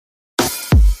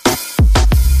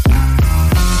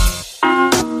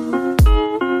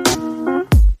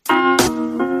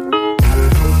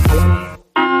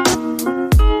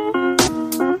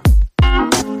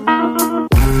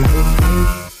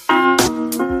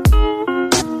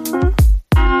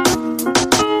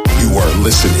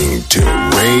listening to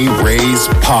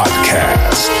Ray's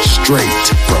podcast, straight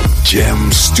from Gem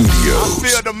Studios. I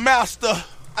feel the master.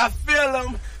 I feel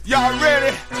them. Y'all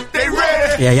ready? They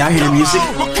ready? Yeah, y'all hear the music?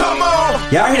 Well, come on.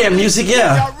 Y'all hear that music?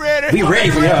 Yeah. Y'all ready? We ready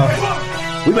for y'all.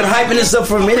 We've been hyping this up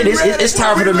for a minute. It's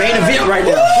time for the main event right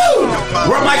now.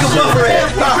 Where Michael Buffer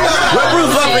at? Where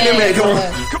Bruce Buffer in there? Come on.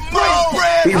 Come on,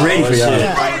 Brad. We ready for y'all.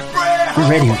 We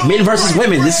ready. Men versus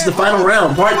women. This is the final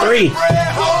round, part 3. You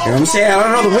know what I'm saying? I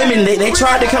don't know. The women, they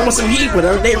tried to come with some heat,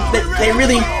 but they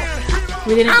really...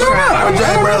 We didn't try. It was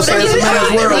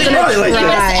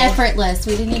effortless.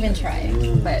 We didn't even try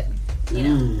it, but you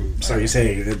know. So you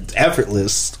say it's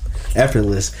effortless.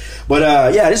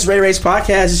 But yeah, this is Ray's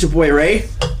podcast. It's your boy Ray.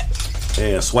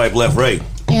 Yeah, swipe left, Ray.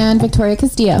 And Victoria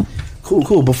Castillo.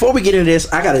 Cool. Before we get into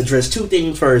this, I gotta address 2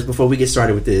 things first before we get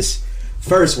started with this.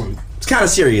 First one, it's kind of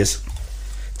serious.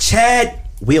 Chad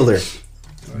Wheeler,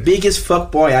 biggest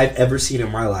fuckboy I've ever seen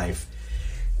in my life,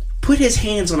 put his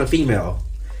hands on a female.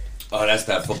 Oh, that's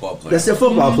that football player. That's the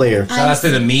football player. Shout out to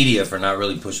the media for not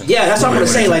really pushing. Yeah, that's what I'm gonna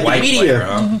say. Like the media, player,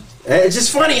 huh? It's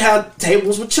just funny how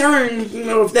tables would turn. You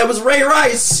know, if that was Ray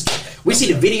Rice, we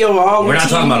see the video all. We're not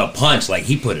talking about a punch. Like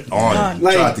he put it on.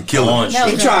 Like, tried to kill her.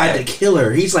 He tried to kill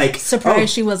her. He's like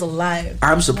Surprised she was alive.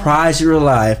 I'm surprised you're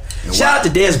alive. Shout out to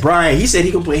Des Bryant. He said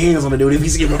he can put hands on the dude if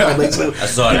he's giving him like so. I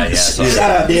saw that. Yeah.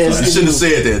 Shout out Des. You shouldn't have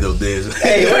said that though, Des.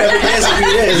 Hey, whatever Des would be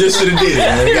Des. You just should have did it,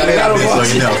 man. You gotta have this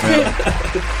so you know, man.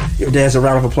 Give Des a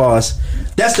round of applause.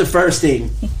 That's the first thing.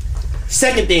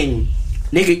 Second thing,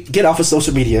 nigga, get off of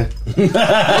social media. We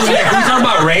talking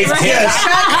about Ray's tips.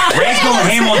 Ray's going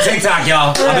ham on TikTok,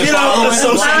 y'all. Get off of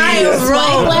social media.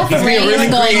 Swipe left, Ray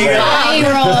is going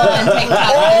viral on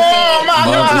TikTok. Oh my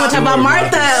God! I'm talking about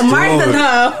Martha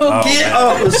though. Get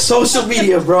off of social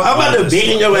media, bro. I'm about to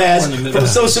ban your ass from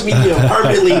social media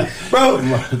permanently, bro.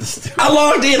 I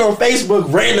logged in on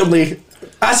Facebook randomly.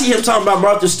 I see him talking about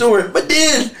Martha Stewart, but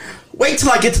then wait till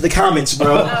I get to the comments,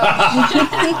 bro.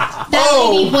 That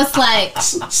lady was like,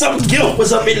 some guilt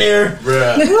was up in there. Boy,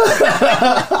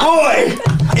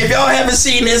 if y'all haven't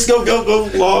seen this, go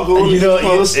log on. You know,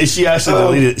 post. she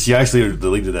actually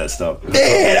deleted that stuff.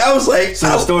 Man, I was like, so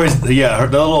the stories, the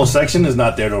little section is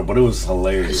not there though, but it was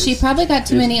hilarious. she probably got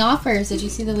too many offers. Did you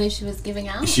see the way she was giving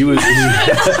out? She was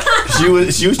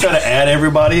trying to add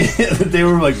everybody. They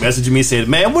were like messaging me saying,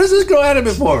 "Man, what is this girl adding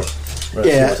me for?" Right,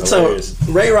 yeah, so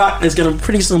Ray Rock is gonna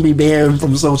pretty soon be banned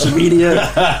from social media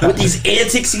with these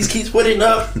antics he keeps putting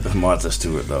up. Martha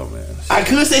Stewart though, man. I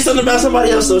could say something about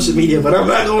somebody else's social media, but I'm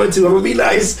not going to. I'm gonna be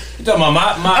nice. You talking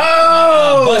about my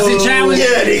busted challenge?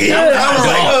 Yeah, nigga. I was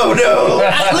like, oh no.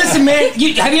 Listen, man,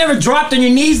 have you ever dropped on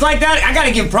your knees like that? I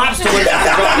gotta give props to it.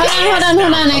 Hold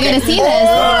on. I gotta see this.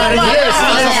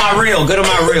 Good on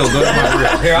my reel.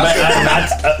 Here,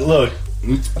 I'll look.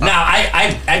 Now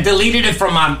I deleted it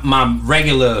from my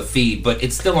regular feed, but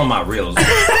it's still on my reels.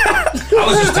 I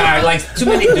was just tired. Like too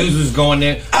many dudes was going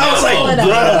there. I was like,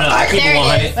 I keep There it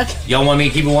it 100. Y'all want me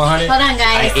to keep it 100? Hold on,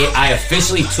 guys. I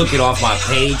officially took it off my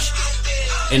page.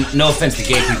 And no offense to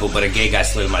gay people, but a gay guy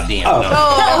slid in my DM. Dropping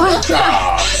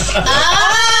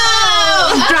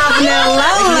it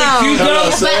low.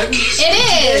 But it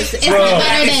is. It's not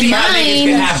better than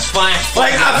mine.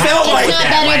 Like I felt like It's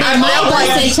not better than my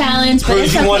busted challenge, but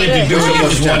it's You wanted to okay. do it. You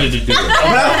just wanted to do it.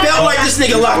 but I felt like this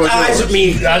nigga locked eyes with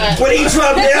me. When he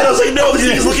dropped down, I was like, no,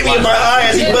 this nigga's looking me in my eye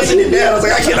as he busting it down. I was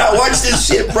like, I cannot watch this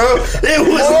shit, bro. It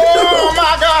was Oh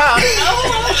my God.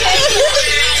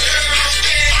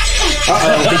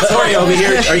 Victoria over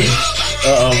here. Are you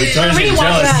Victoria's getting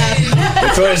jealous.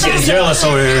 Victoria's getting jealous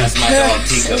over here. That's my dog,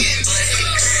 Tico.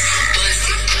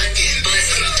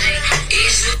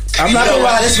 I'm not gonna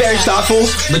lie, that's very thoughtful.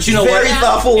 But you know Very what?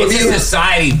 thoughtful of It's you. a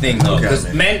society thing, though.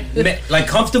 Because men, like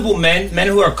comfortable men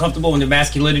who are comfortable in their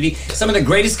masculinity, some of the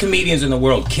greatest comedians in the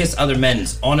world kiss other men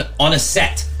on a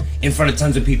set in front of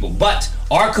tons of people. But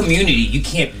our community, you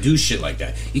can't do shit like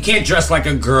that. You can't dress like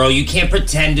a girl. You can't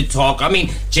pretend to talk. I mean,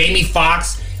 Jamie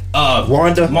Foxx,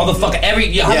 Wanda, motherfucker. How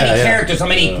many characters? How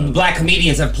many black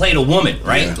comedians have played a woman?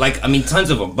 Right? Yeah. Like, I mean,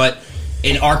 tons of them. But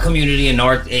in our community,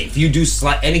 if you do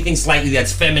anything slightly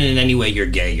that's feminine in any way, you're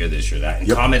gay, you're this, you're that. And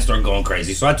comments start going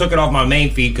crazy. So I took it off my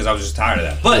main feed because I was just tired of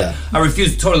that. But I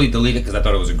refused to totally delete it because I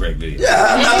thought it was a great video. Yeah,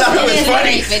 I thought it was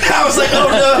funny. I was like, oh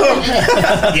no.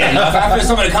 Yeah, no, after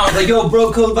some of the comments like, yo,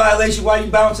 bro, code violation, why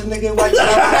you bouncing, nigga? Why you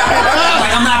bouncing?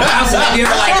 Like, I'm not bouncing, nigga.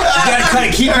 Like, you gotta try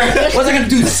to keep it. What's I gonna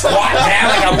do? Squat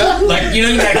down?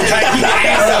 You gotta try to keep your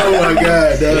ass up. Oh my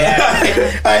God.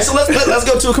 Yeah. All right, so let's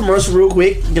go to a commercial real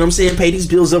quick. You know what I'm saying? Pay these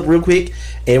bills up real quick.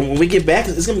 And when we get back,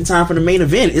 it's going to be time for the main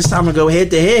event. It's time to go head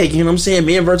to head. You know what I'm saying?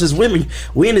 Men versus women.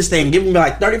 We in this thing. Give me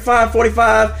like 35,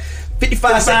 45,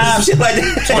 55 seconds, some shit like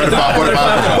that.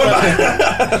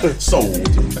 25. Sold.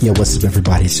 Yo, what's up,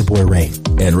 everybody? It's your boy Ray.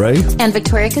 And Ray? And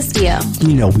Victoria Castillo.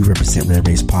 You know we represent Ray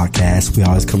Ray's podcast. We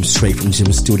always come straight from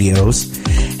Jim Studios.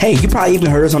 Hey, you probably even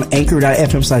heard us on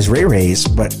Anchor.fm/Ray Rays,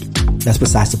 but that's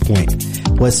besides the point.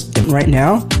 What's right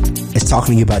now is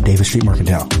talking to you about David Street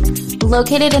Mercantile.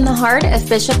 Located in the heart of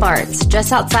Bishop Arts,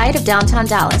 just outside of downtown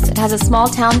Dallas, it has a small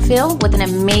town feel with an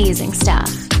amazing staff.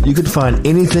 You can find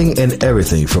anything and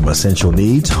everything from essential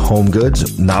needs, home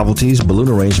goods, novelties, balloon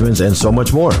arrangements, and so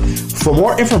much more. For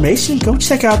more information, go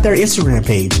check out their Instagram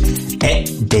page at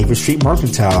David Street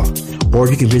Mercantile, or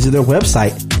you can visit their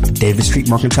website,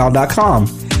 davidstreetmercantile.com.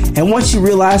 And once you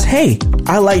realize, hey,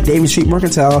 I like David Street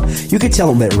Mercantile, you can tell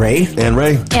them that Ray And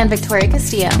Ray? And Victoria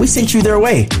Castillo. we sent you their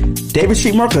way. David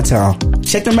Street Mercantile.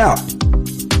 Check them out.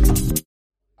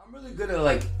 I'm really good at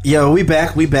like. Yo, we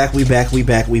back. All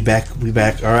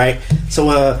right. So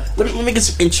let me get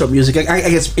some intro music. I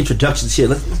get some introductions here.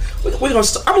 We're gonna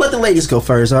start. I'm gonna let the ladies go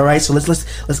first. All right. So let's get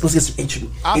some intro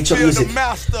feel music. the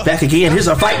master. Back again. Here's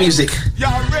our fight music.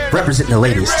 Y'all ready? Representing the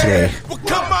ladies today. Well,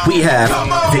 come on. We have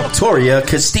Come on. Victoria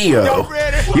Castillo. Y'all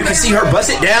ready? You can see her bust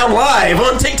it down live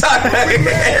on TikTok.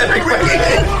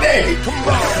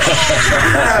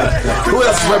 Who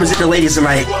else is representing the ladies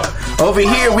tonight? Over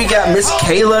here we got Miss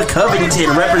Kayla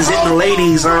Covington representing the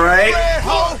ladies. All right.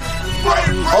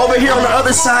 Over here on the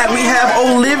other side we have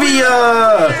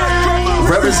Olivia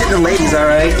representing the ladies. All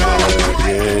right.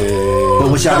 But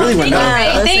what y'all really want to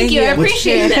know? Thank you. I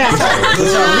appreciate that.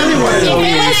 What y'all really want to know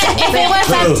is If it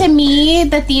was up to me,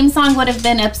 the theme song would have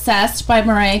been Obsessed by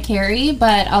Mariah Carey,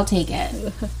 but I'll take it.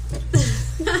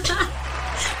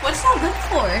 What's that good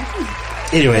for?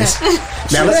 anyways.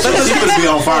 Now let's Keep us be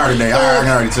on fire today. I can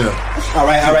already tell. all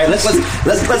right. Let's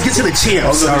get to the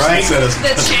champs. All right. The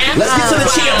champ. Let's get to the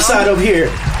champ side over here.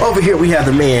 Over here we have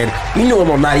the man. You know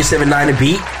him on 97.9 The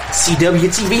Beat,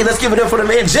 CWTV. Let's give it up for the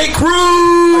man, Jay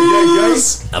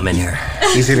Cruz. I'm in here.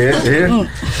 He's in there. Yeah.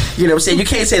 You know what I'm saying? You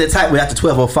can't say the type without the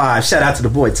 1205. Shout out to the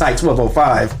boy Type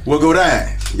 1205. We'll go down.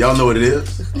 Y'all know what it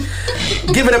is.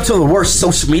 Give it up to the worst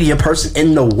social media person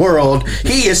in the world.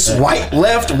 He is swipe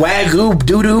left, wagyu,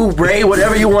 doo-doo, Ray,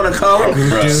 whatever you want to call him.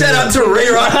 Shout out to Ray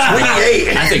Rock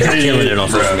 28. I think I'm killing it on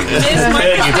social media.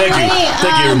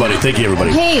 Thank you, everybody. Thank you,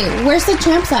 everybody. Hey, where's the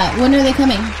champs at? When are they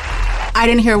coming? I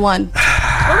didn't hear one.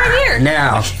 We're right here.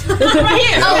 Now, Right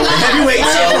here. heavyweight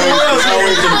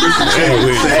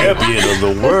champion Champion of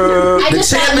the world. I The just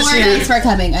champ got is more here. nights for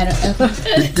coming. I don't.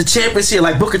 Okay. the champ is here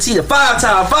like Booker T, the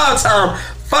five-time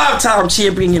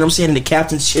champion, you know what I'm saying, the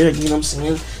captain's chair, you know what I'm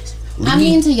saying? I'm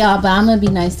mean to y'all, but I'm gonna be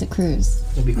nice to Cruz.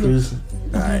 Gonna be cruising.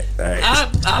 Alright.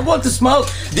 I want the smoke.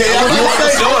 Yeah,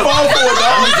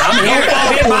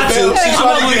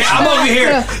 I'm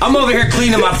I'm over here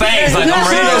cleaning my fangs like I'm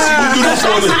ready.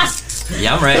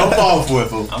 Yeah, I'm ready. Don't fall for it,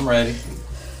 folks. I'm ready.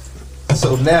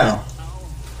 So now,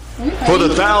 For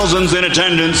the thousands in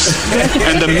attendance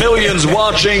and the millions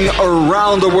watching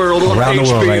around the world on Around the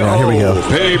HBO world right now. Here we go.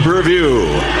 pay-per-view.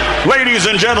 Ladies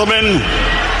and gentlemen,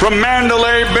 from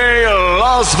Mandalay Bay,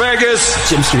 Las Vegas,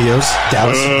 Gym Studios,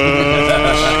 Dallas.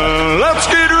 let's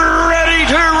get ready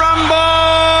to rumble!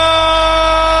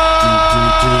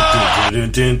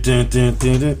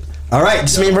 Alright,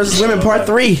 this man versus women part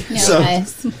 3. Yeah, So,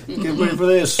 nice. Get ready for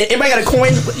this. anybody got a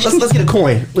coin? Let's get a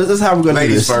coin. This is how we're gonna do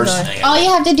Ladies this. first. All you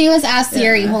have to do is ask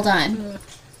Siri. Hold on.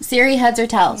 Siri, heads or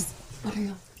tails?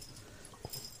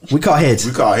 We call heads.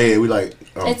 We call head. We like.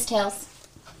 Oh. It's tails.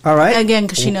 Alright. Again,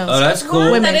 because she knows. Oh, that's cool.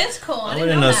 Women. That is cool. I I didn't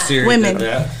didn't know know that. Siri Women. did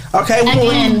that. Okay,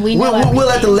 Again, we know we'll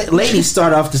let the ladies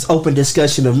start off this open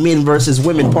discussion of men versus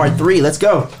women part 3. Let's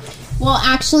go. Well,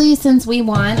 actually, since we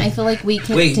won, I feel like we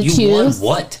get Wait, to you choose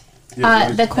won what?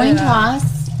 the coin toss.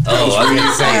 Oh, I was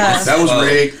gonna say That was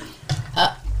rigged.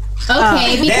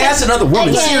 Okay, because That's another woman.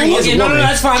 Again. Siri is Okay, a no, woman.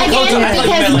 that's fine. I thought you again, meant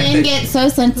because like men that. get so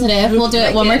sensitive, we'll do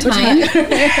it one more time. Here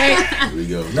we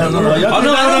go. No. Oh,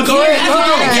 no, go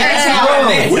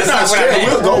ahead. Go. We're not scared.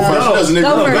 We'll go first. It doesn't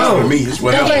Go go first. for me. It's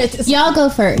whatever. Y'all go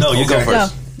first. No, you go Okay.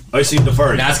 first. I see the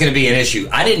first. That's gonna be an issue.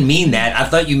 I didn't mean that. I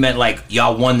thought you meant like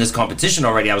y'all won this competition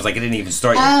already. I was like, it didn't even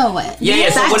start yet. Oh, Yeah.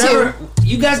 So that whatever.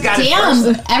 You guys got it Damn,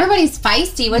 first. everybody's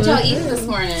feisty. What y'all eat this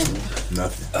morning?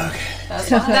 Nothing. That's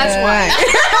why.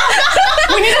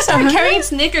 We need to start carrying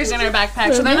Snickers in our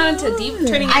backpack so they're not turning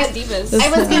into divas. I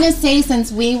was gonna say,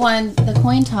 since we won the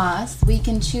coin toss, we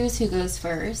can choose who goes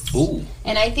first. Ooh.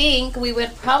 And I think we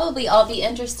would probably all be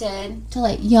interested to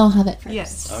let y'all have it first.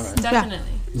 Yes, definitely.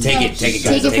 Take it, guys.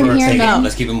 Take it from here, Take no. it.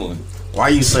 Let's keep it moving. Why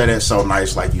you say that so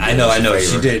nice? Like you. I know.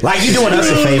 She did. Like you doing us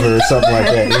a favor or something like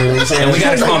that. You know what I'm saying? And we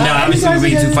gotta calm down. Obviously, we're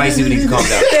being too feisty. We need to calm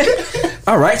down.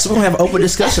 All right, so we're gonna have an open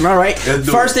discussion. All right,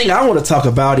 first thing I want to talk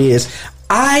about is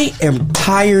I am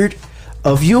tired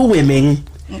of you women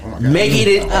making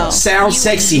it sound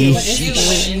sexy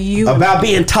about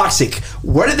being toxic.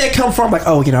 Where did that come from? Like,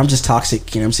 oh, I'm just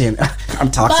toxic. You know what I'm saying? I'm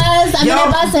toxic. Buzz, I'm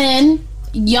gonna buzz in.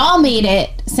 Y'all made it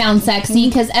sound sexy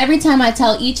because every time I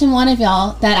tell each and one of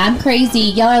y'all that I'm crazy,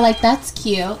 y'all are like, "That's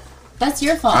cute. That's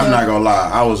your fault." I'm not gonna lie.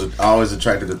 I was always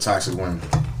attracted to toxic women.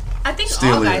 I think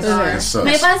Still all guys is. are. It sucks.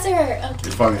 My buzzer. Okay.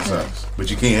 It fucking sucks.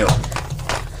 But you can't help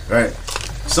it. Right?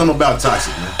 Something about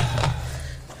toxic, man.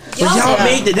 But y'all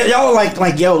made it. Y'all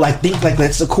like think like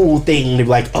that's a cool thing. They're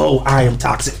like, oh, I am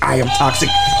toxic. I am toxic.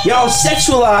 Y'all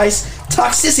sexualize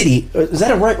toxicity. Is that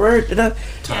a right word?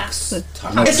 Toxic.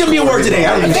 It's gonna be a word today.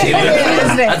 I don't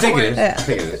know. I think it is. I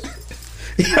think it is.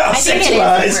 Y'all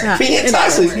sexualize being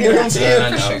toxic. You know what I'm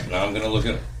saying? Now I'm gonna look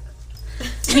at it.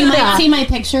 You might see my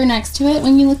picture next to it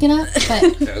when you look it up,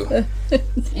 but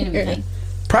anyway.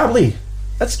 Probably.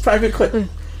 That's probably a good question.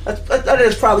 That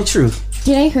is probably true.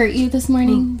 Did I hurt you this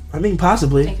morning? I mean,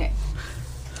 possibly. Okay.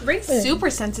 Rick's super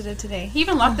sensitive today. He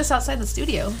even locked us outside the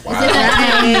studio.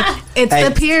 It's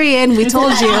the period. We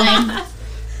told you.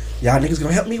 Y'all niggas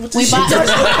gonna help me with this shit? bought-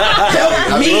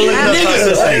 Help me,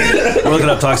 nigga. We're looking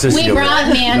up toxicity. We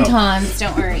brought Mantons,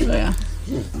 don't worry.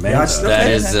 Man, That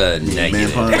is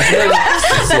negative.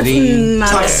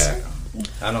 Toxic.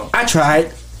 I don't. I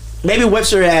tried. Maybe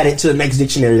Webster added to the next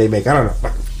dictionary they make. I don't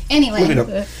know. Anyway. Look it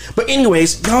up. But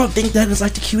anyways, y'all think that is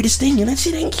like the cutest thing, and that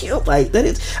shit ain't cute. Like that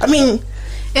is. I mean,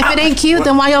 If it ain't cute,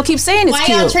 then why y'all keep saying it's Why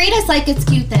cute? y'all treat us like it's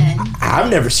cute then? I've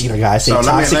never seen a guy say So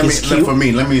toxic is cute.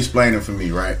 let me explain it for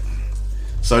me, right?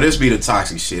 So this be the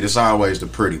toxic shit. It's always the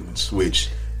pretty ones, which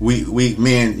we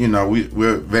men,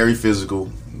 we're very physical.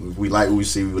 If we like what we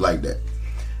see, we like that.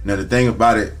 Now the thing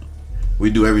about it, we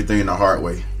do everything the hard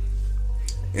way.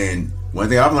 And one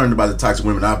thing I've learned about the toxic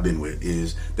women I've been with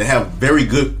is they have very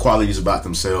good qualities about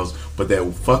themselves, but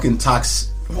that fucking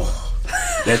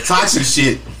that toxic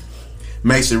shit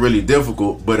makes it really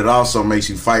difficult, but it also makes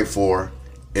you fight for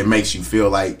it, makes you feel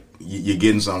like you're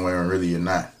getting somewhere and really you're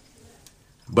not.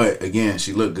 But again,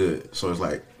 she looked good, so it's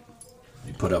like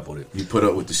you put up with it. You put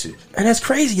up with the shit, and that's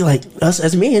crazy. Like us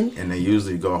as men, and they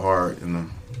usually go hard in the.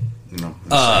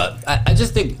 I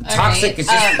just think toxic is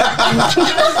just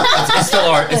it's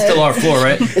still our floor,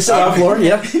 right? It's still our floor,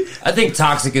 yeah. I think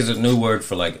toxic is a new word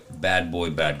for like bad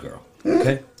boy, bad girl.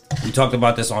 Okay, we talked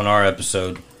about this on our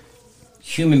episode.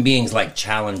 Human beings like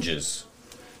challenges,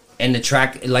 and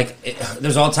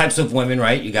there's all types of women,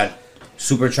 right? You got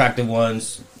super attractive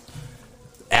ones,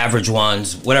 average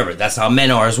ones, whatever. That's how men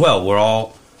are as well. We're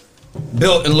all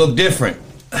built and look different.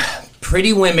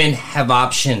 Pretty women have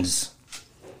options.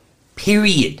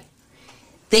 Period.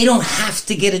 They don't have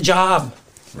to get a job.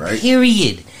 Right.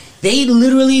 Period. They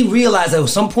literally realize that at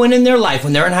some point in their life,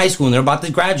 when they're in high school and they're about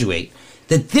to graduate,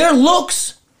 that their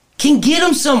looks can get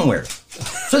them somewhere.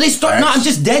 So they start. No, I'm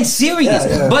just dead serious.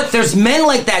 Yeah. But there's men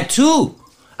like that too.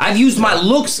 I've used my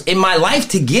looks in my life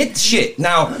to get shit.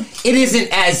 Now, it isn't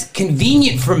as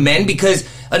convenient for men because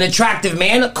an attractive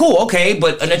man, cool, okay,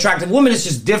 but an attractive woman is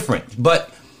just different.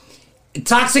 But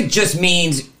toxic just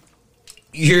means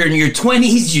you're in your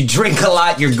 20s, you drink a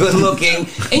lot, you're good looking,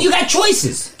 and you got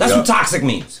choices. That's what toxic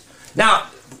means. Now,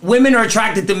 women are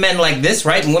attracted to men like this,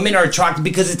 right? And women are attracted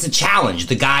because it's a challenge.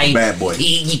 The guy, bad boy.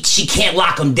 She can't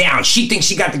lock him down. She thinks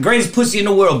she got the greatest pussy in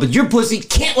the world, but your pussy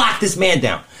can't lock this man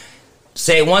down.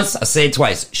 Say it once, I'll say it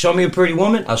twice. Show me a pretty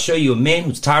woman, I'll show you a man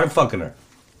who's tired of fucking her.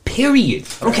 Period.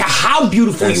 I don't care how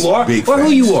beautiful you are or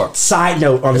who you are. Side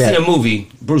note on that. In a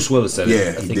movie, Bruce Willis said it.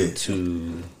 Yeah, I he think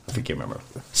did. I can't remember.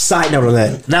 Side note on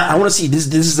that. Now I want to see this.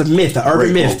 This is a myth, an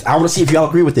urban myth. I want to see if y'all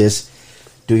agree with this.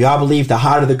 Do y'all believe the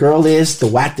hotter the girl is, the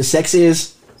whack the sex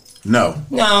is? No,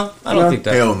 I don't think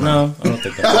that. Hell no. No, I don't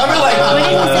think that. I mean, like,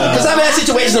 because I've had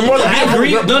situations more than I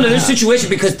agree. No, there's situations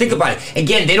because think about it.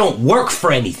 Again, they don't work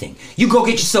for anything. You go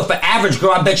get yourself an average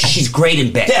girl. I bet you she's great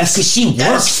in bed. Yes. Because she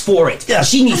works for it.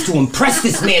 Yes. She needs to impress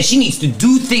this man. She needs to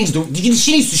do things.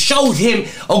 She needs to show him.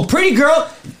 Oh, pretty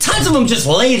girl. Tons of them just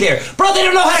lay there, bro. They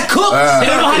don't know how to cook. They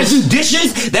don't know how to do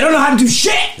dishes. They don't know how to do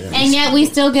shit. And yet we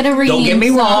still get a reading. Don't get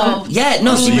me wrong. Yeah,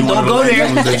 no. See, don't go there.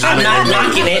 I'm not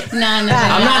knocking it. No. I'm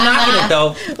not knocking it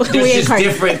though. There's just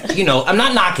different, I'm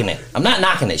not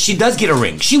knocking it. She does get a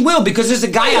ring. She will because there's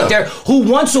a guy out there who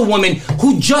wants a woman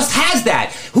who just has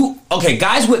that.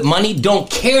 Guys with money don't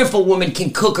care if a woman can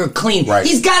cook or clean. Right.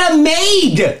 He's got a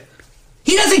maid.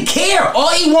 He doesn't care. All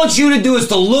he wants you to do is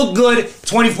to look good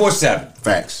 24/7.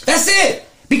 Facts. That's it.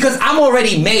 Because I'm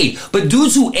already made. But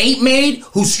dudes who ain't made,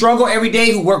 who struggle every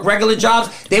day, who work regular jobs,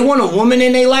 they want a woman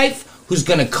in their life who's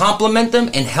going to compliment them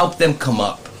and help them come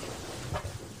up.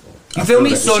 You feel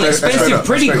me? So an That's straight expensive up.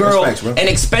 pretty That's girl, facts, bro. an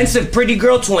expensive pretty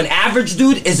girl to an average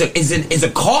dude is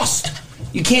a cost.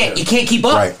 You can't keep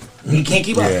up. Right. You can't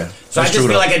keep up. Yeah, So I that's just true, feel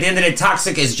though. like at the end of the day,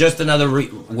 toxic is just another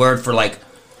word for like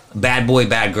bad boy,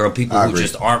 bad girl. People I who agree.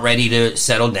 just aren't ready to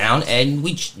settle down, and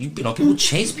people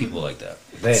chase people like that.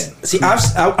 Man. See,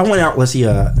 I went out. Let's see.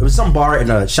 It was some bar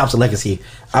in Shops of Legacy.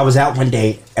 I was out one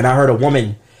day and I heard a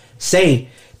woman say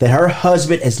that her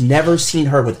husband has never seen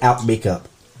her without makeup.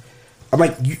 I'm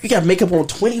like, you got makeup on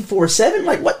 24/7?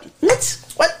 Like what?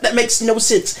 What? That makes no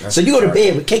sense. So you go to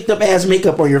bed with caked up ass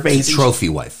makeup on your face. Trophy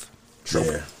wife.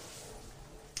 Yeah.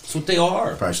 That's what they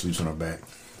are. Probably sleeps on her back.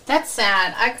 That's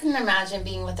sad. I couldn't imagine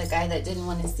being with a guy that didn't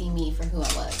want to see me for who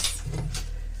I was.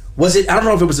 Was it? I don't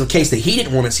know if it was a case that he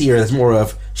didn't want to see her. It's more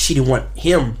of she didn't want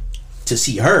him to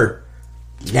see her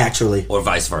naturally, or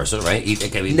vice versa, right? It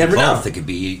could be Never both. know. It could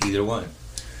be either one.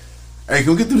 Hey,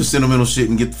 can we get through the sentimental shit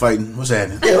and get to fighting? What's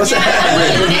happening? Yeah, what's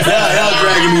happening? Y'all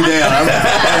dragging me down.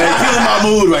 I'm killing my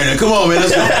mood right now. Come on, man.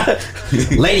 Let's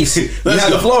go. Ladies, you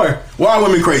have the floor. Why are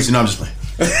women crazy? No, I'm just playing.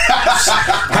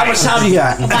 How much time you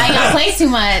got? Why y'all play too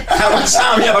much? How much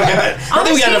time y'all got? I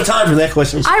think we got enough time for that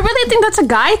question. I really think that's a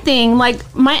guy thing. Like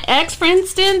my ex, for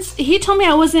instance, he told me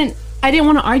I didn't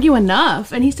want to argue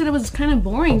enough, and he said it was kind of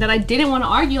boring that I didn't want to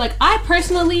argue. Like I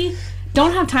personally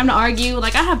don't have time to argue.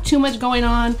 Like I have too much going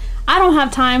on. I don't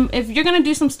have time. If you're gonna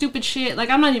do some stupid shit, like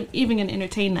I'm not even gonna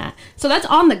entertain that. So that's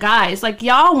on the guys. Like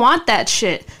y'all want that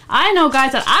shit. I know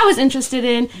guys that I was interested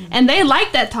in, and they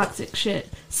like that toxic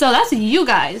shit. So that's you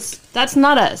guys. That's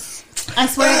not us. I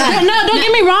swear to God. No, don't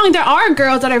get me wrong. There are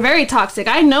girls that are very toxic.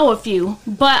 I know a few,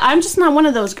 but I'm just not one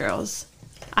of those girls.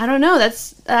 I don't know.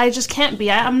 I just can't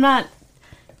be. I'm not.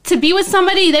 To be with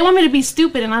somebody, they want me to be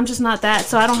stupid, and I'm just not that.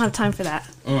 So I don't have time for that.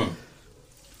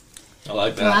 I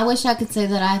like that. Well, I wish I could say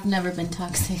that I've never been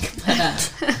toxic,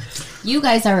 but you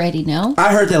guys already know.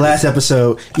 I heard that last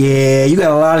episode. Yeah, you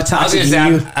got a lot of toxic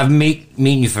in you. I've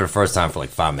meeting you for the first time for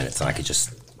like 5 minutes, and I could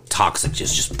just toxic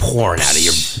just pouring out of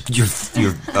your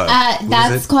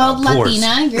That's called pores.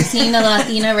 Latina. You're seeing the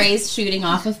Latina rays shooting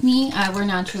off of me. We're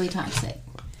naturally toxic.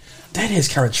 That is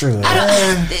kind of true.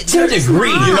 To a degree,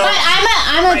 you know. But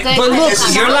I'm a good. But look,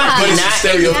 person. you're Latina.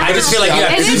 stereotype. I just feel like you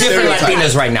have It's two a different stereotype.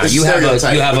 Latinas right now. It's You a have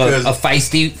stereotype a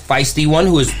feisty one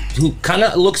who kind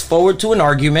of looks forward to an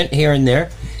argument here and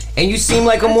there. And you seem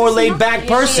like a more laid back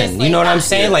person. You know what I'm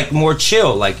saying? Like more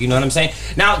chill. Like, you know what I'm saying?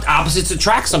 Now, opposites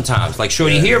attract sometimes. Like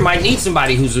Shorty here might need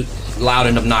somebody who's loud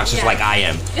and obnoxious like I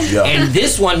am. Yeah. And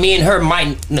this one, me and her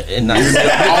might. We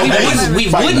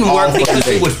wouldn't work because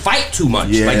we would fight too much.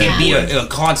 Yeah. Like it'd be a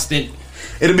constant.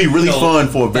 It'll be really fun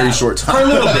for a very short time. For a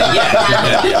little bit,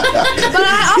 yeah. But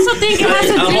I also think it has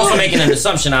to I'm also do. making an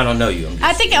assumption. I don't know you.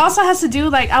 I think it also has to do.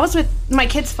 Like I was with my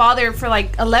kid's father for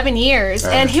like 11 years,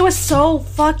 and he was so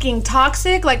fucking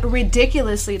toxic, like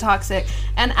ridiculously toxic.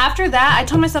 And after that, I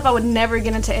told myself I would never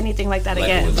get into anything like that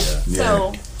again.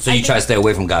 So you try to stay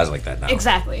away from guys like that now.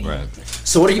 Exactly. Right.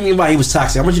 So what do you mean by he was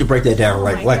toxic? I want you to break that down.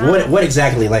 Like what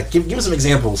exactly? Like give me some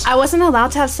examples. I wasn't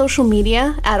allowed to have social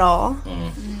media at all.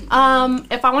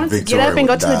 If I wanted to Victoria get up and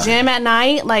go would to the die. gym at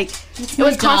night, like it was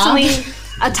my job. constantly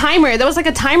a timer. There was like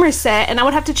a timer set, and I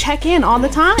would have to check in all the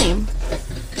time.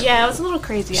 Yeah, it was a little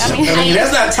crazy. I mean,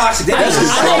 that's not toxic. That's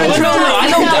just I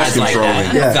know guys like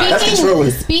that. Yeah, that's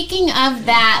controlling. Speaking of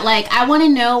that, like I want to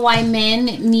know why men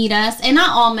need us, and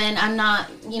not all men. I'm not,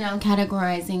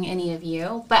 categorizing any of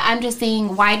you, but I'm just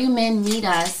saying, why do men need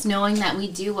us, knowing that we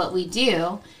do what we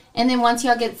do? And then once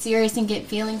y'all get serious and get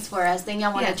feelings for us, then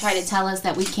y'all want to try to tell us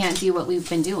that we can't do what we've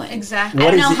been doing. Exactly.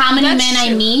 I don't know how many That's men I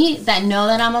true. meet that know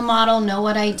that I'm a model, know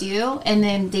what I do, and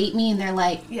then date me, and they're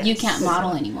like, "You can't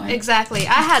model anymore." Exactly.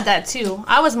 I had that too.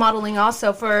 I was modeling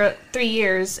also for 3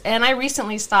 years, and I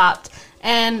recently stopped.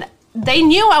 And they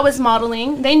knew I was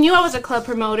modeling. They knew I was a club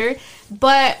promoter.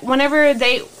 But whenever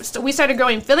we started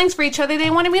growing feelings for each other, they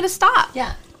wanted me to stop.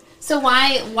 Yeah. So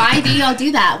why do y'all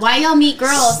do that? Why y'all meet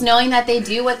girls knowing that they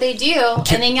do what they do,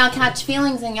 and then y'all catch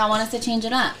feelings and y'all want us to change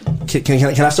it up?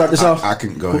 Can I start this off? I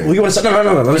can go ahead. Well, you want to start?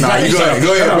 No. Nah, you go ahead.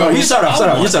 Go ahead, bro. You start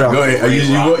off. You start off. Go ahead.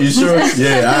 You sure?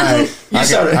 Yeah, all right.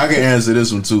 You I can answer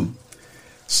this one too.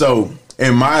 So,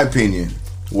 in my opinion,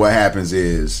 what happens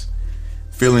is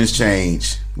feelings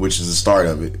change, which is the start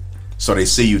of it. So they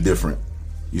see you different.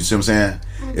 You see what I'm saying?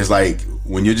 It's like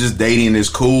when you're just dating, it's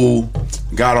cool.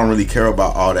 God don't really care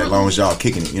about all that, long as y'all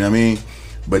kicking it. You know what I mean?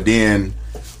 But then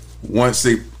once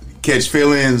they catch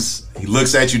feelings, he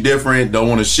looks at you different. Don't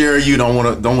want to share you. Don't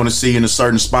want to see you in a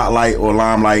certain spotlight or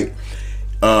limelight.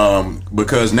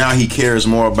 Because now he cares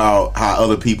more about how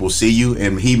other people see you,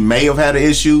 and he may have had an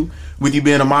issue with you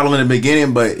being a model in the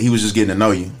beginning, but he was just getting to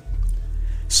know you.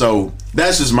 So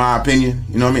that's just my opinion.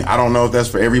 You know what I mean? I don't know if that's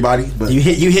for everybody, but You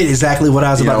hit exactly what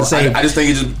I was about to say. I just think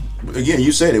it just, again,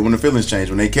 you said it, when the feelings change,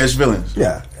 when they catch feelings.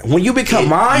 Yeah. When you become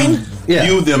mine,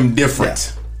 view them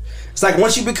different. Yeah. It's like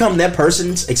once you become that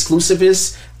person's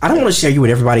exclusivist, I don't want to share you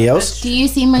with everybody else. Do you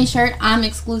see my shirt? I'm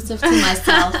exclusive to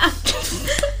myself.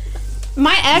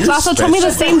 My ex also told me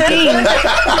the same thing.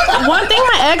 One thing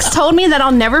my ex told me that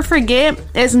I'll never forget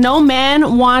is no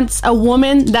man wants a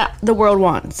woman that the world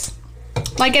wants.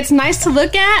 Like, it's nice to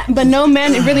look at, but no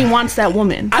man really wants that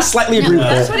woman. I slightly agree with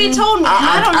that. That's what he told me.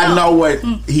 I I know what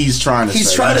he's trying to say.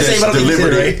 He's trying to say, I but I just don't think he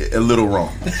delivered said it a little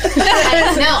wrong.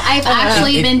 No, I've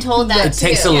actually been told that It too.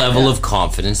 takes a level of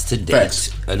confidence to date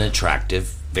Facts. an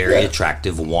attractive, very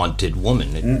attractive, wanted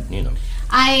woman. You know.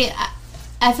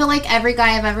 I feel like every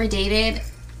guy I've ever dated,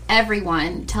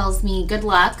 everyone tells me good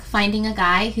luck finding a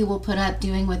guy who will put up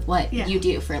doing with what you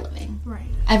do for a living. Right.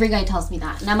 Every guy tells me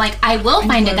that. And I'm like, I will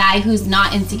find a guy who's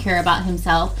not insecure about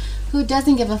himself, who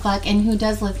doesn't give a fuck, and who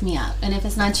does lift me up. And if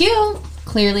it's not you,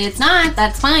 clearly it's not,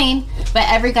 that's fine. But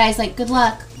every guy's like, good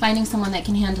luck finding someone that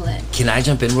can handle it. Can I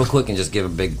jump in real quick and just give a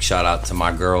big shout out to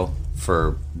my girl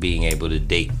for being able to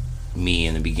date me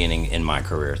in the beginning in my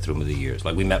career through the years?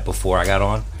 Like, we met before I got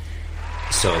on,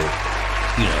 so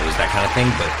you know, it was that kind of thing.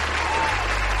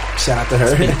 But shout out to her.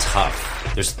 It's been tough.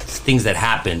 There's things that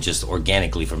happen just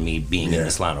organically from me being in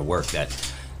this line of work that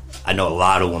I know a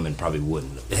lot of women probably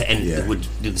wouldn't, and would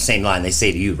do the same line they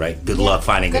say to you, right? Good luck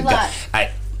finding a guy.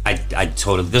 I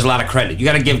told him there's a lot of credit. You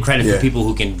got to give credit for people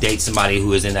who can date somebody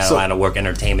who is in that line of work,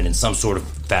 entertainment in some sort of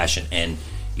fashion, and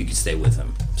you can stay with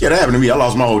them. Yeah, that happened to me. I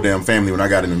lost my whole damn family when I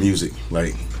got into music.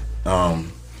 Like, how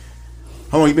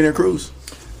long you been in Cruise?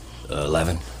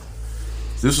 11.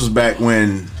 This was back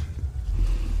when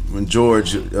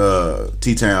George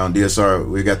T-Town DSR,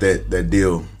 we got that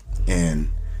deal, and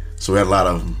so we had a lot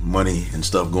of money and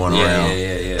stuff going around.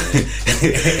 Yeah.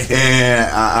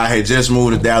 And I had just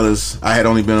moved to Dallas. I had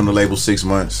only been on the label 6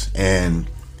 months, and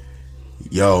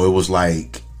it was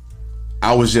like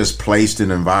I was just placed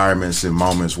in environments and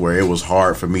moments where it was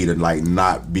hard for me to like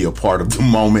not be a part of the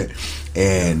moment,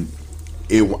 and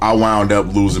I wound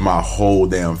up losing my whole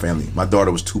damn family. My daughter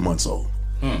was 2 months old.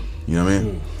 You know what I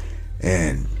mean?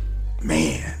 And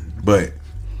man, but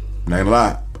not gonna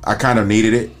lie, I kind of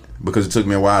needed it because it took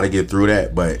me a while to get through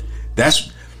that. But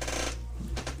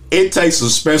it takes a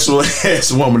special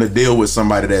ass woman to deal with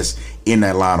somebody that's in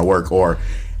that line of work.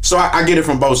 So I get it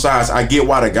from both sides. I get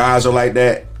why the guys are like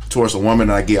that towards a woman,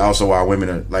 and I get also why women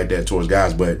are like that towards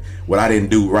guys. But what I didn't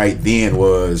do right then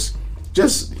was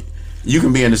just, you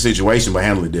can be in the situation but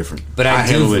handle it different. But I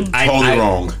handle it totally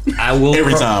wrong. I will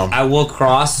every time. I will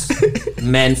cross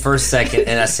men for a second,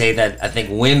 and I say that I think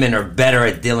women are better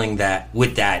at dealing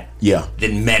with that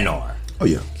than men are. Oh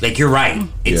yeah, like you're right.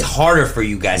 It's harder for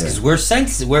you guys because we're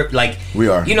sensitive. We're like we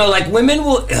are. You know, like women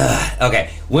will.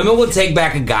 Women will take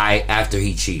back a guy after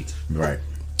he cheats. Right.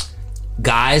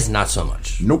 Guys, not so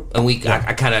much. Nope. And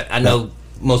I know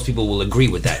most people will agree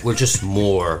with that. We're just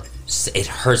more. It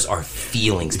hurts our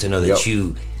feelings to know that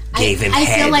you gave him I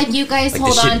head. feel like you guys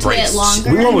hold on to it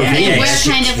longer. We want revenge. And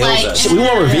we're kind of like, we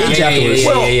want revenge afterwards.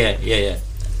 Yeah.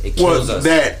 It kills us.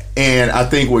 That, and I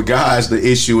think with guys, the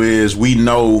issue is we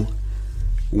know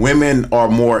women are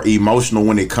more emotional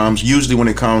when it comes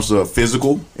to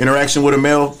physical interaction with a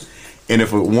male. And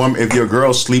if your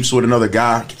girl sleeps with another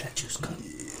guy,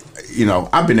 you know,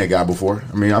 I've been that guy before.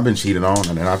 I mean, I've been cheated on,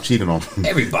 and I've cheated on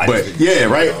everybody. But yeah,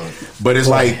 right. But it's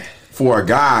like for a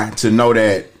guy to know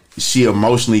that she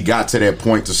emotionally got to that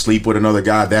point to sleep with another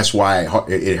guy, that's why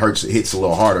it hurts. It hits a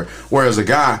little harder. Whereas a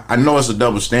guy, I know it's a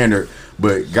double standard,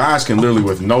 but guys can literally,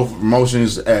 with no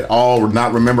emotions at all,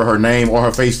 not remember her name or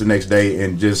her face the next day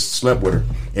and just slept with her,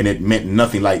 and it meant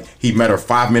nothing. Like, he met her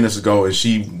 5 minutes ago and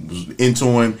she was into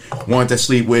him, wanted to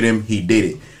sleep with him, he did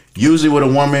it. Usually with a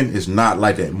woman, it's not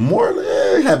like that.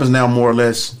 It happens now more or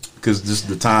less because just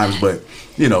the times, but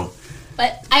you know.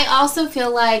 But I also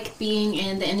feel like being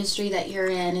in the industry that you're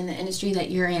in the industry that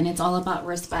you're in, it's all about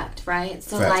respect, right?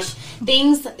 So Facts.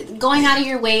 like going out of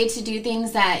your way to do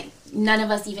things that none of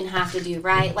us even have to do,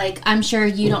 right? Like, I'm sure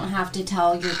you don't have to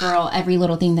tell your girl every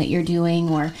little thing that you're doing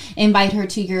or invite her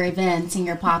to your events and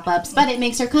your pop-ups, but it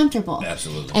makes her comfortable.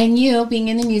 Absolutely. And you, being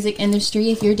in the music industry,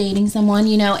 if you're dating someone,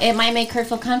 you know, it might make her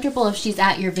feel comfortable if she's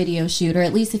at your video shoot, or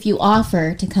at least if you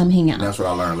offer to come hang out. That's what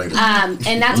I learned later.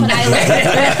 And that's what I learned.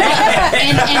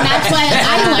 and that's what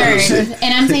I learned.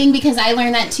 And I'm saying because I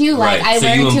learned that too. Like, Right. I So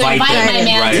learned you to invite invite my them.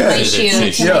 man Right. to my Yeah.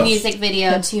 shoot, to Yeah. my music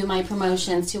video, to my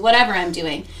promotions, to whatever I'm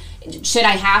doing. Should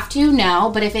I have to?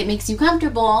 No. But if it makes you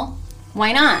comfortable,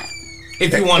 why not?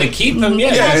 If you want to keep them,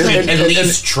 at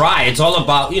least try. It's all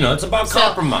about, it's about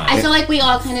compromise. I feel like we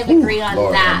all kind of agree on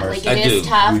Lord have that. mercy. Like it is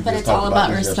tough, but it's all about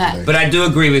respect. But I do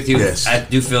agree with you. Yes. I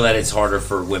do feel that it's harder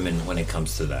for women when it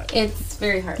comes to that. It's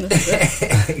very hard.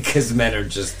 Because men are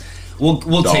just... We'll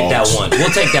take that one. We'll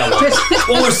take that one.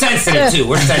 Well, we're sensitive, too.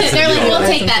 We're sensitive. They're like, we'll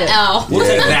take that L. We'll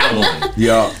take that one.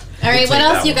 Yeah. All right, what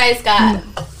else you guys got?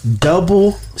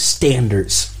 Double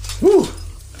standards. Woo.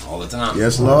 All the time.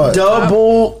 Yes, Lord.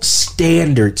 Double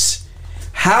standards.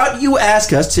 How do you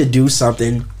ask us to do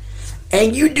something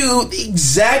and you do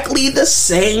exactly the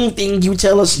same thing you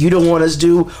tell us you don't want us to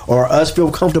do or us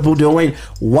feel comfortable doing?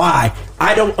 Why?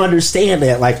 I don't understand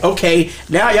that. Like, okay,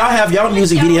 now y'all have y'all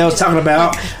music videos talking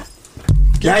about...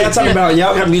 Now y'all talking about,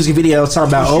 y'all got music videos talking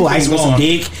about, Ice want some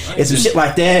dick and some shit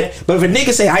like that. But if a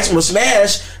nigga say Ice want to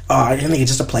smash, that nigga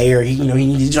just a player. He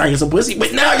needs to try and get some pussy.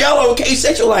 But now y'all okay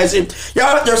sexualizing. Y'all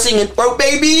out there singing "Throw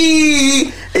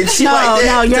Baby" and shit like that.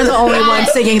 No, you're the only one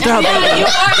singing "Throw Baby."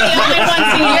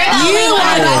 You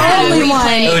are the only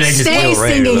one. Stay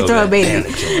singing "Throw Baby."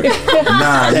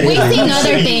 Nah, we sing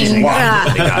other things.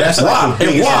 That's WAP.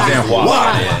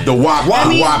 WAP. The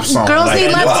WAP song. Girls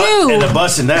need love too. And the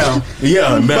busting down.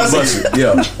 Yeah, busting.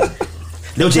 Yeah.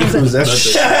 No J. Cruz.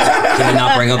 Can we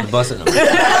not bring up the busting?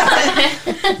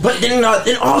 But then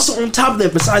also on top of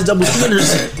that, besides double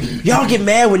standards, y'all get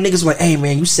mad when niggas like, hey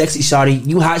man, you sexy shawty,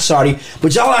 you hot shawty,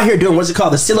 but y'all out here doing what's it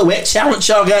called, the silhouette challenge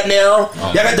y'all got now.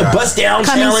 Y'all got the bust down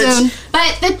challenge.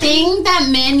 But the thing that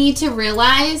men need to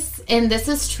realize, and this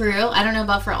is true, I don't know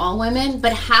about for all women,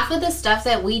 but half of the stuff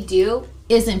that we do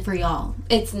isn't for y'all.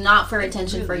 It's not for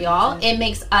attention for y'all. It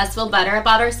makes us feel better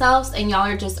about ourselves, and y'all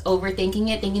are just overthinking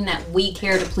it, thinking that we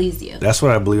care to please you. That's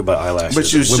what I believe about eyelashes.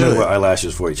 But you Women should. wear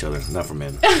eyelashes for each other, not for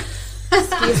men.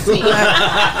 Excuse me. We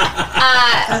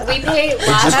pay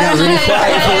lots Just got really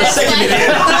quiet for a second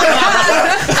there.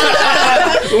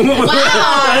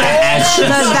 Can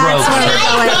I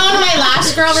phone my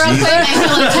lash girl real quick?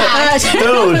 I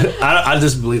feel attacked. Dude, I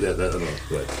just believe that.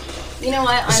 You know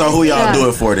what? So who y'all do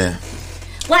it for then?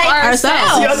 Like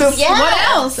ourselves. Yeah. What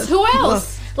else? Who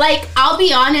else? Like, I'll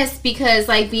be honest, because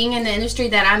like being in the industry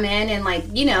that I'm in, and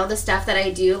like, the stuff that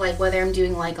I do, like whether I'm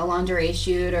doing like a lingerie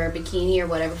shoot or a bikini or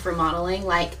whatever for modeling,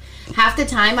 like half the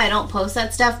time I don't post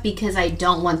that stuff because I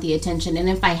don't want the attention. And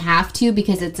if I have to,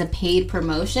 because it's a paid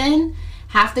promotion,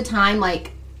 half the time,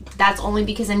 like, that's only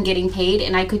because I'm getting paid,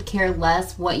 and I could care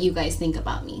less what you guys think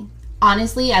about me.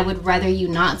 Honestly, I would rather you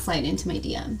not slide into my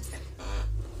DMs.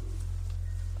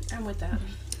 I'm with that.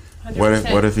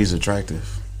 100%. What if he's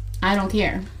attractive? I don't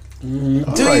care. Do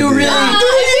you really?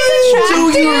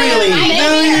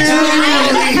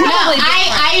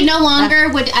 I no longer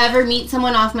would ever meet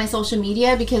someone off my social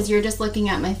media because you're just looking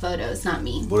at my photos, not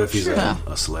me. What if he's a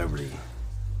celebrity?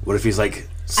 What if he's like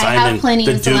I Simon, have plenty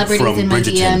the of Duke celebrities from in my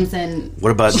Bridgerton? DMs, and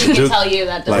What about she the can Duke? tell you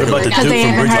that What doesn't about the work Duke out. from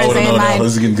Bridgerton? No,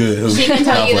 this is getting good. She can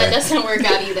tell you that doesn't work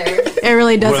out either. It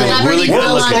really doesn't. Really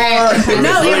good looking.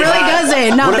 No, it really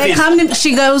doesn't. No, they come to.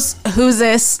 She goes, "Who's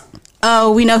this?"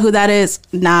 Oh, we know who that is.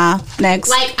 Nah, next.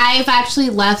 Like, I've actually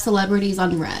left celebrities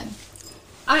on red.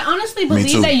 I honestly Me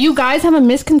believe too. that you guys have a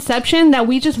misconception that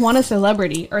we just want a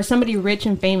celebrity or somebody rich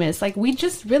and famous. Like, we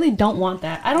just really don't want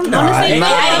that. I don't honestly think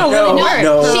that'll really work.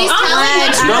 She's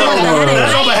telling No,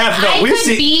 that's on behalf of I we could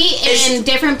see. be in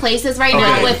different places right Okay.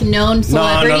 now with known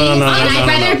celebrities, and I'd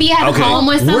rather be at home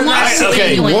with someone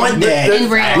in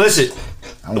real. Listen.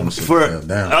 I want to For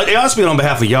I'll speak on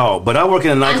behalf of y'all, but I work in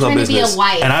the nightclub trying to be a business,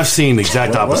 wife. and I've seen the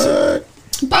exact opposite.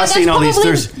 But I've seen all these.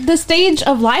 that's probably the stage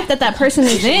of life that person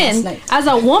is in. As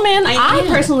a woman, I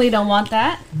personally don't want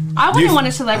that. I wouldn't want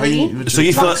a celebrity. So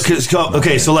you feel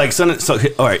okay? So like Sunday,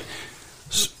 all right.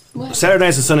 Saturday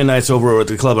nights and Sunday nights over at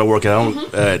the club I work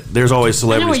at, there's always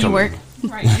celebrities coming. I know where you work.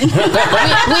 Right. we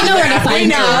know where to find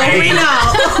you. We know.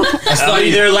 I saw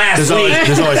you there last week.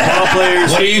 There's always ball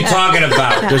players. What are you talking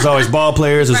about? There's always ball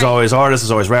players. There's always artists.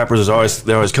 There's always rappers.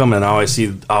 They're always coming. And I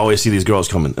always see these girls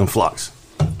coming in flocks.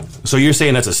 So you're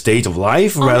saying that's a stage of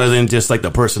life rather than just like the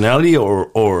personality,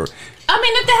 or I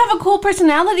mean, if they have a cool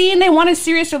personality and they want a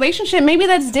serious relationship, maybe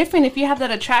that's different if you have that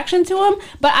attraction to them.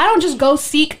 But I don't just go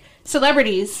seek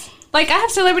celebrities. Like, I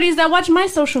have celebrities that watch my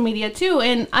social media too,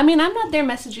 and I mean, I'm not there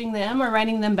messaging them or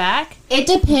writing them back. It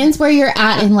depends where you're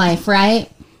at in life, right?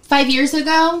 5 years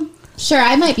ago, sure,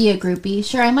 I might be a groupie.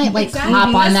 Sure, I might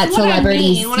hop on that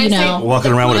celebrity's,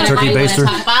 walking around with a turkey baster.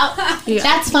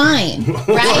 That's fine,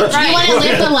 right? You want to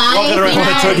live the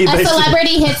life. A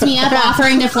celebrity hits me up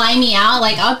offering to fly me out,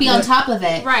 like I'll be on top of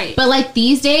it. Right. But like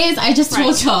these days, I just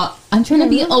told y'all, I'm trying to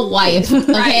be a wife.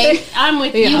 Okay, I'm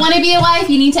with you. You want to be a wife?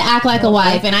 You need to act like a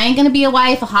wife, and I ain't gonna be a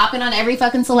wife hopping on every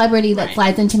fucking celebrity that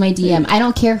slides into my DM. I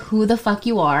don't care who the fuck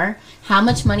you are, how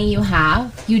much money you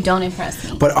have. You don't impress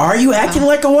me. But are you acting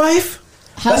like a wife?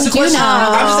 How That's would the you question. know?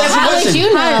 I'm just asking a How question. would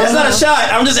you know? That's not a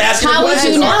shot. I'm just asking a How would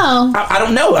question. you know? I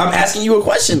don't know. I'm asking you a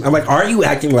question. I'm like, are you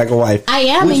acting like a wife? I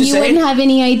am, Would and you say- wouldn't have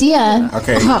any idea.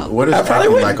 Okay, what is I probably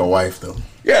acting wouldn't. like a wife though?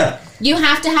 Yeah. You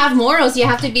have to have morals. You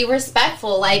have to be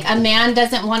respectful. Like a man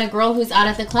doesn't want a girl who's out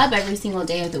at the club every single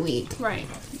day of the week. Right.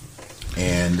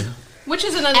 And Which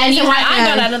is another And reason you why have I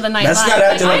to- got out of the nightlife. That's not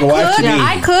acting like a wife to me.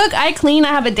 I cook, I clean, I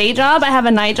have a day job, I have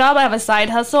a night job, I have a side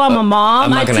hustle, I'm a mom. I'm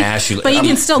not going to I ask you. But you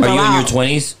can still Are go you in out. your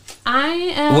 20s? I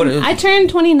am. What- I turned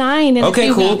 29 in a Okay,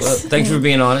 few cool. weeks. Thanks for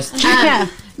being honest. Yeah.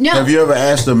 No. have you ever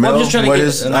asked a I'm male just trying to what get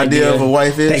his an idea idea. of a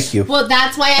wife is? Thank you. Well,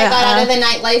 that's why I got out of the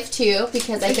nightlife too,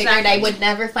 because I figured I would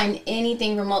never find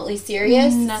anything remotely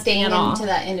serious Nothing staying at all. into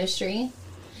that industry.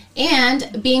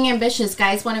 And being ambitious,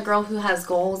 guys want a girl who has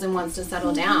goals and wants to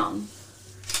settle down.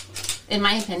 In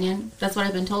my opinion, that's what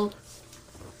I've been told.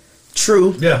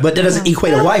 True. Yeah. But that doesn't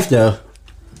equate a wife, though.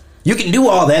 You can do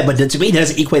all that, but to me, that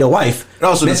doesn't equate a wife. It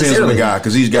also depends on the guy,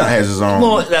 because each guy has his own.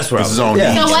 Well, that's what his I own. was-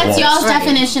 needs So and what's wants. y'all's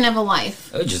definition of a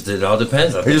wife? It all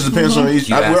depends. It just depends on each.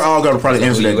 You ask- We're all going to probably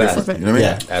That's answer who that you ask. different. You know what I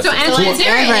mean? Yeah. So let's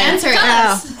hear it. Answer it.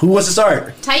 Tell us. Who wants to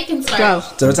start? Tyke can start. Go.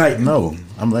 So tight. No,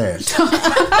 I'm last. Is it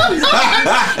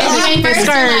my first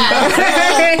or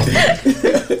last?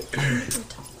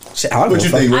 What you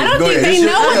think? I don't Go think ahead. they It's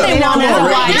know your- what they yeah, want come as on, a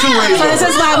Rick. wife. The two ways So this are-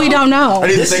 is why we don't know. I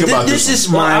need to think about this this. is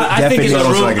my I think in the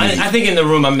definition. room. I can I think in the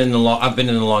room. I've been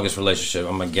in the longest relationship.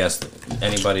 I'm gonna guess.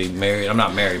 Anybody married? I'm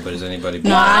not married, but is anybody?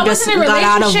 No, I just wasn't in a got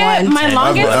out of relationship. one. My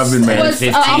longest I've been married was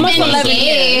 15. almost I've been 11 years.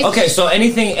 engaged. Okay, so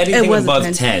anything was above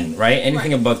 10. 10, right?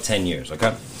 Anything above 10 years,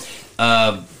 okay?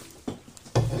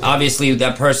 Obviously,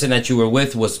 that person that you were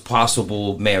with was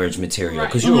possible marriage material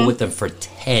because you were with them for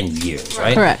 10 years,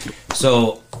 right? Correct.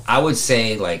 So I would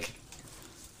say, like,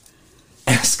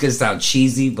 it's gonna sound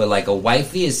cheesy, but like a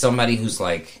wifey is somebody who's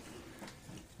like,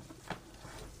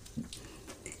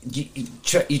 you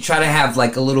try to have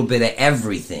like a little bit of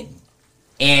everything.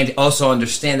 And also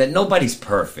understand that nobody's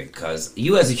perfect, because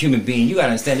you as a human being, you gotta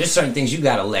understand there's certain things you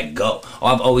gotta let go. Oh,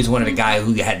 I've always wanted a guy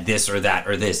who had this or that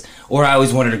or this, or I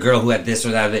always wanted a girl who had this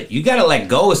or that or that. You gotta let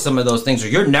go of some of those things, or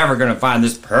you're never gonna find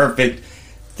this perfect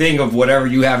thing of whatever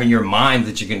you have in your mind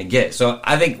that you're gonna get. So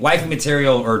I think wifey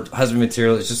material or husband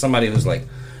material is just somebody who's like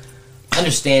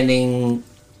understanding,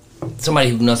 somebody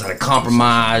who knows how to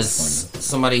compromise,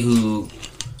 somebody who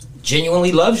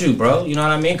genuinely loves you, bro. You know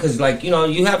what I mean? Because, like, you know,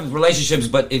 you have relationships,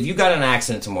 but if you got in an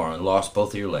accident tomorrow and lost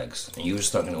both of your legs and you were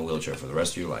stuck in a wheelchair for the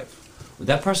rest of your life, would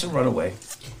that person run away?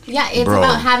 Yeah, it's Bro.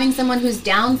 about having someone who's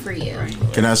down for you.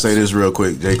 Can I say this real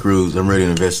quick? Jay Cruz, I'm ready to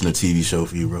invest in a TV show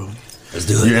for you, bro. Let's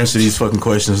do it. You answer these fucking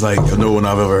questions like no one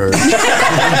I've ever heard.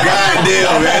 God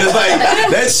damn, man. It's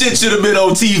like, that shit should have been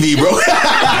on TV, bro.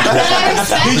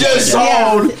 He just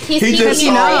solved. He's He just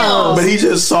keeping it solved. real. But he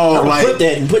just solved, like.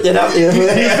 Put that out there.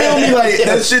 You feel me? Like,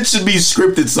 that shit should be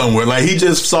scripted somewhere. Like, he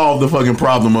just solved the fucking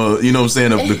problem of, you know what I'm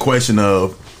saying, of the question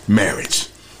of marriage.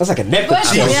 That's like a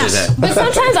Netflix show. But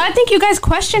sometimes I think you guys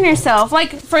question yourself.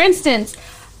 Like, for instance,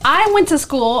 I went to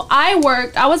school, I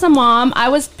worked, I was a mom, I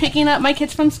was picking up my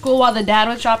kids from school while the dad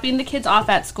was dropping the kids off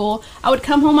at school. I would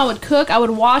come home, I would cook, I would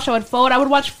wash, I would fold, I would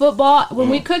watch football. When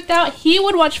we cooked out, he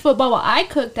would watch football while I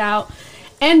cooked out.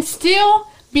 And still,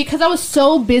 because I was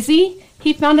so busy,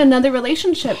 he found another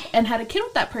relationship and had a kid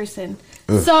with that person.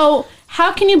 So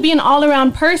how can you be an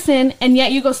all-around person and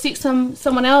yet you go seek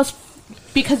someone else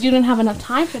because you didn't have enough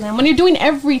time for them when you're doing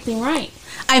everything right?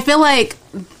 I feel like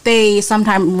they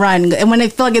sometimes run, and when they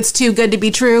feel like it's too good to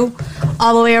be true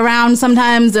all the way around,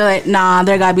 sometimes they're like, nah,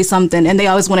 there gotta be something, and they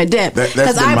always want to dip. That's been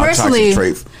my toxic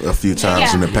trait a few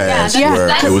times in the past where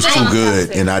it was too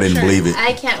good and I didn't believe it.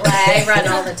 I can't lie. I run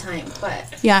all the time, but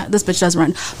yeah, this bitch does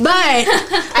run. But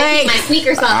I keep my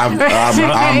sneakers on.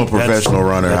 I'm a professional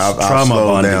runner. I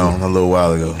slowed down a little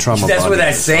while ago. That's where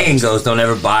that saying goes: don't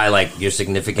ever buy like your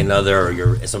significant other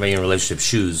or somebody in a relationship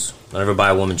shoes. Don't ever buy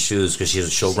a woman's shoes because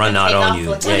she'll run out on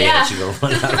you. Yeah, she'll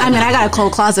run out. I mean, I got a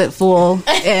cold closet full,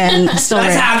 and still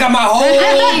That's how I got my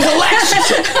whole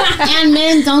collection. And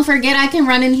men, don't forget I can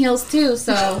run in heels too.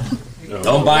 So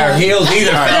don't buy her heels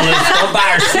either, fellas. Don't buy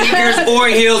her sneakers or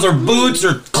heels or boots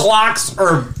or clocks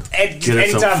or any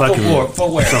type of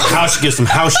footwear. Get some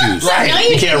house shoes. Right. No,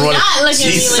 you can't run. not look at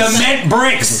me She's like cement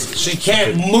bricks. She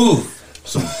can't move.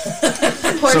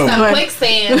 Pour some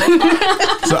quicksand.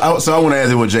 So I want to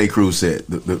answer what J. Cruz said,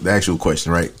 the actual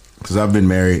question, right? Because I've been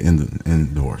married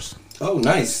and divorced. Oh,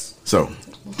 nice. So.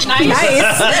 Nice. He's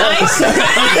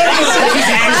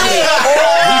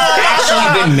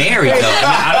actually been married, though.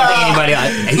 I don't think anybody.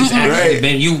 He's actually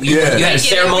been. You had a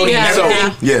ceremony and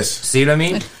everything. So, yes. See what I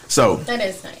mean? So that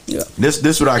is nice. Yeah. This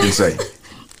is what I can say.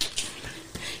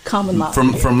 Common law.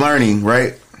 From learning,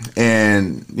 right?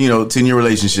 And 10-year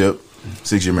relationship,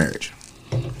 6-year marriage.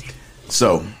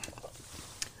 So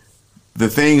the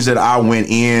things that I went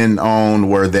in on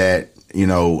were that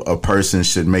a person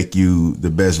should make you the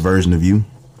best version of you.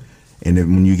 And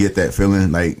then when you get that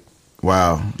feeling like,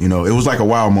 wow, it was like a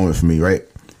wow moment for me, right?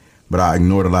 But I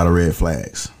ignored a lot of red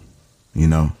flags,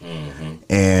 Mm-hmm.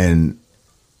 And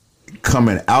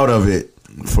coming out of it,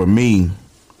 for me,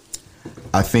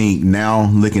 I think now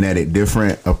looking at it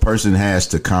different, a person has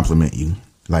to compliment you,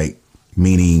 like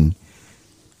meaning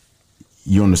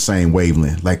you're on the same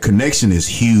wavelength. Like connection is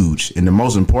huge. And the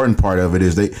most important part of it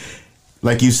is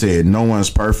like you said, no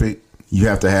one's perfect. You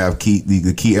have to have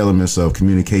the key elements of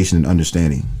communication and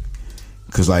understanding.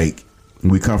 Because like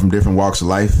we come from different walks of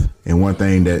life, and one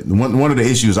thing that one of the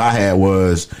issues I had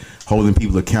was holding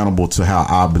people accountable to how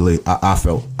I believe,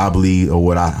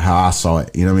 or how I saw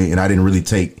it. You know what I mean? And I didn't really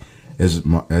take. As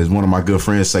one of my good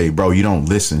friends say, bro, you don't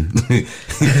listen. Listen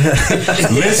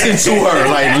to her.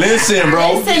 Like, listen,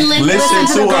 bro. Listen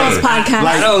to her. Like,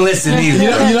 I don't listen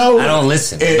either. I don't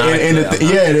listen. And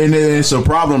it's a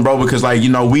problem, bro, because, like,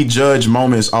 we judge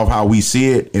moments off how we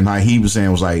see it. And like he was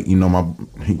saying was like, he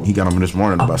got on me this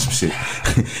morning about some shit.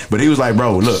 But he was like,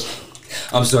 bro, look.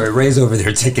 I'm sorry, Ray's over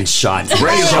there taking shots.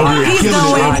 Ray's over there killing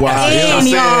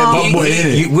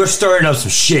it. We're stirring up some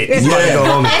shit. It's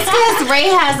because Ray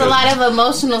has a lot of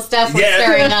emotional stuff we're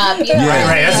stirring up.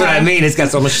 Right. That's what I mean. It's got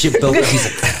so much shit built up.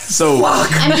 So,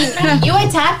 I mean, you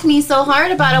attacked me so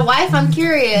hard about a wife. I'm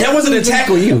curious. That wasn't an attack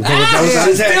on you. That was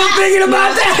an attack. Still thinking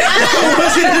about that.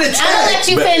 I'll let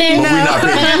you finish,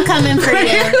 but I'm coming for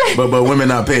you. But women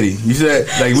not petty. You said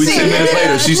like 10 minutes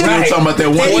later, she's still talking about that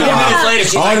one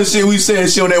time. All the shit we said,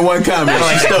 she on that one comment.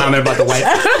 She comment about the wife.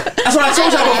 That's what I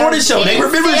told y'all before this show. They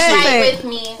remember shit. With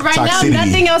me. Right now,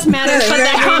 nothing else matters but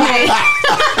that comment.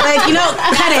 Like,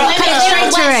 cut it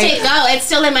straight to Ray. Go. It's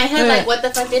still in my head. Like, what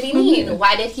the fuck did he mean?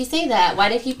 Why did he say that? Why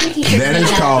did he think he should That has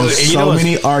caused so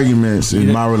many arguments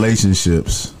in my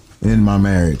relationships, in my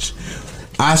marriage.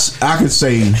 I could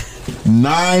say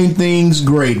 9 things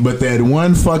great, but that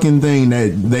one fucking thing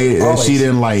that she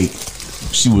didn't like,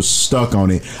 she was stuck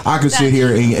on it. I could sit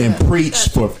here and preach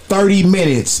for 30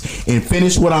 minutes and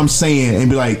finish what I'm saying and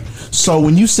be like, so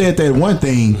when you said that one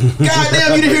thing,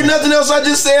 goddamn, you didn't hear nothing else I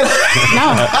just said?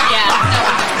 No.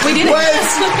 We didn't. What?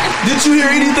 Did you hear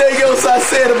anything else I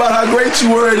said about how great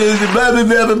you were? And blah, blah,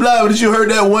 blah, blah, blah. But you heard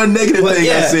that one negative thing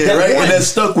I said, right? And that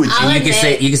stuck with you.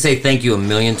 You can say thank you a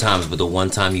million times, but the one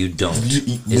time you don't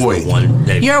is the one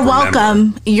that you're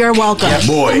welcome. You're welcome. Yeah,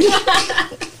 boy.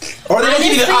 Or they don't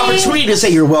give you the opportunity to say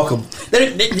you're welcome.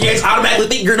 They just automatically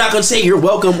think you're not going to say you're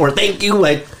welcome or thank you.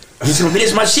 Like, I'm just going to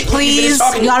finish my shit. Please.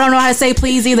 Y'all don't know how to say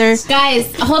please either.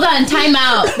 Guys, hold on. Time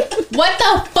out. What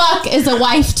the fuck is a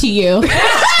wife to you?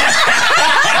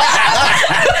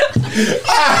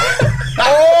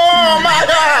 Oh, my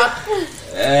God.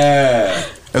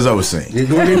 As I was saying.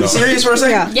 You want to be serious for a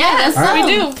second? Yeah, that's what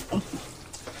we do.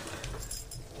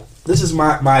 This is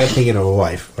my opinion of a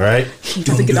wife, all right? He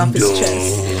has to get off his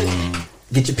chest.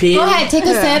 Get your pen. Go ahead, take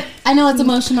a sip. I know it's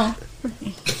emotional. I'm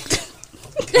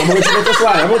gonna let you make this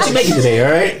slide. I'm gonna let you make it today,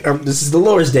 all right? This is the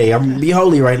Lord's Day. I'm gonna be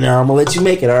holy right now. I'm gonna let you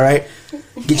make it, all right?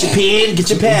 Get your pen, get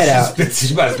your pad out.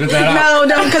 She's about to spit that out.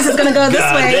 No, because it's gonna go this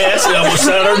way. That's almost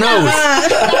out her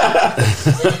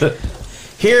nose.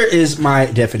 Here is my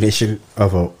definition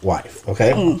of a wife,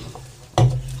 okay?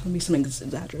 Let me some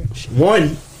exaggeration.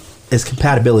 One is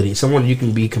compatibility. Someone you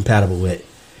can be compatible with.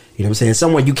 You know what I'm saying?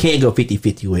 Someone you can't go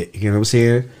 50-50 with. You know what I'm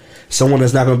saying? Someone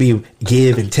that's not going to be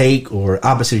give and take or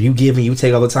opposite. You give and you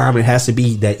take all the time. It has to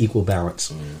be that equal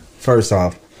balance. First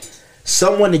off,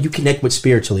 someone that you connect with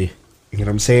spiritually. You know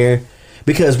what I'm saying?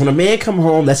 Because when a man come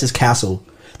home, that's his castle.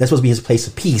 That's supposed to be his place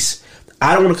of peace.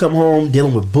 I don't want to come home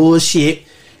dealing with bullshit.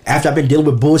 After I've been dealing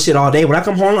with bullshit all day, when I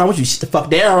come home, I want you to sit the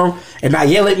fuck down and not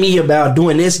yell at me about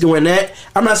doing this, doing that.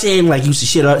 I'm not saying like you should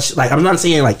shut up. Like I'm not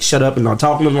saying like shut up and not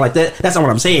talk to them like that. That's not what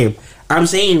I'm saying. I'm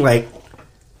saying like,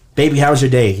 baby, how's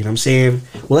your day? You know what I'm saying?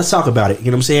 Well, let's talk about it.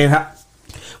 You know what I'm saying? How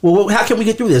can we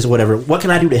get through this or whatever? What can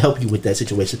I do to help you with that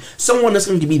situation? Someone that's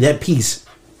going to give me that peace.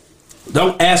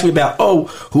 Don't ask me about,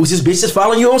 who's this bitch that's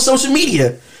following you on social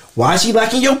media? Why is she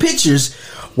liking your pictures?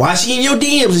 Why is she in your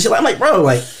DMs and shit? I'm like, bro,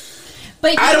 like.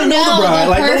 But I don't know the bride.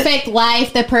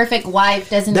 Like, the perfect wife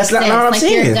doesn't that's exist. not what I'm like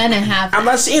saying. You're gonna have. I'm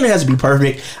not saying it has to be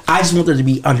perfect. I just want there to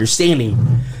be understanding.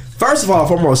 First of all,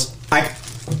 foremost, I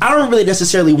don't really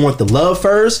necessarily want the love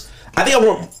first. I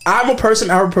think I'm a person.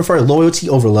 I would prefer loyalty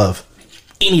over love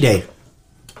any day.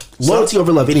 Loyalty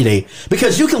over love any day.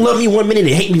 Because you can love me one minute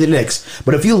and hate me the next.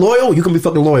 But if you loyal, you can be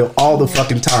fucking loyal all the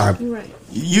fucking time. Right.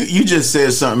 You just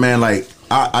said something, man. Like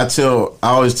I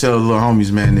always tell little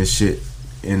homies, man, this shit,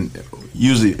 and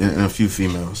usually in a few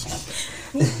females.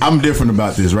 I'm different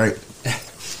about this, right?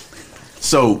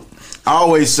 So I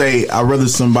always say I'd rather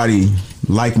somebody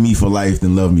like me for life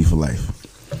than love me for life.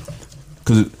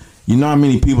 Because you know how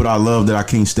many people that I love that I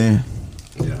can't stand?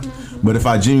 Yeah. But if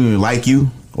I genuinely like you,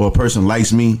 or a person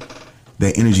likes me,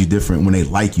 that energy different when they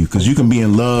like you. Because you can be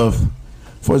in love.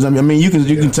 For example, I mean, you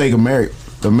can take a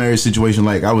marriage situation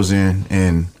like I was in,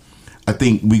 and I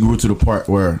think we grew to the part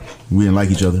where we didn't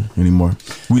like each other anymore.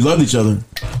 We loved each other,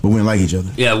 but we didn't like each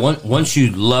other. Yeah, once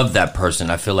you love that person,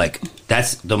 I feel like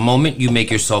that's the moment you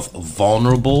make yourself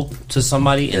vulnerable to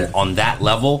somebody, and on that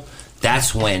level,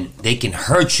 that's when they can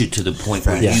hurt you to the point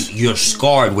where you're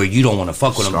scarred, where you don't want to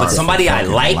fuck with them. But somebody I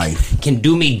like can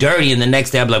do me dirty, and the next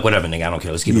day I'm like, whatever, nigga, I don't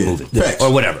care. Let's keep it moving,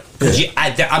 or whatever. Because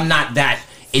I'm not that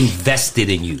invested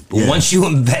in you. But once you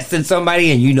invest in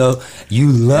somebody and you know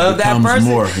you love that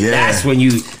person, that's when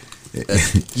you.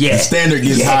 The standard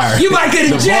gets higher. You might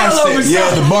get in jail over something.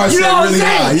 Yeah, the bar set really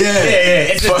high.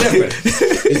 It's just different.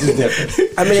 It's just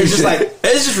different. I mean, it's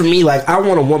just for me. Like, I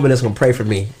want a woman that's gonna pray for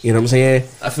me. You know what I'm saying?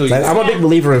 I feel you. Like, I'm a big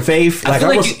believer in faith. I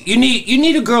feel like you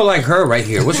need a girl like her right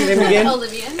here. What's her name again?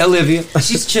 Olivia.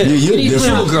 She's chill. You need a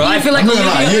chill girl. I feel like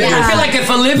if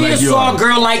Olivia saw a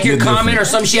girl like your comment or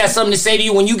something, she has something to say to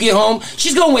you when you get home,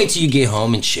 she's gonna wait till you get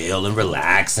home and chill and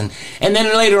relax, and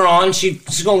then later on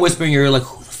she's gonna whisper in your ear like,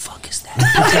 who the fuck is that?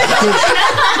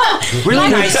 Really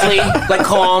nicely, like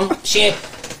calm.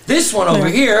 This one over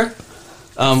here.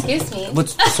 Excuse me.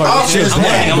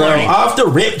 I'm learning. Off the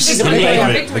rip. She's gonna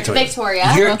be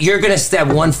Victoria. You're gonna step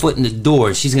one foot in the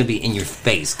door. She's gonna be in your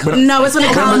face. No, it's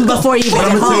gonna come before you get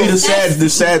home. I'm gonna tell you the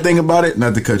sad thing about it.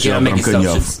 Not to cut you off, but I'm cutting you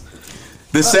off.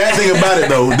 The sad thing about it,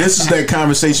 though, this is that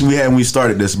conversation we had when we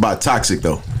started this about toxic,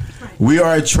 though. We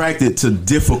are attracted to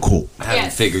difficult. I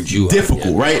haven't figured you out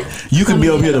difficult, yet. right? You could be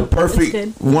over here the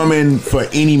perfect woman for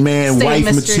any man, wife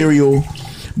material,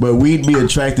 but we'd be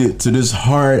attracted to this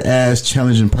hard ass,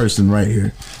 challenging person right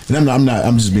here. And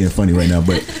I'm just being funny right now,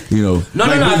 but you know,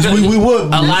 we would.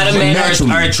 A lot of men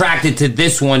are attracted to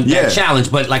this one challenge,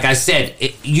 but like I said,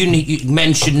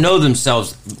 men should know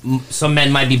themselves. Some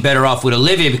men might be better off with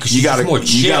Olivia because she's more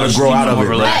chill. You gotta grow out of it.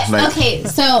 But, okay,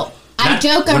 so. I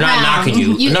joke around. We're not knocking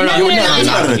you. No, I'm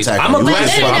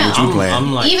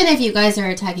even if you guys are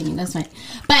attacking me, that's fine.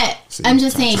 But I'm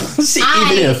just saying,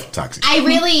 I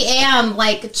really am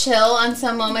like chill on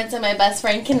some moments, and my best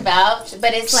friend can vouch.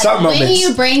 But it's like when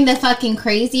you bring the fucking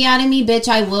crazy out of me, bitch,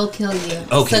 I will kill you.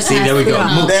 Okay, so there we go.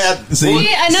 Another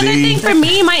thing for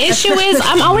me, my issue is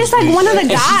I'm always like one of the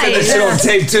guys. Shit on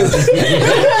tape too.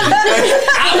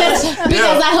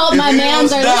 Because I hope my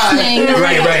mans are listening.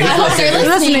 Right. I hope they're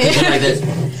listening. Like this.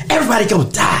 Everybody go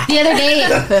die. The other day.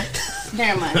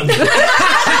 Never mind.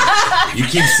 You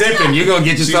keep sipping, you're gonna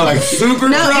get yourself like super.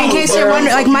 No, in case you're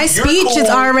wondering, like my speech is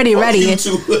already ready.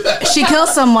 She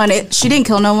kills someone. She didn't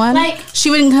kill no one. Like, she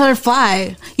wouldn't kill her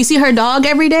fly. You see her dog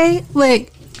every day.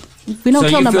 Like, we don't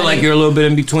kill nobody. So you feel like you're a little bit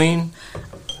in between.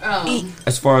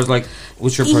 As far as like,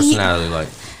 what's your personality like?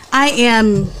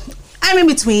 I'm in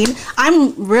between.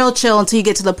 I'm real chill until you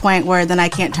get to the point where then I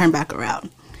can't turn back around.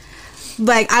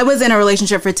 Like, I was in a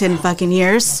relationship for 10 fucking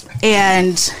years,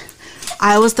 and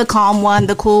I was the calm one,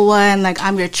 the cool one, like,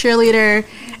 I'm your cheerleader,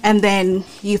 and then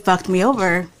you fucked me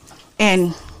over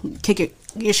and kick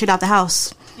your shit out the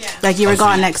house. Yeah. Like, you were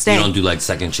gone next day. You don't do, like,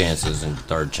 second chances and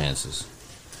third chances?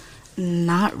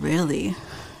 Not really.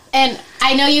 And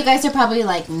I know you guys are probably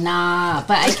like, nah,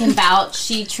 but I can vouch.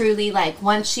 She truly, like,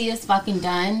 once she is fucking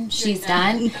done, she's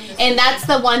done. And that's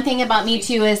the one thing about me,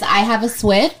 too, is I have a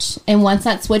switch. And once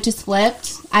that switch is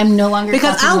flipped, I'm no longer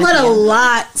because I'll let a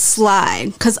lot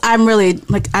slide. Because I'm really,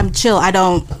 like, I'm chill. I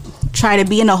don't try to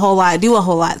be in a whole lot, do a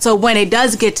whole lot. So when it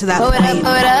does get to that point,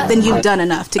 then you've done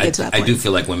enough to get to that point. I do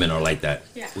feel like women are like that.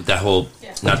 Yeah. That whole,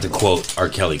 not to quote R.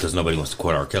 Kelly, because nobody wants to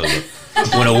quote R. Kelly,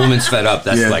 but when a woman's fed up,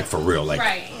 that's like for real. Like,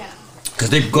 because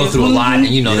they go through a lot, and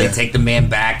you know they take the man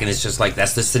back, and it's just like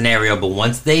that's the scenario. But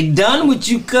once they done with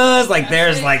you, cuz like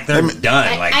they're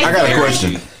done. Like I got a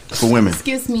question for women.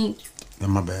 Excuse me. Oh,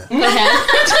 my bad. Go ahead.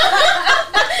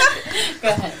 Go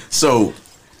ahead. So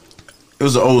it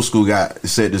was an old school guy that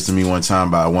said this to me one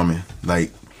time by a woman.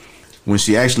 Like, when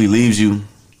she actually leaves you,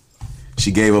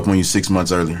 she gave up on you 6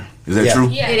 months earlier. Is that true?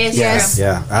 Yeah. It is Yes. true.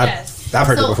 Yeah. I've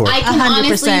heard it before. I can 100%.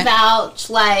 honestly vouch,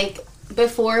 like,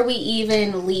 before we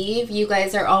even leave, you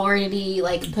guys are already,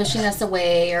 like, pushing us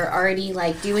away or already,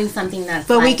 like, doing something that's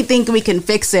But like, we think we can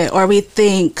fix it, or we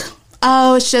think,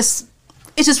 oh, it's just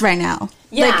right now.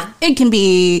 Yeah. Like, it can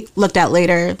be looked at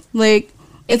later. Like,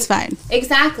 it's fine.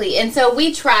 Exactly. And so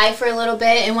we try for a little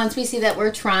bit, and once we see that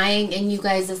we're trying and you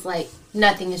guys is like,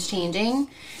 nothing is changing,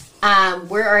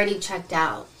 we're already checked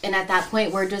out. And at that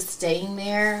point, we're just staying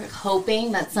there,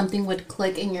 hoping that something would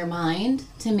click in your mind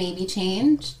to maybe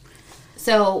change.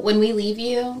 So when we leave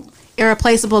you,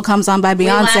 Irreplaceable comes on by we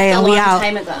left Beyonce, a and long we out.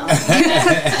 time ago.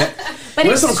 But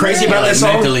what's so crazy about that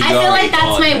song? Mentally, I you feel already like that's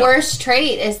gone, my yeah. worst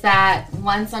trait is that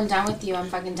once I'm done with you, I'm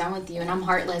fucking done with you, and I'm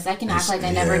heartless. I can act like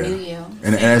I never knew you.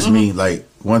 And that's me. Like,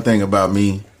 one thing about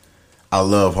me, I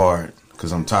love hard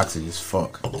because I'm toxic as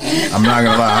fuck. I'm not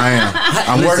gonna lie, I am.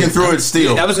 I'm working through it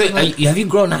still. I was like, have you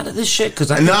grown out of this shit?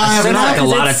 Because I have said not. like a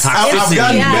lot of toxicity. I've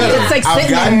gotten better. it's like I've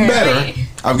sitting gotten there, better. right?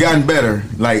 I've gotten better.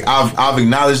 Like I've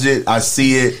acknowledged it. I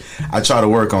see it. I try to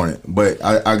work on it. But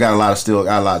I got a lot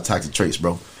of toxic traits,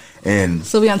 bro. And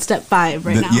So we on step 5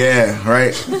 right now. yeah,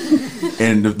 right.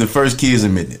 And the first key is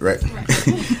admitting it, right?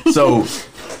 So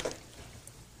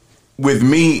with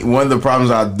me, one of the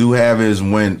problems I do have is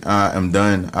when I am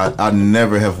done, I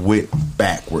never have went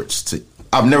backwards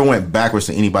I've never went backwards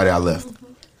to anybody I left.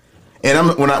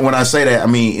 And when I say that, I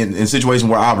mean in situations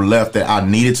where I've left that I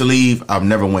needed to leave, I've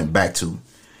never went back to.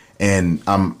 And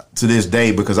I'm to this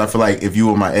day, because I feel like if you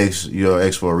were my ex, you're an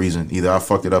ex for a reason. Either I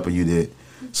fucked it up or you did.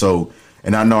 So,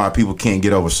 and I know how people can't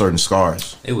get over certain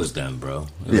scars. It was them, bro.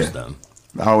 It was them.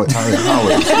 I always. I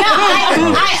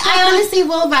honestly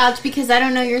will vouch because I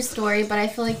don't know your story, but I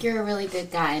feel like you're a really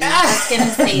good guy. And I'm just gonna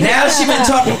say Now that. she been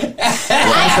talking.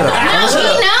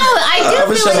 I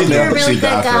do feel like you're a really good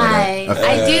guy.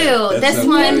 Okay. I do. This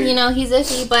one, you know, he's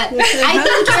iffy, but I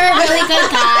think you're a really good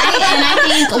guy. And I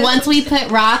think once we put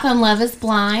Rock on Love Is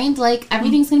Blind, like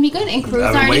everything's gonna be good. And Cruz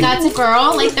I've been already got waiting. to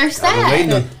girl, like they're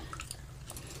set.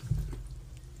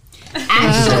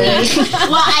 Actually,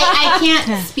 well, I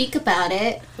can't speak about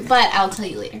it, but I'll tell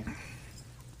you later.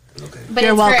 Okay. But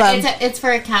You're it's welcome. it's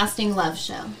for a casting love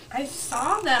show. I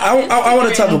saw that. I want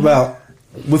to talk about,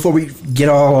 before we get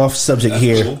all off subject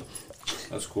here,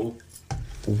 That's cool.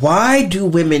 why do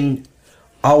women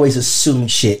always assume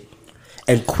shit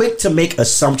and quick to make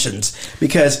assumptions?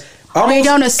 Because We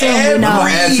don't assume we know.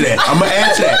 I'm gonna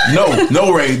answer that.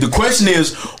 No, Ray. The question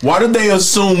is, why do they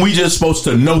assume we just supposed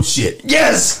to know shit?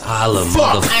 Yes. Holla,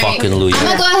 Fuck. motherfucking Louis. I'm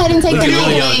gonna go ahead and take the mic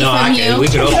away No, I from can't. you. We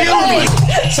could open.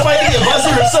 Somebody need a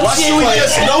buzzer or some Why shit. should we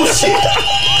just know shit?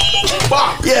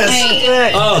 Fuck. Yes.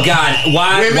 Oh God!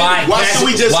 Why? Women, why should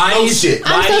we just know shit?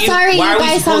 I'm so sorry, you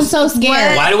guys sound so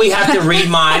scared. Why do we have to read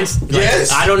minds? Like,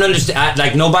 Yes. I don't understand.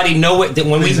 Like nobody know it.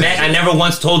 When we met, I never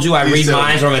once told you I Please read tell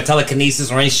minds me. or I'm a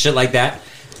telekinesis or any shit like that.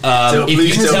 If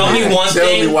please you tell tell me. me one Tell me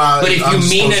thing, why but if I'm you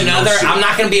mean supposed to know another, shit. I'm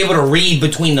not going to be able to read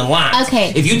between the lines.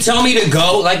 Okay. If you tell me to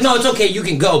go, like, no, it's okay, you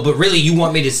can go, but really you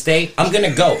want me to stay, I'm going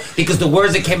to go. Because the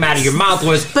words that came out of your mouth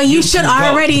was, But you should can go.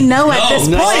 already know at this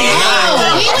point.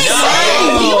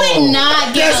 You would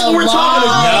not get That's what we're talking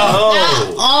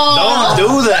about. Oh, Don't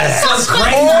do that. That's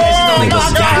crazy. Don't make us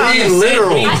goddamn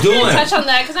literal. What are you I doing? can't touch on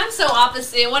that because I'm so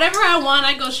opposite. Whatever I want,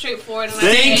 I go straight forward. And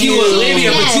I Thank say, you, Olivia,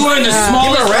 but you are in the smallest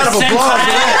Give her a round of applause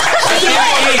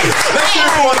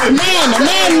for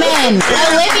Men.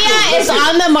 Olivia is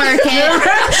on the market.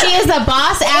 She is a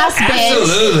boss ass bitch.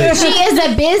 Absolutely. She is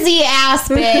a busy ass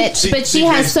bitch, but she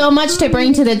has so much to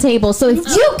bring to the table. So if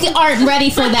you aren't ready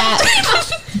for that,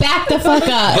 back the fuck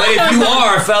up. But if you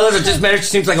are, fellas, it just matters. She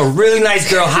seems like a really nice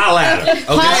girl. Holla at her.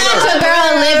 Holla at your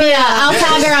girl Olivia. I'll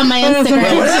tag her on my What is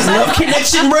Instagram. this, Love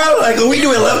Connection, bro? Like, are we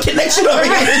doing Love Connection over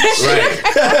here?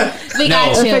 Right. We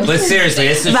got No, you. but seriously,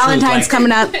 it's the Valentine's truth.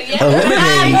 coming up.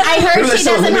 I heard she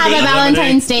doesn't have a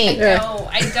Valentine's Day. No,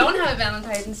 I don't have a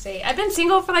Valentine's Day. I've been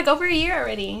single for like over a year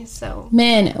already. So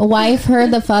Men, wife her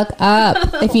the fuck up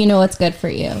if you know what's good for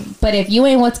you. But if you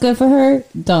ain't what's good for her,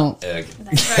 don't.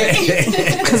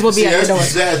 Because we'll be at That's your the door.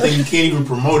 sad thing. You can't even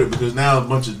promote it because now a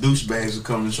bunch of douchebags are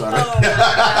coming and trying to.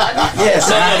 Yes.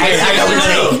 But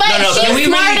Can she's we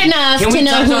smart really- enough can we to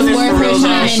know touch on who's this worth for her real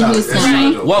time time? and who's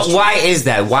not. Why is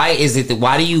that? Why is it that?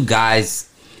 Why do you guys?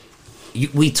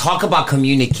 We talk about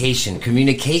communication.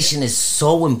 Communication is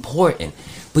so important,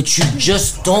 but you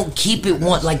just don't keep it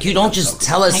one. Like you don't just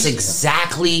tell us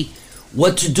exactly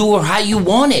what to do or how you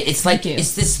want it. It's like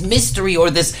it's this mystery or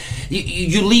this.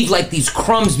 You leave like these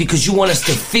crumbs because you want us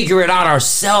to figure it out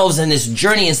ourselves in this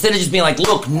journey instead of just being like,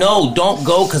 look, no, don't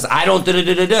go because I don't.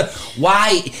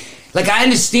 Why? Like, I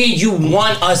understand you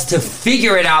want us to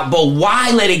figure it out, but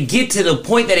why let it get to the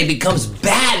point that it becomes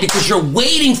bad? Because you're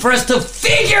waiting for us to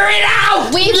figure it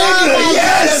out. We love that.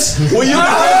 Yes. Well, you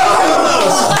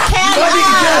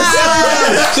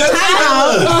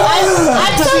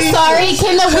I'm so sorry.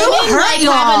 Can the women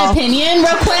have an opinion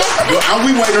real quick?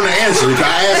 We waiting on the answer.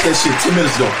 I asked that shit 2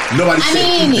 minutes ago. Nobody said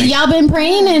anything. Y'all been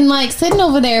praying and like sitting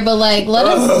over there, but like let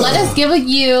us give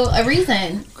you a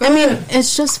reason. I mean,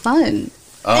 it's just fun.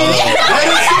 That is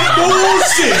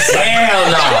bullshit. Hell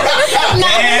no.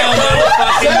 Hell no.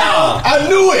 Fucking no. I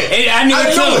knew it. I knew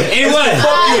it too. It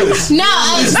was. No,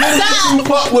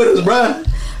 fuck with us, bro.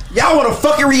 Y'all want a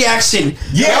fucking reaction.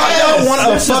 Yeah, y'all don't want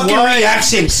a fucking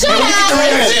reaction. Say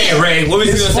it, Ray. What was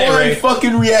you gonna say, Ray?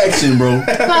 Fucking reaction, bro.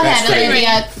 Go ahead,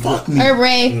 Olivia. Or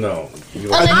Ray. No.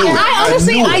 I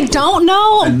honestly, I don't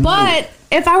know, but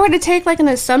if I were to take like an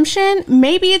assumption,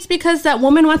 maybe it's because that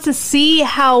woman wants to see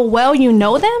how well you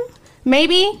know them.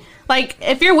 Maybe. Like,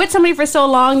 if you're with somebody for so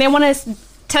long, they want to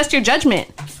test your judgment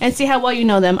and see how well you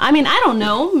know them. I mean, I don't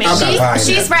know. Maybe.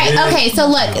 She's right. Okay, so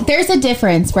look, there's a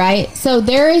difference, right? So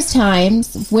there is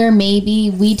times where maybe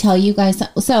we tell you guys.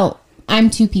 So I'm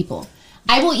two people.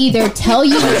 I will either tell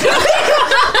you.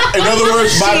 In other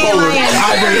words, bipolar.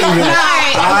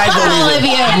 I believe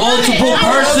it. Multiple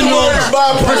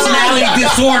personality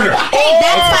disorder. Hey,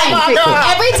 that's fine.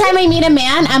 Every time I meet a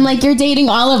man, I'm like, "You're dating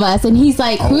all of us," and he's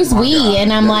like, "Who's we?" God.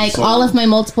 And I'm like, "All of my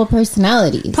multiple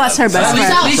personalities." Plus her best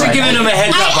friend. At least you're giving them a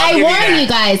heads up. I warn you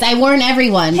guys. I warn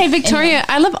everyone. Hey, Victoria,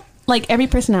 I love like every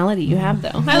personality you have,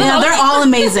 though. Yeah, they're all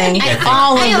amazing.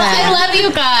 All of them. I love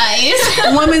you guys.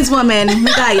 Woman's woman. We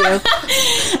got you.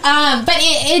 But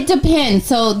it depends.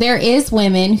 So there is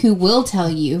women who will tell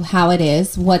you how it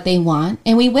is, what they want,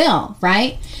 and we will,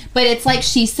 right? But it's like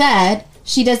she said,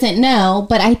 she doesn't know.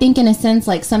 But I think in a sense,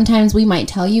 like sometimes we might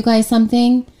tell you guys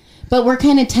something, but we're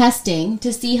kind of testing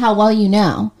to see how well you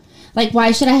know. Like,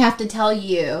 why should I have to tell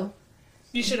you?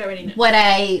 You should already know what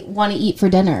I want to eat for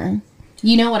dinner.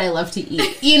 You know what I love to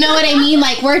eat. You know what I mean?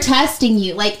 Like, we're testing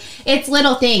you. Like, it's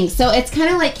little things. So it's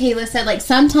kind of like Kayla said, like,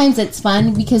 sometimes it's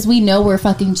fun because we know we're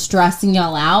fucking stressing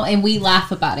y'all out and we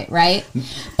laugh about it, right?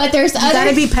 But there's you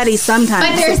gotta be petty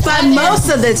sometimes. But most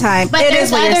of the time, but it there's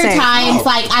is what you're other saying. times,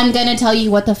 like, I'm gonna tell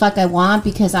you what the fuck I want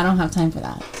because I don't have time for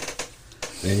that.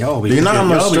 Man, y'all Do you know how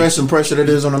much stress and pressure that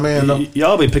is on a man, though?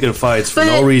 Y'all be picking fights for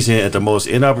no reason at the most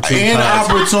inopportune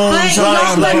times. Like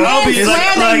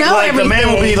the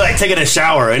man will be like taking a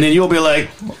shower, and then you'll be like,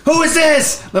 "Who is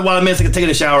this?" Like, while the man's taking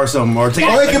a shower or something, or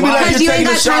taking. Or it could be like you're taking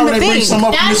a shower and they bring some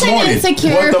up That's this morning. an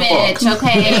insecure bitch,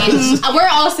 okay? We're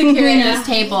all secure in this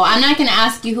table. I'm not gonna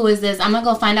ask you who is this. I'm gonna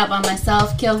go find out by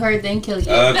myself, kill her, then kill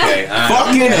you. Okay.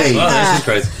 Fucking A. Well, this is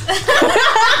crazy.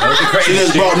 She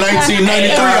just brought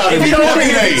 1993 out of If you don't bring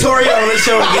fucking A. Victoria on the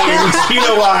show again, you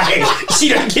know why. She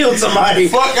done killed somebody.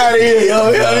 Fuck out of here,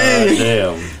 yo.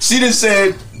 Damn. She just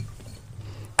said.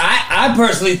 I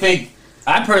personally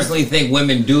think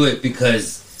women do it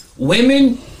because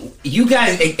women, you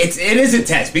guys, it is a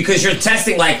test because you're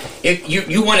testing, like, if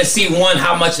you want to see, one,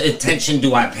 how much attention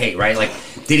do I pay, right? Like,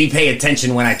 did he pay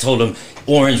attention when I told him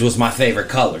orange was my favorite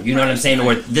color? You know what I'm saying?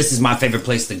 Or this is my favorite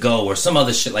place to go, or some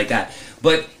other shit like that.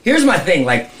 But here's my thing,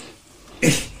 like,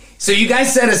 so you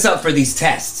guys set us up for these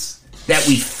tests that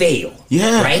we fail.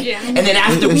 Yeah. Right? Yeah. And then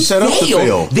after we set up to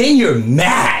fail, then you're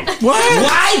mad. What?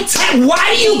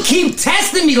 Why do you keep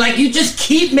testing me? Like, you just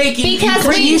keep making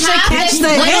because you should catch the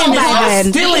hand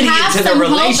hostility we have into the some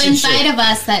relationship. hope inside of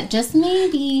us that just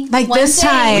maybe like one this day,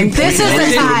 time. This is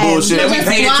the time. We'll We just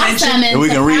pay blossom attention and we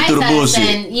can read through the surprise us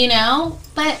bullshit. and, you know,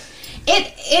 but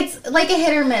it's like a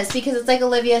hit or miss because it's like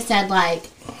Olivia said, like,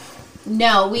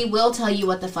 no, we will tell you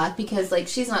what the fuck because, like,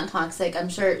 she's not toxic. I'm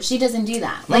sure she doesn't do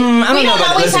that. Like, I don't know about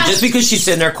always listen, just because she's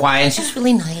sitting there quiet and she's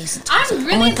really nice. I'm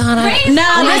really oh my God,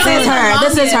 this is her.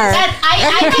 This is her.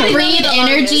 I can read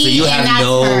energy, So you and that's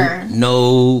have her.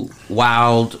 no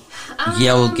wild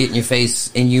yell get in your face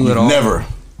in you at all? Never.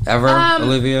 Ever,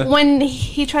 Olivia? When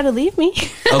he tried to leave me. Okay,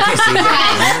 see.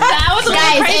 That was a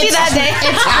little crazy that day.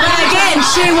 Again,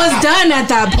 she was done at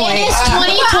that point. It is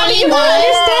 2021.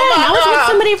 I was with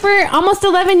somebody for almost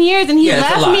 11 years, and he Yeah,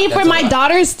 that's a left lot. me for That's a my lot.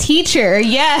 daughter's teacher.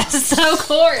 Yes, of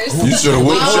course. You should have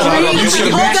went. You should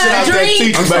have been shit out that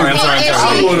teacher. I'm sorry.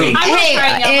 I would've.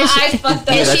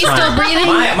 Is she still breathing?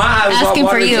 My eyes Asking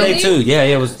were for watering you. today, too. Yeah,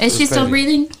 it was. Is she still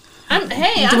breathing?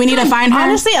 Do we need to find her?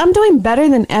 Honestly, I'm doing better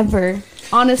than ever.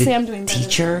 Honestly, I'm doing better.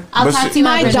 Teacher? I'll talk to you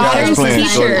My about daughter's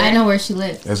teacher. I know where she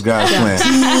lives. That's God's plan.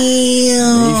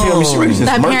 You feel me? She ready to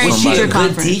That smirk parent somebody. teacher Good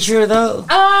conference. teacher though.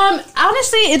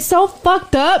 Honestly, it's so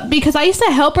fucked up because I used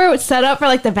to help her set up for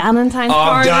like the Valentine's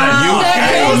party. God,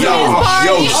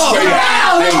 yo, straight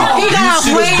up. He got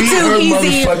way too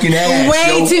easy.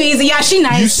 Way too easy. Yeah, she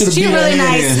nice. She really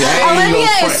nice. Olivia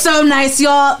is so nice,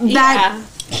 y'all. That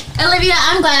Olivia,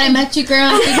 I'm glad I met you,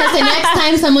 girl. Because the next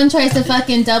time someone tries to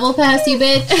fucking double pass you,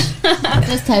 bitch,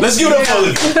 just text Let's me. give it up for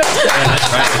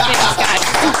Olivia.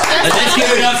 Let's give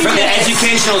it up for the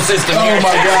educational system. Oh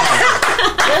my God.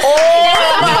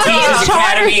 The Teachers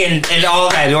Academy and all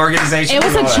that, the organization. It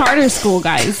was a charter school,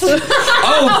 guys. fucking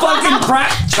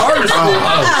charter school.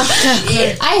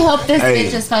 I hope this Hey,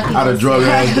 bitch is fucking. I'd have drug her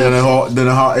ass down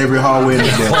every hallway in the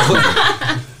day.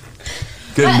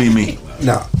 Couldn't be me.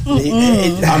 No.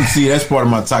 I'm see. That's part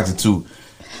of my toxic too.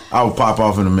 I will pop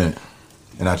off in a minute,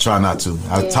 and I try not to.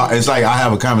 It's like I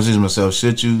have a conversation with myself.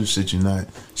 Should you? Should you not?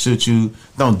 Should you?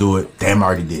 Don't do it. Damn, I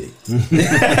already did it. This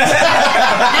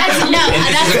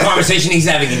is a conversation he's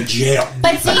having in jail.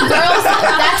 But see, girls,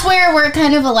 that's where we're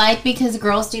kind of alike because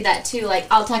girls do that too. Like,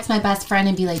 I'll text my best friend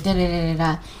and be like, da da da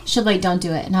da da. She'll be like, don't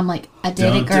do it. And I'm like, I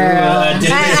did it, girl. I did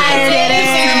it,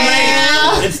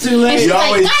 girl. It's too late. You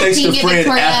always God text a dang it, friend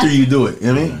Victoria. after you do it. You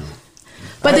know what I mean?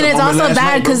 But then it's also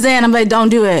bad because then I'm like, don't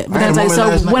do it. But then it's like,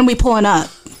 so when we pulling up?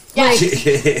 Yeah, that's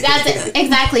it.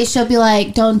 Exactly. She'll be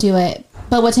like, don't do it.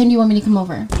 But what time do you want me to come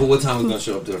over? But what time we gonna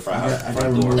show up to the front house? I got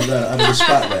removed out of the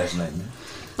spot last night, man.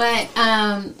 But,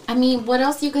 I mean, what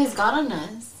else you guys got on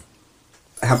us?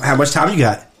 How much time you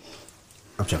got?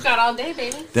 I'm joking. Got all day,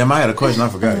 baby. Damn, I had a question. I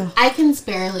forgot. I can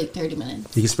spare like 30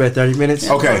 minutes. You can spare 30 minutes?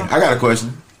 Okay, I got a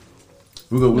question.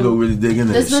 We go really dig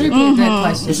into This this better shit. be a good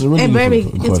question. It's a really Hey, good baby,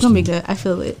 question. it's gonna be good. I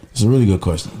feel it. It's a really good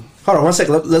question. Hold on one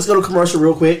second. Let's go to commercial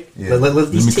real quick. Yeah. Let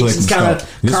these me collect teachers some kind of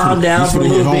stuff. calm down for a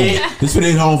little bit. This finna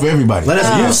hit home for everybody. Let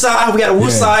us woo side. We got a woo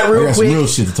side I real got some quick. real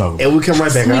shit to talk about. And we'll come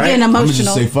right back, We all right? getting I'm gonna just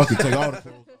emotional. say fuck it. Take all the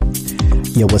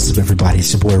Yo, what's up, everybody?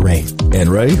 It's your boy, Ray. And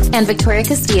Ray? And Victoria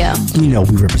Castillo. You know,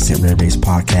 we represent Rare Base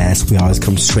Podcast. We always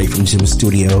come straight from Jim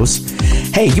Studios.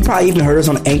 Hey, you probably even heard us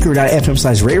on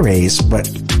anchor.fm/RayRays, but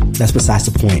that's besides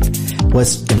the point.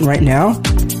 What's right now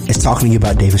is talking to you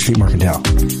about David Street Mercantile.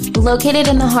 Located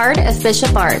in the heart of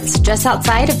Bishop Arts, just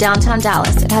outside of downtown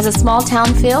Dallas, it has a small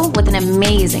town feel with an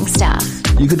amazing staff.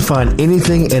 You can find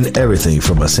anything and everything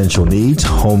from essential needs,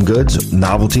 home goods,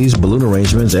 novelties, balloon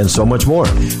arrangements, and so much more.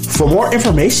 For more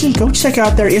information, go check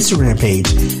out their Instagram page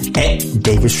at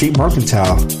David Street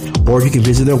Mercantile, or you can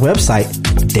visit their website,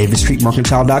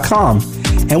 davidstreetmercantile.com.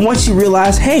 And once you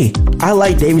realize, hey, I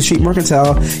like David Street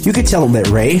Mercantile, you can tell them that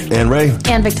Ray And Ray?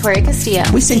 And Victoria Castillo.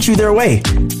 we sent you their way.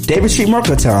 David Street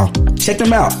Mercantile. Check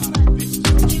them out.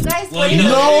 You guys Well, you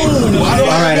know, All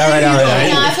right. No,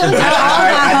 I feel bad.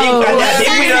 I think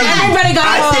we done. Everybody got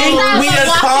I think we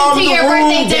done calmed the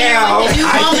room down.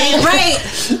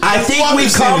 I think we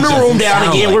calmed the room down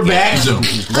again. We're back.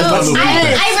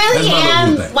 I really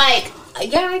am like,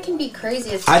 yeah, I can be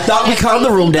crazy as I thought we calmed the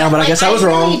room down, but I guess I was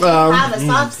wrong. Really have a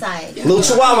soft side. Little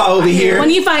Chihuahua over here. When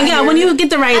you when you get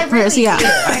the right person, yeah.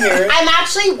 I'm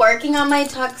actually working on my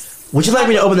tux. Would you like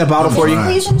me to open that bottle for you?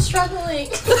 Please, I'm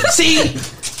struggling. See,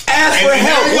 ask for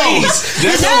help, please.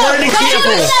 This is a learning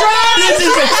example. This is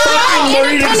a fucking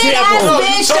learning example.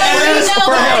 Ask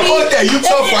for help. Fuck that. You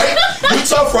tough, right? You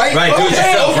tough, right? Right, do it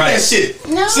Okay, yourself, open right. that shit.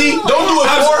 No. See, don't do it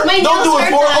for. My Don't do nails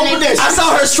it for. hurt, Open that shit. I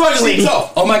saw her struggling. She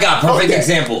tough. oh my God, perfect Okay.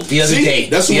 example. The other See, day.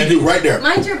 that's what we do right there.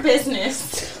 Mind your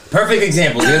business. Perfect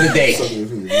example. The other day.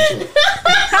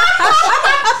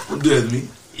 Good, me.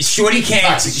 Shorty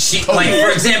can't. She like, for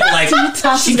example, like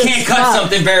she can't cut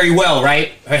something very well,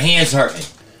 right? Her hands hurting,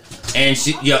 and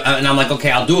and I'm like, okay,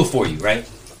 I'll do it for you, right?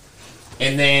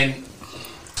 And then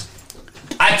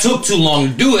I took too long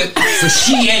to do it, so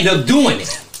she ended up doing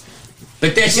it.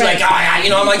 But then she's like,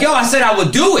 I'm like, yo, I said I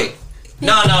would do it.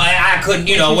 No, I couldn't,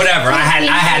 whatever. I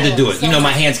had to do it.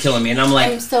 My hand's killing me, and I'm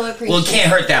like, I'm so appreciative. well, it can't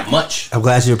hurt that much I'm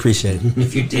glad you appreciate it.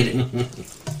 if you did it.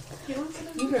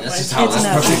 That's a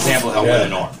perfect example of how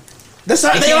women are. That's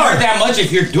how It they can't are. hurt that much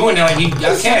if you're doing it. Like,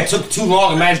 it took too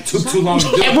long. Imagine it took too long to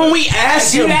do it. And when we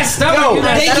ask You're them, that stubborn, yo, you're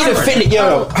that they get stubborn. offended.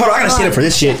 Yo, hold on, I gotta stand up for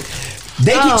this shit.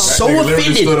 They get so That nigga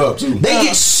literally stood up, offended. too. They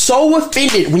get so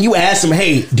offended when you ask them,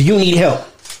 "Hey, do you need help?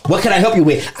 What can I help you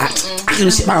with?" I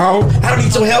can sit my own. I don't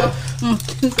need some help.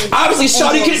 Obviously,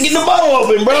 Shawty couldn't get the bottle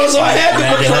open, bro. So I had to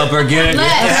help her get it. I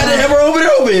had to help her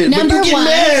open it. Number But you one,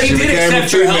 get mad. She did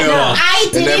accept your help. No, I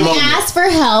didn't ask for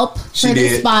help for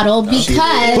this did. bottle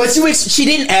because. But she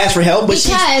didn't ask for help. But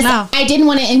Because I didn't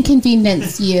want to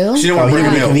inconvenience you. She didn't want to bring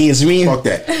milk. Inconvenience me. Fuck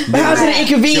that. But how's it an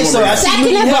inconvenience? So I see you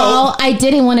Second need of help. all, I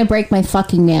didn't want to break my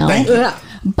fucking nail. Thank you.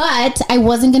 But I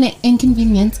wasn't going to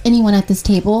inconvenience anyone at this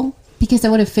table because I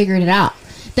would have figured it out.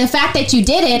 The fact that you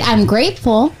did it, I'm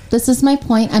grateful. This is my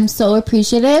point. I'm so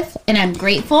appreciative and I'm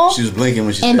grateful. She was blinking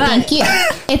when she And said thank you.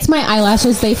 It's my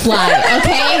eyelashes. They fly.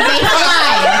 Okay?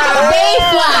 They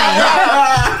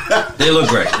fly. They look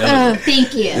great.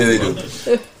 Thank you. Yeah, they do.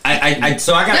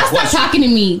 So I got Now a question. stop talking to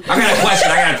me. I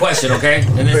got a question, okay?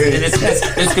 And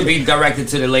this could be directed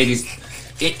to the ladies.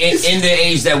 In the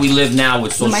age that we live now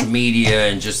with social media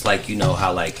and just like, you know,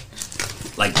 how like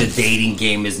the dating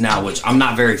game is now, which I'm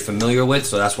not very familiar with,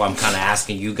 so that's why I'm kind of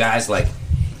asking you guys, like,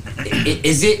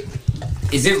 is it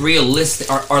realistic?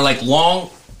 Are like long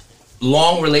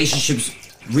relationships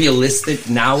realistic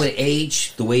now at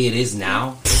age the way it is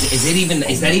now? Is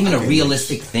that even a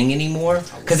realistic thing anymore?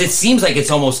 Because it seems like it's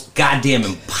almost goddamn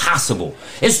impossible.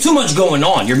 There's too much going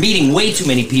on. You're meeting way too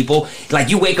many people. Like,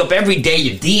 you wake up every day,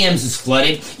 your DMs is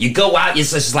flooded. You go out, it's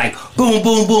just like boom,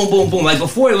 boom, boom, boom, boom. Like,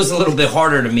 before it was a little bit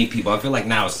harder to meet people. I feel like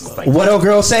now it's just like, What old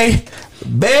girl say?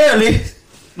 Barely.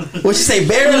 What she say?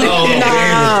 Barely. Oh,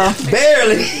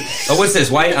 Barely. oh, what's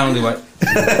this? White? I don't do white.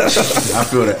 I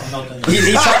feel that.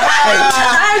 He's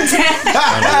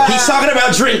talking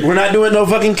about drink. We're not doing no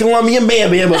fucking Colombian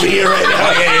bam over here right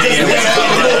now.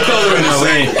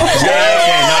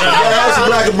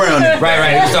 Black and brown.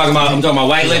 Right. I'm talking about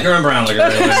white liquor and brown liquor.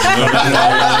 We're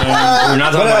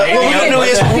not talking about anything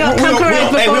else.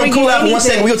 Hey, we're gonna cool out for 1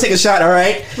 second. We're gonna take a shot, all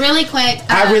right? Really quick.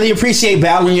 I really appreciate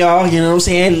battling y'all, you know what I'm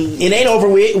saying? It ain't over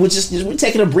with. We're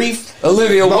taking a brief.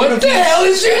 Olivia, what the hell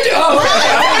is you doing?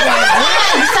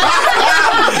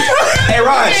 Hey,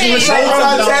 Rod, she was saying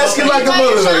asking like a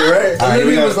mother, right?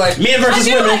 Olivia was like, men versus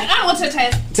women. I want to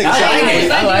test. Take a shot.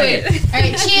 I like it. All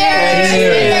right, cheers.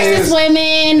 Men versus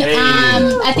women.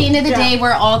 At the end of the day,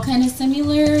 we're all kind of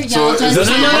similar. Y'all just No.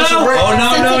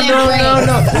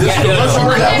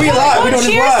 We live. We don't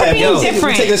Cheers to live. being different.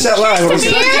 We're taking a shot live.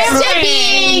 Cheers to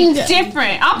being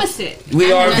different. Opposite.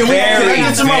 We are Can I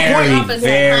get to my point?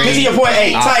 very. Get to your point.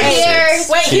 Hey, tight. Cheers.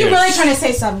 Wait, he really trying to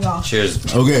say something, y'all. Cheers.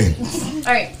 Okay,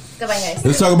 All right, goodbye, guys.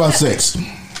 let's talk about sex.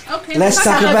 Okay. Let's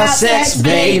talk about sex,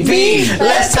 baby.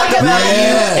 Let's talk about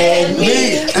you and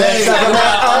me. Let's talk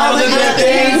about all the good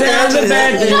things and the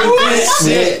bad things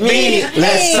with me.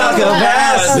 Let's talk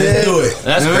about Let's sex. do it.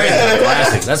 That's great.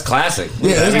 Classic. That's classic. Yeah,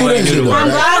 let's do Everybody that knew shit. the I'm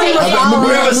word. glad we was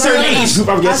We have a certain age group.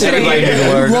 I'm guessing Everybody knew the We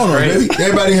word. grown up, That's baby. great.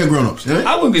 Everybody here grown ups.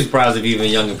 I wouldn't be surprised if even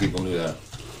younger people knew that.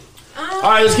 All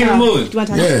right, let's keep it moving.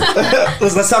 Yeah.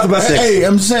 Let's talk about sex. Hey,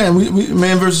 I'm saying, we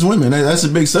man versus women. That's a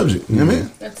big subject. You know what I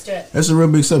mean? Let's do it. That's a real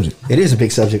big subject. It is a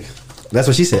big subject. That's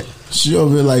what she said. She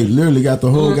over here, like, literally got the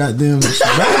whole goddamn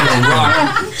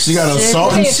She got a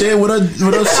salt and shit with her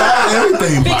salt and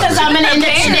everything. Because I'm an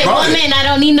independent woman. I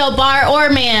don't need no bar or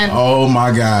man. Oh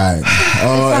my God.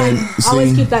 Oh, and Always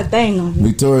see, keep that thing on.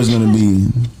 Victoria's gonna be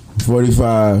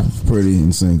 45, pretty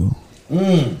and single.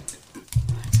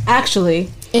 Actually,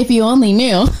 If you only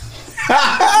knew.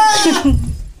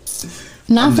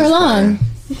 Not for long.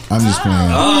 I'm just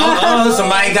playing.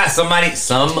 Somebody got somebody. You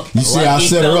see, I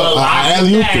set her up. I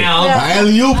alley-ooped her. I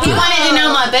alley-ooped You her. wanted to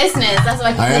know my business. That's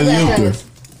why I alley-ooped her.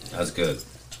 That's good.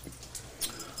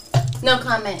 No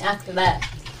comment after that.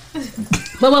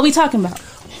 but what we talking about?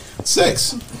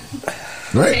 Sex.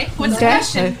 Right? What's the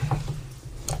question?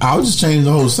 I was just changing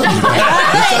the whole subject.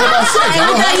 Let's talk about sex. I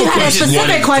don't have a question.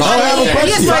 Specific question. I don't have a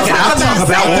question.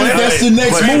 I think that's the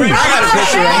next move.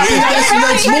 I think that's the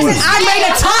next move. I'm ready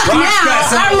to talk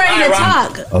now. I'm ready to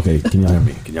talk. Okay, can y'all hear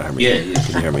me? Can y'all hear me? Yeah.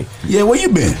 Can you hear me? Yeah, where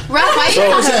you been? Ruff, why you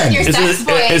what's talking with your sex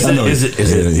voice? This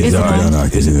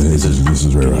is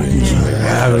very right.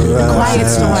 Quiet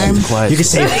storm. You can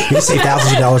save thousands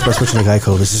of dollars by switching to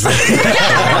Geico. This is right.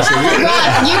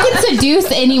 Ruff, you can seduce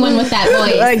anyone with that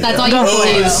voice. That's all you can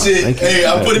do. Shit. Hey,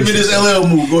 I put him in this LL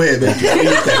move. Go ahead, man.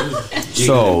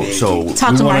 So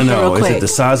Talk we to want to Micah know: real is quick. it the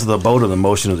size of the boat or the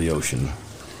motion of the ocean?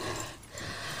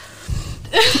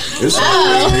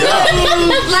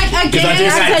 Like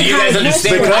again, Do you guys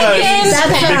understand?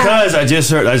 Because I just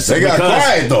heard. They got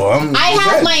quiet though. I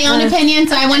have my own opinion,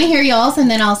 so I want to hear y'all's, and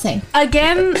then I'll say.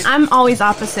 Again, I'm always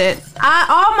opposite.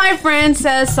 All my friends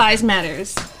says size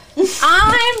matters.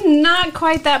 I'm not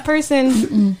quite that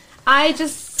person. I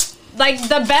just like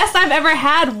the best I've ever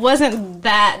had wasn't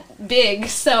that big.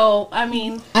 So I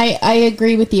mean, I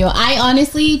agree with you. I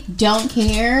honestly don't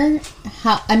care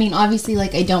how. I mean, obviously,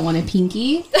 like I don't want a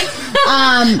pinky, or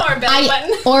belly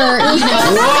button, or you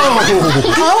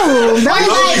know,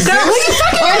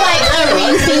 or like a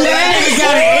ring finger.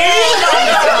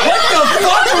 What the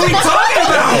fuck are we talking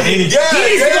about? He needs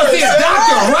to go see a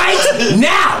doctor right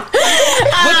now.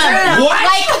 What?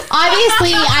 Like,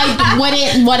 obviously, I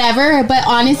wouldn't, whatever, but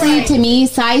honestly, to me,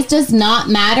 size does not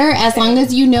matter as long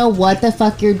as you know what the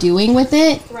fuck you're doing with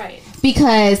it. Right.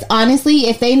 Because, honestly,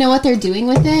 if they know what they're doing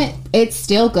with it, it's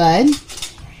still good.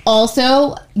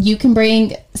 Also, you can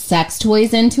bring sex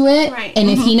toys into it. Right. And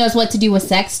if he knows what to do with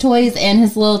sex toys and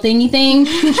his little thingy thing,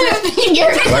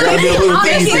 you're that's what I'm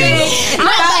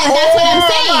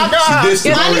saying.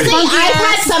 Honestly, I've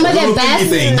had some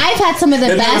of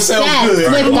the best sex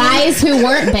with guys who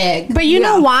weren't big. But you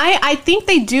know why? I think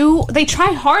they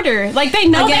try harder. Like they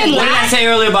know they What did I say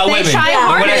earlier about women? Try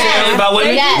harder. What did I say earlier about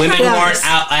women? Yes. Women who aren't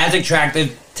as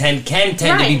attractive can tend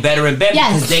to be better in bed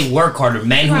because they work harder.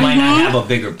 Men who might not have a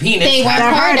bigger penis, they work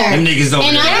harder. Them niggas over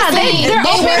and there. honestly,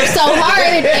 they work so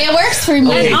hard. It works for me.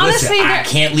 Okay, honestly, listen, I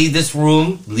can't leave this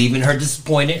room leaving her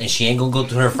disappointed, and she ain't gonna go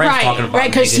to her friends talking about right,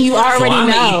 because you already so I'm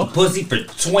know. gonna eat pussy for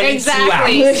 22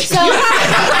 hours. So,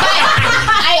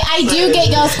 I do get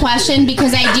y'all's question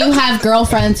because I do have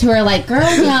girlfriends who are like, girl,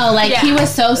 no, like he was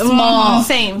so small.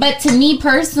 Same. But to me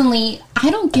personally, I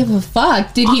don't give a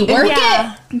fuck. Did he work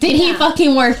it? Did he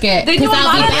fucking work it? They do a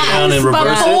lot of things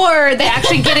before they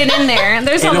actually get it in there.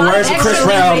 There's a lot of extra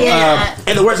Brown,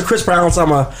 in the words of Chris Brown,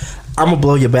 I'm gonna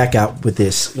blow your back out with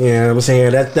this. You know what I'm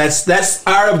saying? That's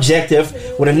our objective.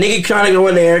 When a nigga trying to go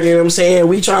in there, you know what I'm saying?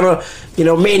 We trying to,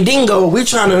 Mandingo. We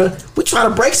trying to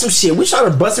break some shit. We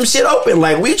trying to bust some shit open.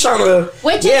 Like we trying to, prove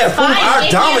our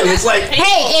dominance. Like,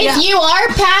 hey, if you are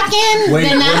packing,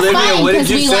 then that's fine because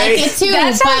we like it too.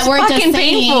 That sounds but we're fucking just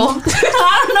painful.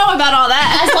 I don't know about all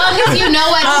that. As long as you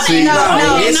know what to do. No,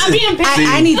 not being paid.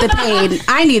 I need the pain.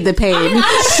 I need the pain.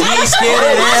 She's scared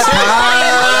of that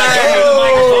pie.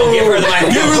 Give her the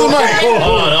microphone.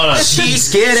 Hold on. She's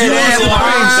scared of that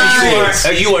pie. So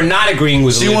you are not agreeing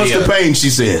with She Olivia. wants the pain, she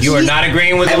says. You are not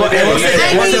agreeing with Olivia.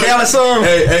 What's the Dallas song?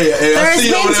 Hey, I see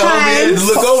you over there, homie.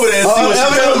 Look over there and see what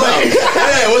she's talking about.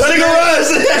 Hey, what's the you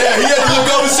have to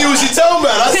look over and see what she's talking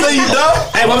about. I see you, dog.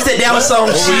 Hey, what's that Dallas song?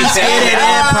 She's scared of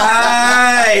that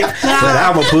pie. But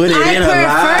I'ma put it in her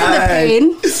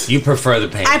life. You prefer the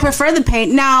pain. I prefer the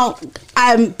pain. Now,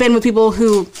 I've been with people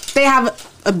who they have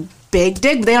a big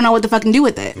dick, but they don't know what to fucking do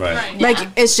with it. Right. Like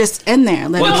it's just in there.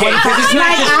 Like, Well, because it's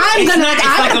not just, it's like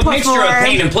a mixture of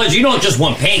pain and pleasure. You don't just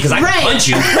want pain because I can punch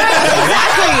you. Exactly.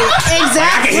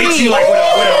 I can hit you like with a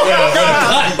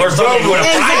cut or something with a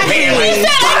frying pan.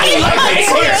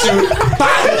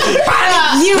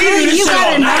 You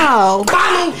gotta know.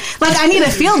 Like I need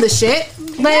to feel the shit.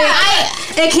 Like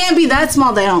it can't be that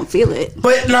small that I don't feel it.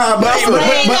 But all but if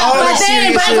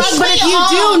you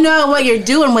do know what you're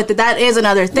doing with it, that is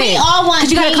another thing. We all want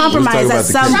you gotta compromise at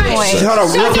some point. Hold on,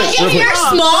 real quick. If you're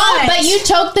small, but you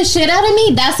choke the shit out of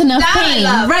me, that's enough pain.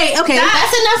 Right? Okay,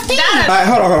 that's enough pain. All right,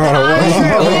 hold on.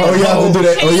 Oh, y'all can do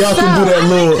that. Oh, y'all can do that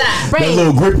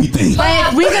little grippy thing.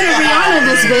 But we're gonna Rihanna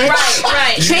this bitch.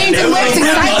 Right. Change the looks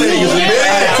excitement.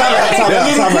 Time out.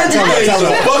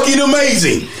 Fucking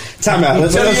amazing. Time out.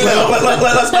 Let's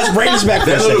bring this back for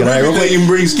a second. Right?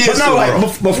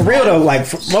 But for real though, like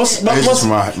most of the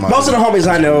homies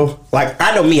I know, like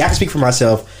I know me, I can speak for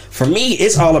myself. For me,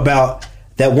 it's all about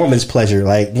that woman's pleasure.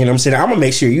 Like, you know what I'm saying? I'm gonna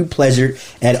make sure you pleasured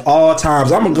at all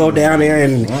times. I'm gonna go down there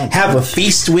and have a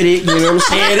feast with it. You know what I'm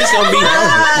saying? It's gonna be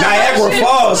Niagara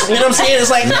Falls. You know what I'm saying?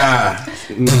 It's like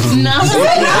He said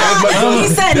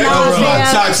that no, comes from my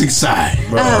man. toxic side.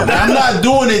 I'm not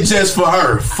doing it just for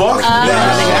her. Fuck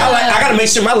that. I gotta make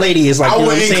sure my lady is like, I you know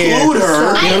would what I'm saying? include her. You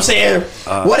know what I'm saying?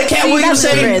 What did Cat Williams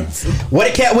say? What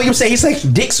did Cat Williams say? He's like,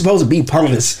 dick's supposed to be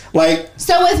boneless. Like,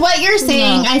 so with what you're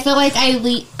saying, I feel like I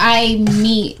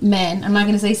meet men. I'm not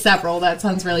going to say several. That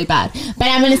sounds really bad. But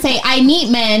I'm going to say I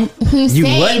meet men who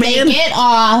say they get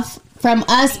off from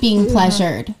us being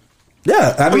pleasured.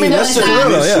 Yeah, I mean that's the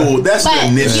initial. That's the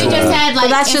initial. You just said like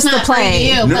that's just the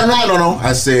play. No.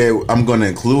 I said I'm going to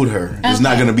include her. It's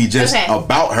not going to be just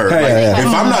about her. If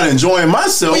I'm not enjoying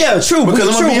myself, true. Because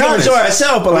I'm going to be honest. Enjoy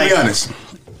ourselves, but be honest.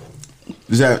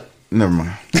 Is that never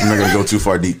mind? I'm not going to go too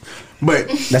far deep. But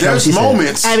there's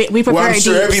moments we prefer where I'm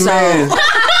sure deep, every man.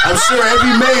 I'm sure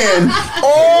every man.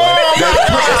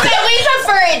 We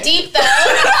prefer it deep though.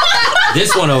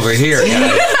 This one over here, guys. The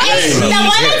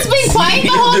one that's been quiet the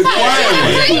whole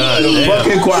time.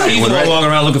 Fucking quiet. She's the one walking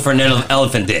around looking for an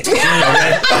elephant dick. No.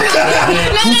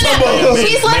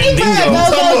 She's looking for a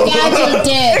go-go gadget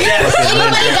dick.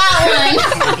 Anybody got one?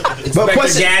 But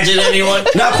question, gadget, anyone?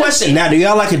 Now, question. Now, do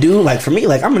y'all like a dude? Like, for me,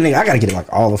 like, I'm a nigga. I gotta get it,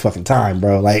 like, all the fucking time,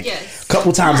 bro. Like,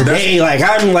 couple times a day. Like,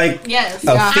 I'm, like,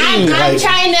 a fiend. I'm like,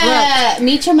 trying to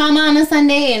meet your mama on a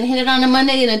Sunday and hit it on a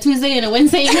Monday and a Tuesday and a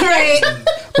Wednesday. Right.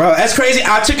 Bro, that's crazy.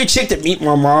 I took a chick to meet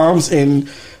my mom's, and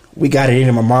we got it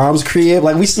in my mom's crib.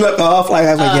 Like, we snuck off. Like,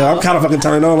 I was like, yo, I'm kind of fucking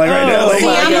turned on, like, right now. Like,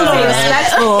 I'm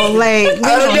respectful. Like, I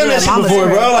done done that shit before,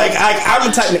 bro. Like, I'm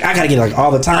the type of nigga, I gotta get it, like,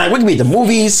 all the time. We can be at the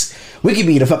movies. We could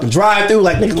be in the fucking drive-thru.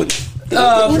 Like, nigga,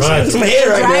 it's my head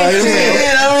right now.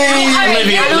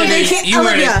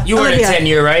 Olivia, you were in a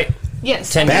 10-year, right?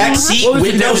 Yes. 10 Back years. seat,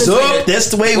 windows up.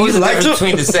 That's the way we like to.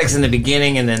 Between the sex in the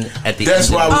beginning and then at the That's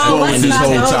end. why I was going with this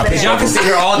whole topic. Because y'all can sit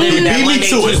here all day with that Beat me Monday,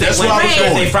 to it. Tuesday, That's why I was Wednesday,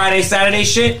 Thursday, going. Friday, Saturday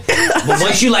shit. But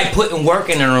once you like putting work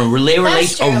in a real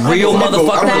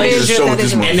motherfucking relationship, and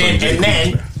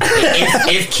then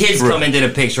if kids come into the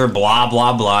picture, blah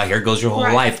blah blah, here goes your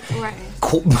whole life. Right.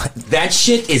 Cool. That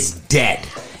shit is dead.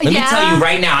 Let me tell you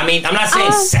right now. I mean, I'm not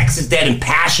saying sex is dead and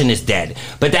passion is dead,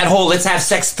 but that whole let's have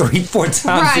sex 3-4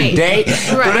 times a day,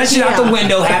 throw that shit out the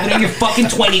window. Have it in your fucking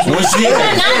 20s. When you're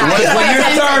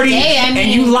 30 and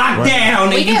you lock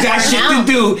down and you got shit to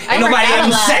do, and nobody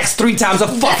having sex 3 times a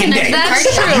fucking day. That's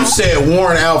true. You said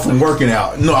worn out from working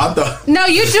out. No, I thought. No,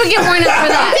 you do get worn out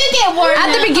for that. I did get worn out.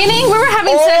 At the beginning, we were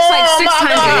having sex like 6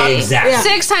 times a day. Exactly.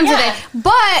 6 times a day.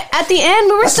 But at the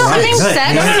end, we were still having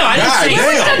sex. No, I didn't say We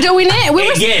were still doing it. We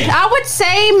were. I would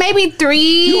say maybe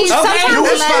 3.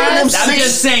 Sometimes less. I'm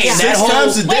just saying that 6 whole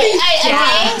times a day.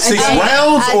 6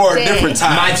 rounds or different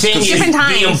times. My thing is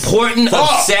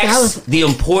the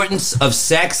importance of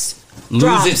sex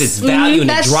loses its value and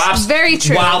it drops. Very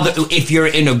true. While if you're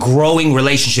in a growing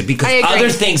relationship, because other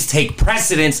things take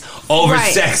precedence over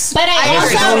sex. But I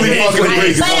also totally fucking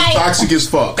agree because I'm toxic as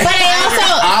fuck. But I also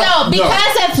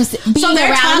because of being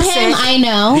around him, I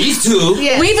know these two.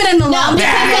 We've been in the long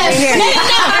because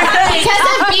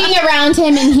of being around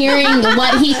him and hearing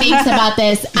what he thinks about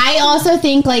this. I also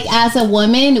think, like, as a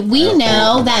woman, we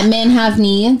know that men have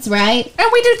needs, right? And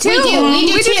we do too. We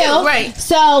do too. Right.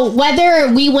 So whether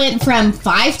we went from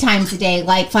 5 times a day,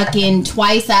 like fucking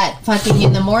twice at fucking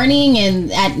in the morning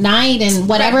and at night and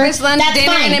whatever, breakfast, lunch, that's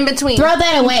dinner, fine. and in between. Throw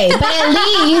that away. But at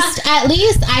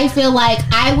least I feel like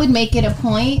I would make it a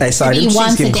point Hey, sorry, to them be cheeks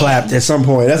once a getting day. clapped at some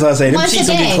point. That's what I say. Them Once a cheeks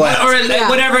will day. get clapped. Or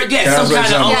whatever, some kind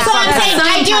of. So I'm saying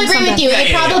I do agree with you.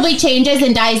 It probably changes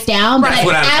and dies down. But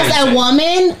as a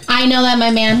woman, I know that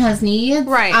my man has needs.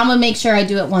 Right. I'm gonna make sure I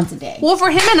do it once a day. Well, for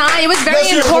him and I, it was very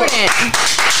important.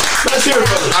 Let's hear it,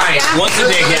 brother. All right, once a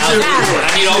day, gal. I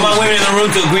need all my women in the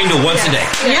room to agree to once a day.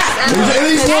 At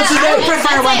least once a day. I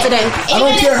prefer once a day. I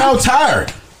don't care how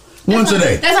tired. Once a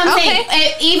day. That's what I'm saying.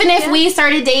 Even if we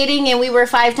started dating and we were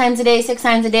 5 times a day, 6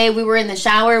 times a day, we were in the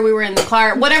shower, we were in the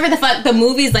car, whatever the fuck the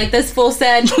movies like this fool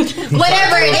said,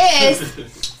 whatever it is,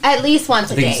 at least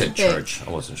once a day. I think he said church. I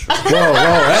wasn't sure. Whoa,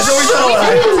 that's what we're talking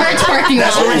about.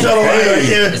 That's what we're talking about right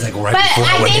here. It's like right But before I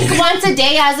think wedding. once a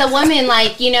day as a woman,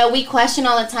 like, you know, we question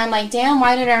all the time, like, damn,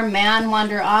 why did our man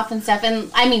wander off and stuff?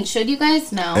 And I mean, should you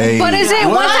guys know? Hey. But is it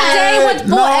What? once a day with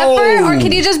full No. effort, or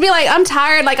can you just be like, I'm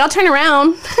tired, like I'll turn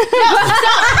around? I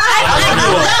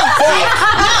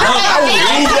will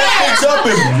leave that bitch up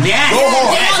and go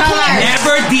hard.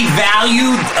 Never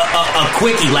devalued a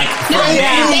quickie. Like,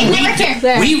 They never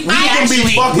care. we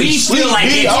feel like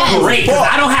it's great because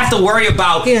I don't have to worry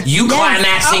about you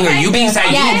climaxing or you being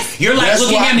excited. You're like That's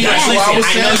looking why- at me like, that's why I was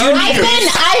listen, I know saying you need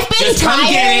this. I've been Just come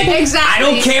get tired. it. Exactly. I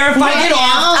don't care if I get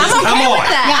off. Just I'm come okay on. with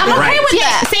that. I'm okay with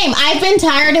that. Same. I've been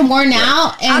tired and worn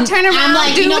out, and I'll turn around, I'm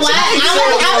like, do you know what what? you I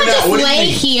gotta would do. just What do you lay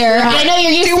mean? here. I know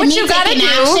you're used Do to what me you gotta taking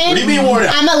do. action. What do you mean worn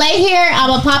out? I'm gonna lay here. I'm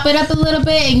gonna pop it up a little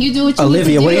bit, and you do what you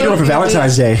Olivia, need to what are you do. doing for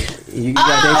Valentine's Day? You got a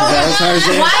date for Valentine's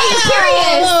Day? Why are you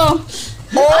curious?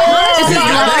 It's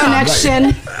not a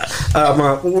connection.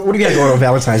 What do you got going on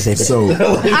Valentine's Day? So,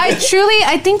 I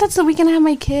think that's the weekend I have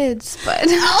my kids, but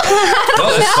she's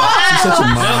such a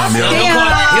mom, yo.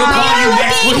 He'll call you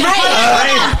next week.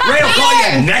 Ray will call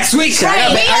you next week. I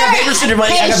got babysitter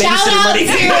money. I got babysitter money.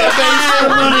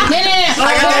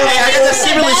 I got the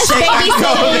stimulus check.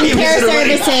 Babysitting care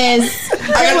services.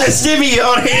 I got the stimmy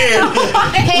on hand.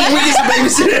 We get some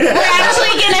babysitter. We're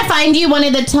actually gonna find you one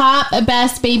of the top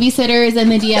best babysitters in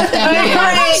the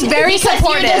DFW. very because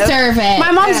supportive. You deserve it.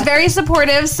 My mom's very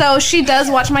supportive, so she does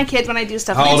watch my kids when I do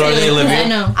stuff. How old like are that. they, Olivia? I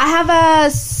know. I have a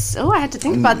I had to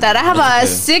think about that. I have a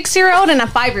 6-year-old and a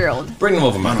 5-year-old. Bring them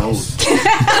over my house.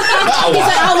 I'll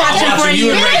watch him for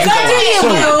you.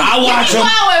 I'll watch him.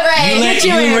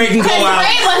 You and Ray can go out.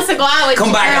 Ray wants to go out with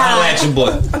Come back and holler at your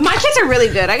boy. My kids are really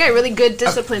good. I got really good,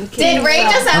 disciplined kids. Did Ray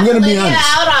just have Olivia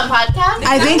out on podcast?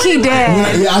 I think he did.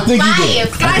 Yeah, I think he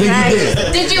did.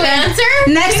 Did you answer?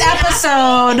 Next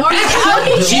episode.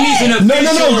 She needs an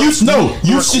official. No,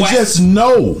 you should just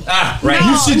know. Right.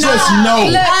 You should just know.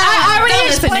 Look, I already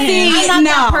explained. I'm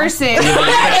not that person. If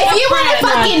you want to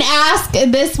fucking ask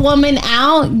this woman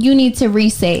out, you need to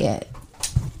re-say it.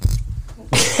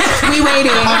 We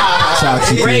waiting.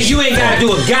 Ray, you ain't gotta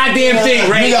do a goddamn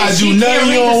thing, Ray. You gotta do nothing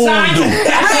you don't want to do.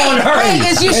 That's on her. Hey,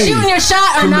 is you shooting your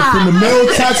shot or not? From the male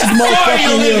toxic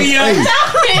motherfucker.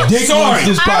 Dick wants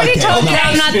this I already told you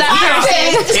I'm not that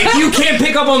person. If you can't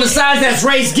pick up on the signs that's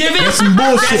Ray's giving, that's some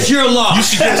bullshit. That's your loss. You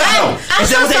should just know. I'm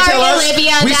so sorry,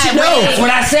 Olivia. We should know. That's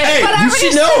what I said. Hey, you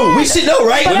should know. We should know,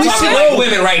 right? We We should should know know.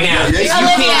 women right now. You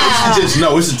should just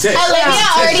know. It's a text. Olivia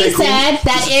already said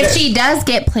that if she does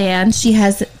get planned, she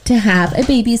has to have a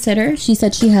babysitter. She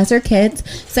said she has her kids.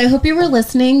 So I hope you were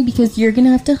listening because you're going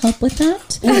to have to help with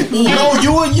that. No,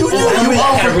 you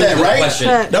offered that,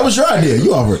 right? That was your idea.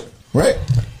 You offered, right?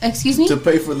 Excuse me? To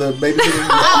pay for the babysitter.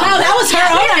 No, that was her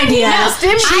own idea.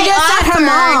 She just said her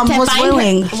mom was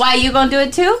willing. Why, you going to do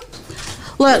it too?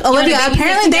 Look, Olivia,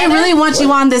 apparently they really want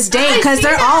you on this date because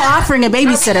they're all offering a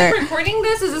babysitter. Are we recording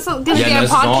this? Is this going to be a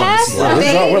podcast?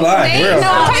 We're live. No,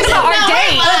 I'm talking about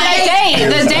our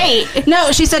date. The date.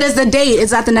 No, she said it's the date.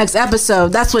 It's at the next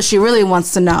episode. That's what she really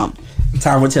wants to know.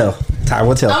 Time will tell. Time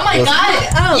will tell. Oh my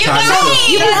God. You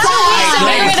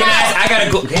I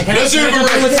gotta go. Can I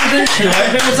jump with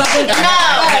something? No.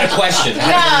 I had a question.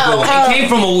 It came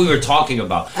from what we were talking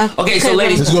about. Okay, so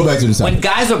ladies, let's go back to the sex. When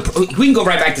guys are, we can go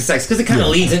right back to sex because it kind of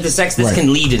leads into sex. This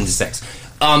can lead into sex.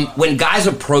 When guys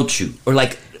approach you, or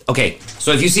like, okay,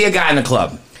 so if you see a guy in the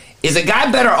club, is a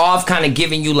guy better off kind of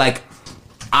giving you like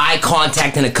eye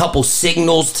contact and a couple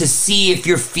signals to see if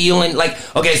you're feeling like,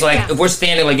 okay, so like if we're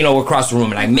standing like, we're across the room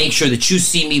and I make sure that you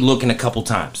see me looking a couple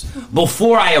times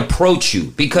before I approach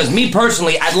you, because me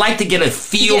personally, I'd like to get a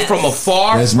feel from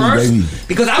afar first,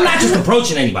 because I'm not just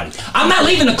approaching anybody. I'm not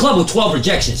leaving the club with 12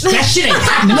 rejections. That shit ain't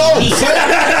happening. No,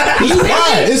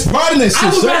 it's pride in that shit.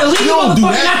 I would rather leave the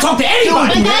motherfucker and not talk to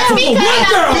anybody. One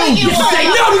girl, you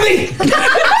say no to me.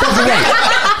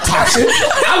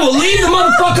 I will leave the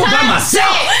motherfucker by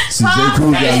myself. See, J.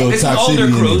 Cruz got a little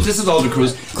toxicity. This is older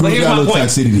Cruz. But here's my point.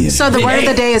 So the word of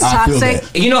the day is toxic.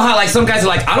 You know how like some guys are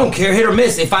like, I don't care, hit or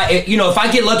miss. If I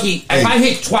get lucky, if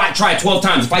I try 12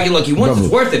 times, if I get lucky once, it's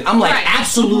worth it. I'm like,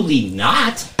 absolutely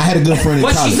not. I had a good friend in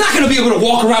college. But she's not gonna be able to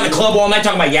walk around the club all night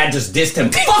talking about, I just dissed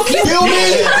him. Fuck you. Feel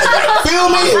me?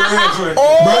 I'm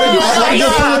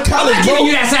not giving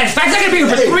you that satisfaction. I'm gonna be here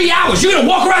for 3 hours. You're gonna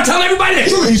walk around telling everybody that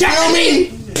you rejected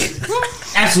me.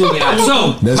 Absolutely not.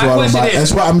 So my question is,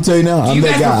 that's why I'm gonna tell you now. Do you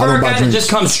guys prefer a guy that drinks. just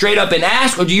comes straight up and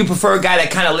ask, or do you prefer a guy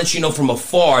that kind of lets you know from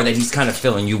afar that he's kind of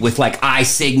feeling you with like eye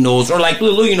signals, or like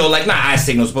little, like not eye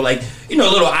signals, but like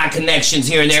little eye connections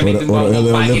here and there, maybe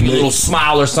might give you a little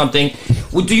smile or something.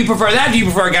 Do you prefer that? Or do you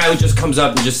prefer a guy who just comes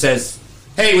up and just says,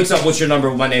 "Hey, what's up? What's your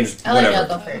number? My name's I'll whatever." let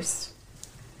y'all go first.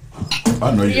 I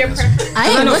know you.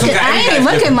 I ain't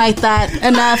looking like that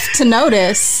enough to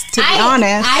notice. To be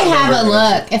honest, I have a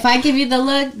look. If I give you the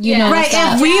look, you know. Right.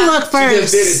 If we look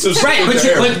first, right? But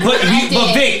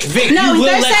Vic, no, you will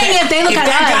they're let saying that, if they look at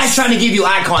that us. guy's trying to give you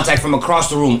eye contact from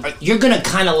across the room, you're gonna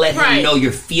kind of let him know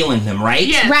you're feeling him, right?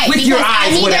 Yeah. Right. With because your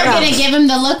eyes, I'm either gonna give him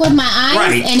the look with my eyes,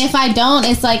 Right. and if I don't,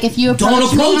 it's like if you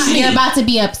approach me, you're about to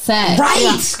be upset.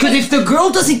 Right. Because if the girl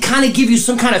doesn't kind of give you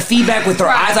some kind of feedback with her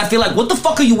eyes, I feel like, what the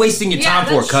fuck are you wasting your time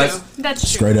for, cuz? That's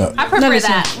true. Straight up. I prefer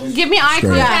that. Give me eye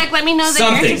Straight up. contact. Let me know that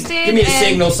Something. you're interested. Give me a and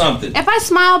signal, something. If I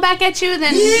smile back at you,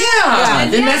 then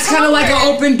Then that's kind of like an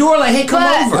open door, like, hey, come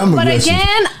over. But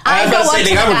again, I go up to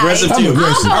the I'm guy. aggressive too. I'm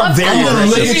gonna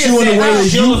look at you in the way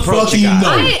that you fucking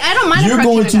know. I don't mind. You're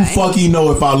going to fucking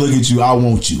know if I look at you, I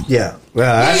want you. Yeah. Well,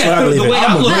 that's what I believe the in. way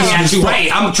I'm looking at you, right?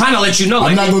 I'm trying to let you know.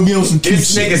 I'm not gonna be on some cute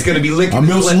this shit. nigga's gonna be licking.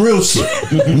 I'm on some real shit.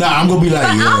 Nah, I'm gonna be like,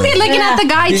 I'll be looking at the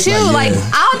guy too. Like,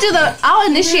 I'll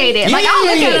initiate it. Like I'll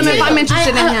look at him if I'm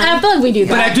interested in him. I feel like we do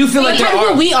that. But I do feel like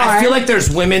I feel like there's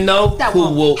women though That who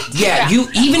won't. will. Yeah, you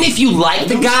even if you like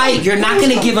the guy, you're not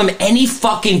gonna give him any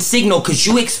fucking signal because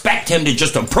you expect him to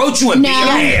just approach you and be your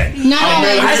man.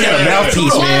 I got a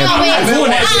mouthpiece, man. I'm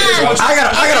doing that shit. I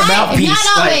got a mouthpiece.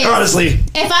 Not Like, always. honestly.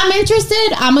 If I'm interested,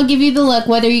 I'm gonna give you the look,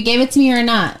 whether you gave it to me or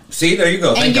not. See, there you go.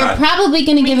 And Thank you're God. probably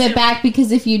gonna give it back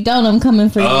because if you don't, I'm coming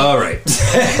for you. All right.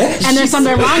 And there's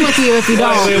something wrong with you if you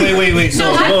don't. Wait.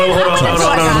 So, hold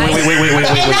on. Wait.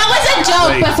 that was a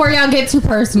joke before y'all get too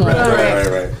personal.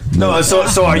 Right. No,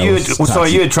 so are you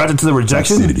attracted to the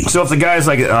rejection? So if the guy's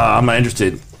like, I'm not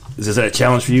interested, is that a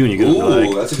challenge for you? And you go,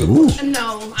 like, that's a good question.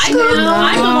 No, I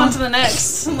move on to the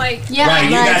next. Like, Yeah, right,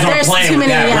 you guys aren't playing with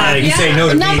that. Right, you say no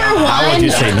to me. How would you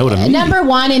say no to me? Number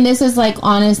one, and this is like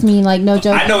honest me, like no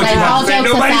joke. I know what like, you're about to say.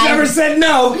 Nobody's ever said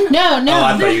no. No. Oh,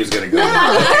 I thought you was gonna go.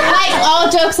 Like all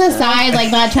jokes aside,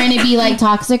 like not trying to be like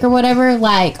toxic or whatever.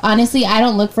 Like honestly, I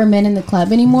don't look for men in the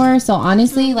club anymore. So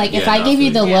honestly, like if I gave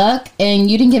you the look and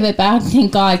you didn't give it back,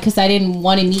 thank God, because I didn't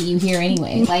want to meet you here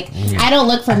anyway. Like I don't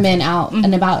look for men out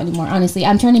and about anymore. Honestly,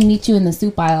 I'm trying to meet you in the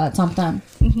soup aisle at Tom Thumb.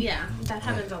 Yeah, that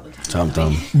happens all the time.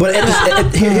 Tom. But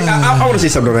I want to say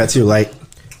something about that too. Like,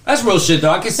 that's real shit,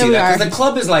 though. I can see that because the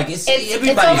club is like everybody's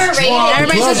overrated. drunk.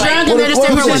 Everybody's just drunk and they're just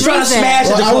there for one reason.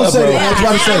 I would say that.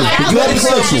 I was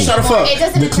about to say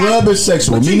the club is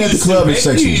sexual. The club is sexual. Meeting at the club is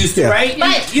sexual. Right?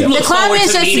 The club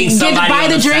is just get buy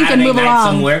the drink and move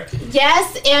along.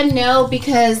 Yes and no,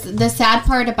 because the sad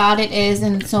part about it is,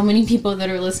 and so many people that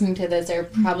are listening to this are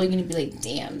probably going to be like,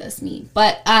 damn, that's me.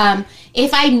 But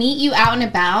if I meet you out and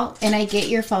about and I get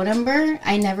your phone number,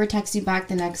 I never text you back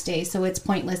the next day. So it's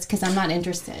pointless because I'm not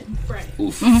interested. Right.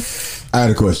 I had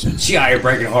a question. She out here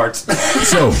breaking hearts.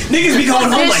 So niggas be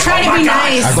going home like, trying to be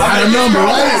nice. I got a number,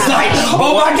 right? It's like,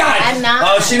 oh my God. I'm not.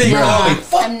 Oh, she didn't call me.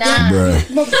 Fuck I'm not.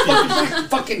 Bruh.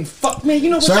 fucking fuck, man. You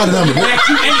know what? So I got a number.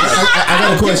 I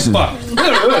got a question.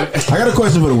 I got a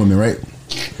question for the women, right?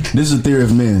 This is a theory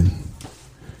of men.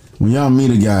 When y'all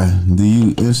meet a guy, do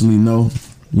you instantly know,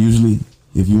 usually,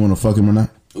 if you want to fuck him or not?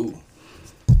 Ooh.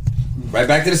 Right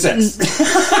back to the sex.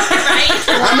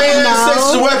 I mean, sex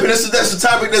is a weapon. That's the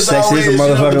topic that's sex always is a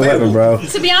motherfucking weapon, bro.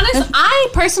 To be honest, I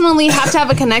personally have to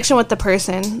have a connection with the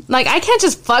person. Like, I can't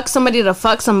just fuck somebody to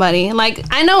fuck somebody. Like,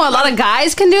 I know a lot of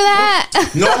guys can do that.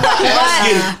 No, I'm not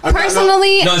asking. But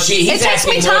personally, he's it takes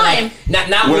me asking more time. Like,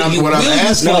 not what I'm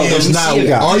asking is not,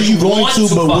 are you going to,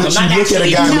 but would you look at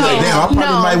a guy and be like, damn, I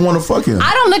probably might want to fuck him.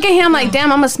 I don't look at him like,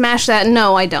 damn, I'm going to smash that.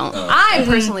 No, I don't. I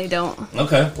personally don't.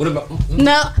 Okay. What about...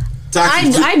 No.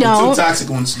 Toxic, I don't. Two toxic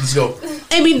ones. Let's go.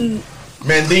 I mean,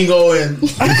 Mandingo and.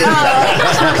 Like,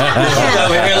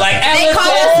 they call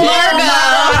us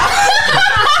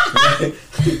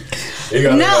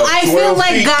Margo. No, I feel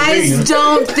like guys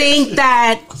don't think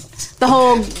that the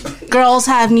whole girls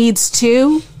have needs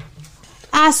too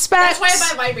aspect. That's why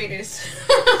I buy vibrators.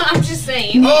 I'm just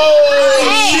saying. Oh,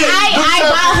 hey, I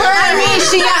got her. I mean,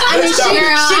 she got me a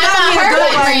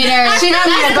good one. She got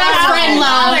me a good friend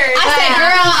love. I said,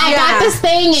 girl, I got this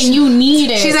thing and you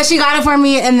need it. She said she got it for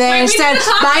me, and then she said,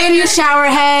 buy a new shower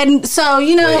head. So,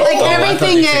 you know,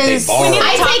 everything is.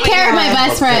 I take care of my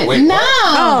best friend. No.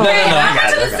 I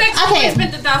went to the sex shop and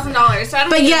spent $1,000. So I don't.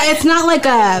 But yeah, it's not like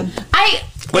a.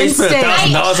 Wait, you spent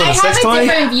 $1,000 on a sex toy? I have a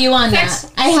different view on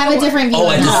that. I have a different view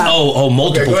on that.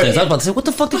 Multiple things. I was about to say, what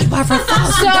the fuck did you buy for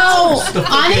 $1,000? So,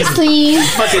 honestly,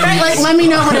 let me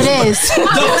know what it is.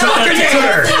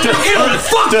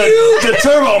 The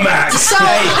Turbo Max. So,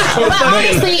 but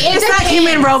honestly, it's not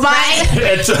human robot.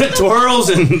 It twirls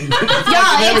and.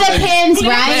 Y'all, it depends,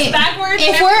 right?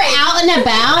 If we're out and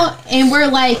about and we're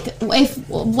like,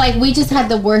 if we just had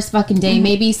the worst fucking day,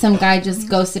 maybe some guy just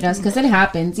ghosted us because it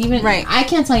happens. Even I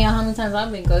can't tell you how many times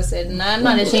I've been ghosted, and I'm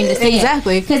not ashamed to say it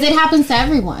because it happens to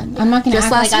everyone. I'm not gonna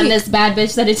act like I'm this bad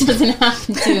bitch that it doesn't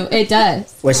happen to. It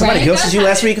does. Wait, somebody ghosted you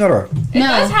last week? Hold on.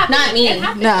 No, not me.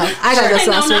 No, I got ghosted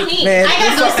last week. Man, I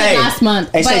got ghosted last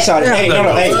month. Hey, say sorry. Hey, no,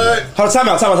 hey, hold on, time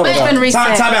out.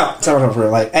 Time out.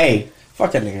 Like, hey,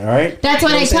 fuck that nigga, all right? That's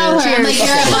what I tell her. I'm like, you're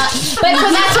a but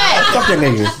that's right. Fuck that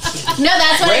nigga. No,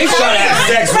 that's what I Ray's tell trying to have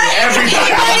sex with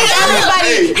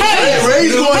everybody.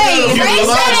 Ray's going Ray's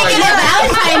trying to get a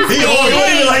Valentine's Day.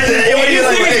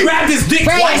 He grabbed his dick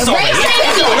twice already. Ray's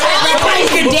trying to get a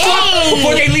Valentine's Day.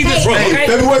 Before they leave this room, okay?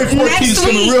 February 14th is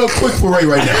coming real quick for Ray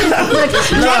right now.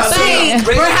 Next week,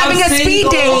 we're having a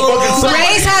speed date.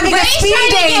 Ray's having a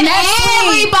speed date next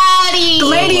week. Everybody.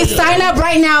 Ladies, sign up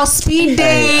right now. Speed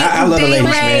date. I love the ladies,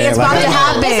 man. It's about to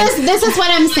happen. This is what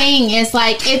I'm saying. It's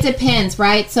like, it depends,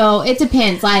 right? So it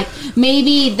depends. Like,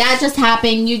 maybe that just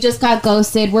happened. You just got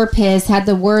ghosted. We're pissed. Had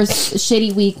the worst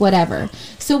shitty week, whatever.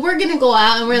 So we're going to go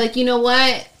out and we're like, you know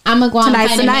what? I'm going to go out and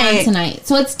find a man tonight.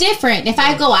 So it's different. If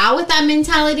I go out with that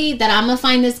mentality that I'm going to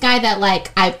find this guy that,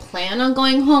 like, I plan on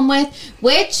going home with,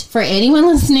 which, for anyone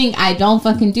listening, I don't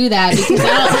fucking do that because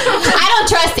I don't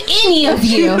trust any of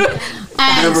you.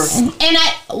 Never. And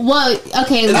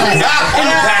okay, look. In the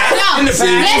past. Listen.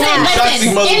 In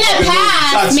the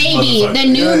past, maybe the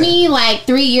new me, like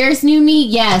 3 years new me,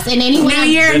 yes. And anyone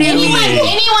I'm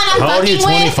fucking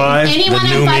with, anyone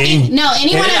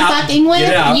I'm fucking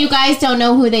with, you guys don't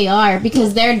know who they are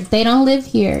because they don't live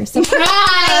here. Surprise!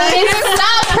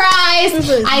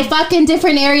 I fucking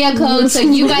different area code, so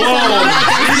you guys don't know my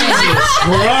business.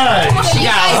 She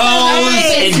got hoes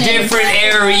in different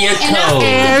area codes.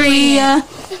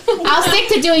 I'll stick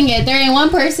to doing it. There ain't one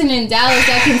person in Dallas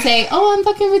that can say, "Oh, I'm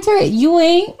fucking Victoria." You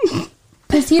ain't,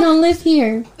 because he don't live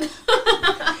here.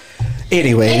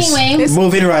 Anyways,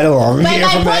 moving right along. But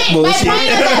my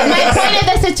point of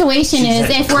the situation is,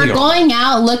 if we're going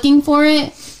out looking for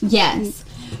it, yes.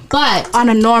 But on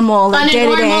a normal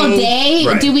day,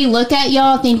 do we look at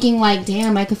y'all thinking like,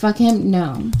 "Damn, I could fuck him"?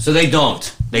 No. So they don't.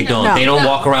 They don't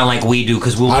walk around like we do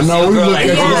because we will see a girl look at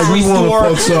the grocery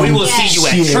store. We will see you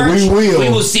at church. We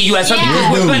will see you at something.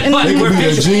 But we're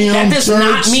visual. That does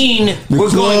not mean we're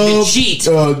going to cheat.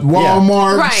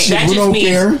 Walmart. Right. That just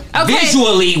means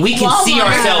visually we can see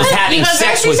ourselves having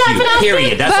sex with you.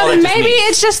 Period. That's all that just means. Maybe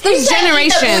it's just this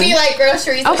generation. Like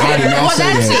groceries. Okay. Well,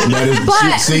 that's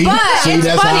it. See,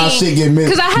 that's how shit get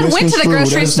mixed. Because I had went to the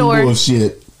grocery store.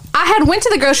 I had went to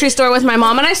the grocery store with my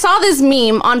mom, and I saw this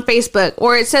meme on Facebook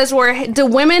where it says, do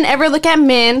women ever look at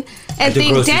men and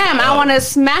think, damn, I want to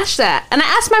smash that? And I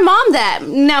asked my mom that.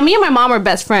 Now, me and my mom are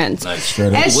best friends. Nice.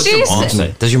 And what's your mom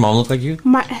say? Does your mom look like you?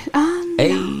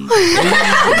 Hey. Kind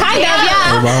of,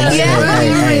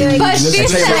 yeah. But she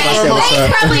said,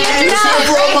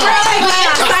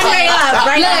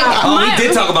 we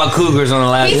did talk about cougars on the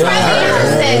last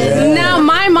episode. Now,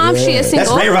 my mom, she is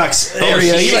single. That's Ray Rock's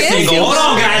area. She is single. Hold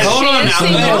on, guys. Hold on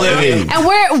now. And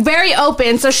we're very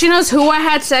open, so she knows who I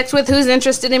had sex with, who's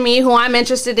interested in me, who I'm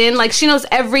interested in. Like, she knows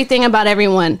everything about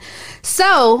everyone.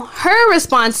 So her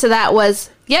response to that was,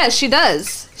 yes, she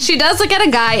does. She does look at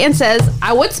a guy and says,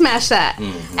 I would smash that.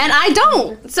 Mm-hmm. And I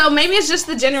don't. So maybe it's just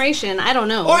the generation. I don't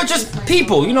know. Or just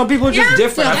people. You know, people are just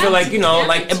different. I feel like,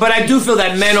 but I do feel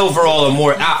that men overall are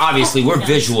more, obviously, we're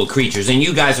visual creatures. And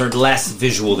you guys are less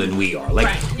visual than we are.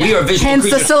 Like, we are visual creatures. Hence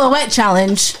the silhouette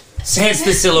challenge. Hence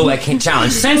the silhouette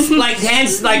challenge.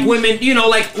 Hence like women, even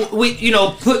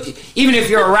if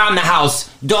you're around the house,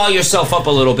 doll yourself up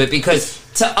a little bit because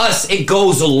to us it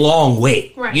goes a long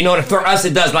way. Right. You know, for us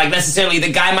it does. Like necessarily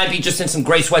the guy might be just in some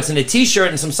gray sweats and a t-shirt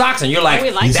and some socks, and you're like,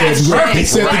 that's perfect. He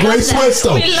said the gray sweats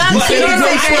though. He said the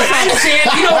gray sweats.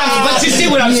 But you see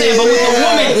what I'm saying. But with a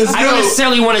woman, I don't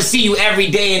necessarily want to see you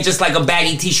every day in just like a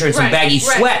baggy t-shirt and some baggy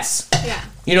sweats. Yeah.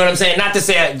 You know what I'm saying? Not to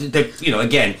say that,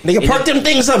 again. They can park them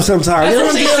things up sometimes.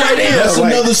 That's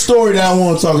another story that I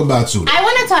want to talk about too. I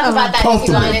want to talk about that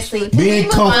too, honestly. Being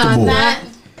comfortable.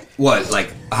 What?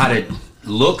 Like how to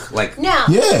look? Like no.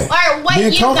 Yeah. Or what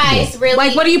you guys really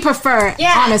like? What do you prefer?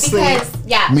 Yeah, honestly.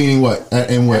 Meaning what?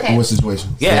 In what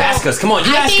situation? Yeah, ask us. Come on,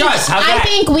 ask us. I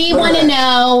think we want to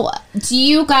know. Do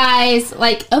you guys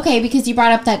because you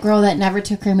brought up that girl that never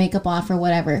took her makeup off or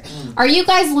whatever? Are you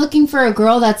guys looking for a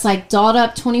girl that's like dolled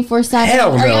up 24/7?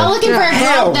 Hell no. Are y'all looking for a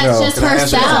girl that's just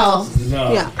herself?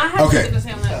 No. Yeah. I have to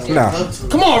say that. No.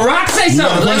 Come on, Rock, say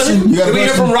something. Can we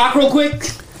hear from Rock real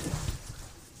quick?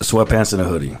 Sweatpants and a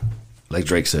hoodie, like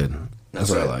Drake said. That's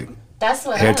what I like. That's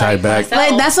what hair tied back.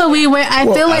 Like that's what we wear. I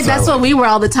feel like that's what we wear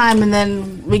all the time, and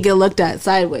then we get looked at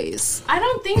sideways. I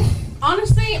don't think,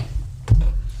 honestly,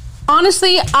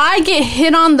 I get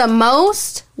hit on the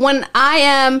most when I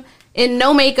am in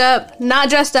no makeup, not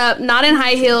dressed up, not in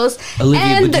high heels.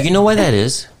 Olivia, but do you know why that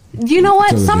is? You know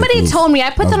what? Somebody told me. I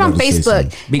put that on Facebook,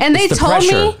 and they told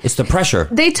me it's the pressure.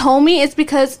 They told me it's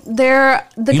because they're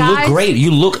the guys.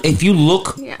 You look great. If you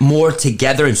look more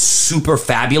together and super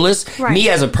fabulous. Right. Me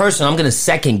as a person, I'm gonna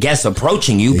second guess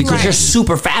approaching you because you're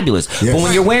super fabulous. Yes. But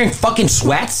when you're wearing fucking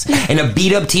sweats and a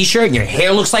beat up t-shirt and your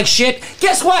hair looks like shit,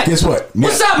 guess what?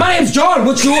 What's up? My name's John.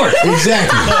 What's yours?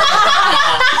 Exactly.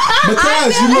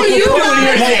 Because you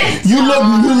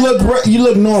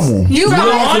look normal. You look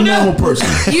like a normal person.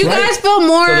 You guys feel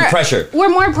more. So the pressure. We're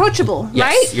more approachable,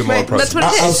 right? You're more approachable.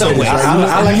 That's what it is.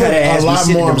 I like how they ass be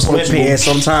sitting in them sweatpants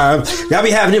sometimes. Y'all be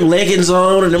having them leggings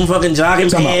on and them fucking jogging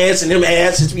pants and them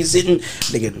asses be sitting.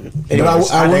 But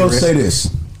I will say this.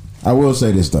 I will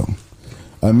say this though.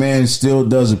 A man still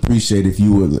does appreciate if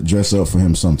you would dress up for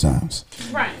him sometimes.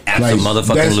 Right.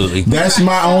 Absolutely. That's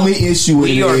my only issue with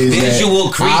it. We are visual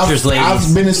creatures, ladies.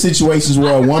 I've been in situations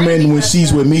where a woman, when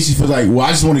she's with me, she feels like, well, I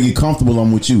just want to get comfortable.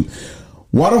 I'm with you.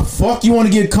 Why the fuck you want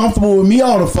to get comfortable with me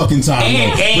all the fucking time?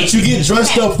 But you get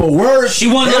dressed up for work. She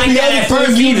wasn't like that at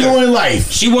first. You do in life.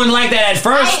 She wasn't like that at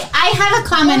first. I have a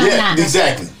comment on that.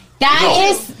 Exactly. That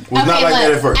is Was not like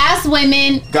that at first. As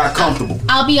women, got comfortable.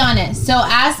 I'll be honest. So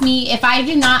ask me if I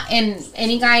do not, and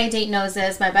any guy I date knows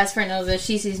this. My best friend knows this.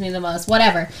 She sees me the most.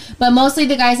 Whatever. But mostly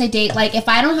the guys I date, like if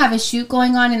I don't have a shoot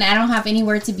going on and I don't have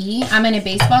anywhere to be, I'm in a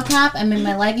baseball cap, I'm in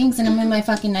my leggings, and I'm in my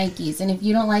fucking Nikes. And if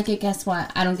you don't like it, guess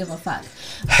what? I don't give a fuck.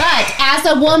 But as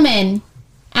a woman,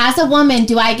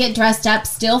 do I get dressed up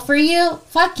still for you?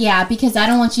 Fuck yeah, because I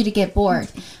don't want you to get bored.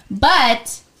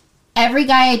 But every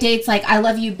guy I date's like, I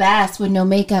love you best with no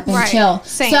makeup and chill.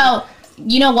 Same. So,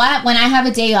 you know what? When I have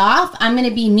a day off, I'm going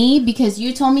to be me because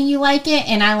you told me you like it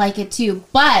and I like it too.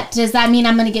 But does that mean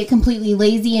I'm going to get completely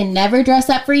lazy and never dress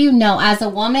up for you? No. As a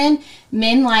woman,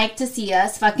 men like to see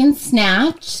us fucking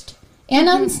snatched and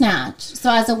unsnatched.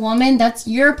 So as a woman, that's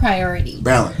your priority.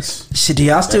 Balance. Shit, do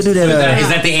y'all still do that? Is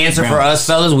that the answer for us,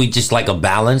 fellas? We just like a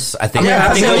balance. I think.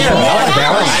 I think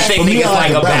it's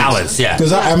like a balance. Yeah.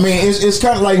 Because I mean, it's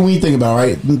kind of like when you think about it,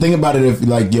 right? Think about it if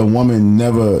like your woman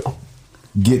never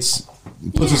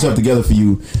puts herself together for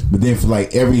you, but then for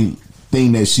like everything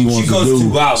that she wants to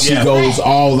do, she goes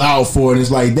all out for it.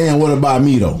 It's like, damn, what about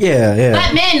me though? Yeah.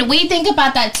 But men, we think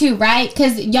about that too, right?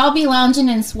 Because y'all be lounging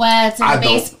in sweats and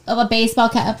a baseball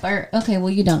cap. Or okay, well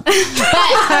you don't.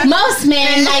 But most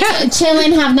men like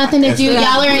chilling, have nothing to do.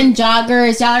 Y'all are in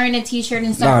joggers. Y'all are in a t-shirt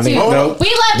and stuff too. We love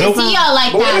to see y'all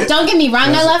like that. Don't get me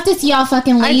wrong. I love to see y'all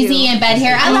fucking lazy and bed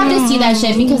hair. I love to see that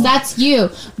shit because that's you.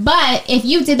 But if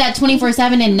you did that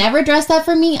 24/7 and never dressed up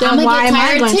for me, I'm gonna get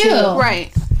tired too.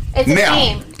 Right. It's a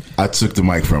game. I took the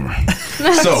mic from her.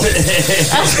 So look,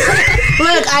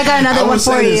 I got another one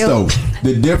for you. Though,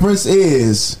 the difference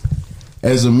is,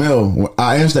 as a male,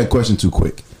 I answered that question too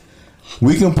quick.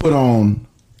 We can put on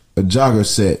a jogger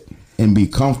set and be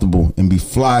comfortable and be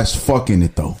fly as fuck in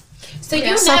it though. So you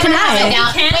never have it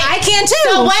down. I can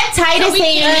too. So what Titus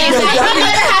saying is that he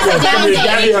never has a down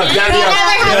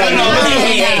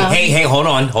day. Hey, hold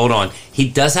on. He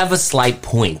does have a slight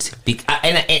point.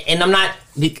 And I'm not...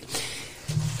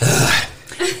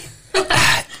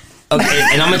 Okay,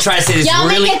 and I'm gonna try to say this y'all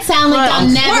really. Y'all make it sound like y'all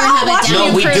never have a down day.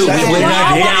 No, we do. We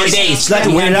have down days. We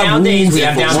have down days. We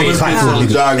have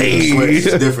down days.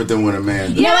 It's different than when a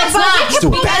man does. No, it's not.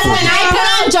 Because when I put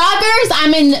on joggers,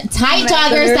 I'm in tight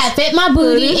joggers that fit my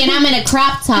booty, and I'm in a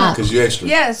crop top. Because you're extra.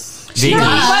 Yes. That's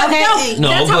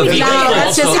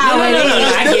just how it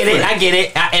is. I get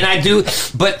it, and I do.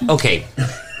 But okay,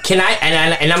 can I?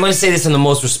 And I'm gonna say this in the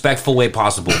most respectful way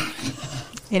possible.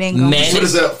 It ain't going.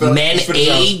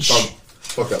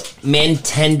 Men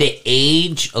tend to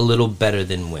age a little better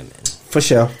than women. For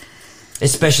sure.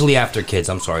 Especially after kids.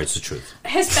 I'm sorry, it's the truth.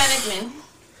 Hispanic men.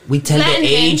 We tend to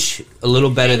age a little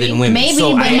better than women. Maybe,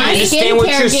 so but I my understand what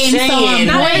you're saying.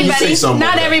 Not everybody.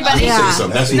 Not everybody.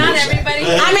 Not everybody.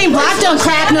 I mean, black don't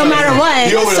crack no matter what.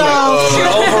 So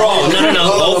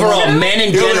overall, men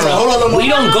in general, we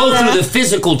don't go through the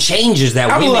physical changes that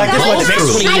women go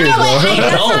through.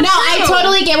 No, I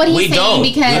totally get what he's saying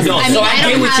because I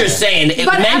get what you're saying.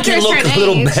 Men can look a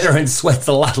little better in sweats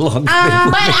a lot longer.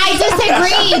 But I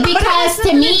disagree because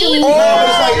to me, no.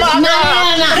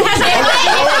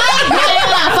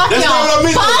 Fuck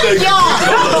y'all.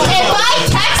 If I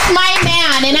text my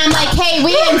man and I'm like, hey,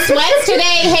 we in sweats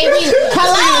today. Hey, if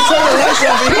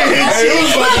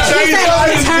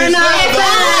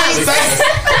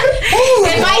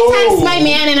I text my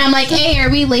man and I'm like, hey, are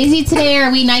we lazy today?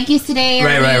 Are we Nikes today? Or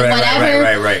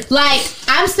whatever. Right. Like,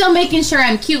 I'm still making sure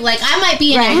I'm cute. Like, I might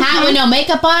be in a hat with no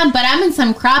makeup on, but I'm in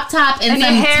some crop top and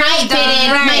some tight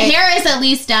fitted. My hair is at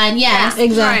least done. Yes,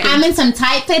 exactly. I'm in some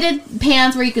tight fitted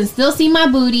pants where you can still see my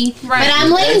booty, but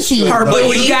I'm lazy.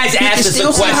 But you guys asked us a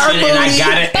question and I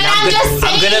got it. But I'm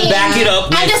gonna back it up.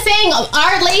 I'm just saying,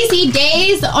 our lazy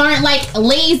days aren't like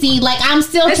lazy. Like, I'm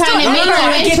still trying to make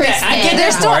you interested.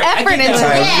 There's still effort into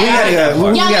it.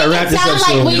 We gotta wrap this up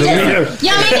soon.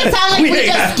 Y'all make it sound like we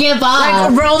just give up.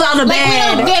 Like, rolled on the bed. We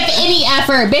don't give any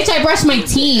effort. Bitch, I brush my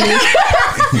teeth.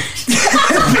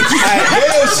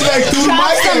 She like threw the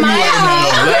mic at me.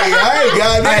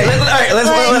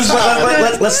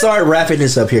 Let's start wrapping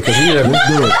this up here because we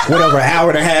went over an hour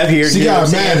and a half here. She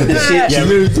got mad at this shit. She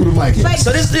literally threw the mic at me.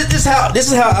 So this is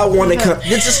how I want to come.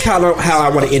 This is kind of how I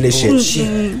want to end this shit.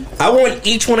 I want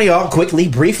each one of y'all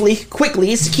briefly.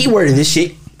 It's the key word of this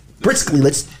shit. Briskly,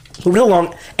 let's move it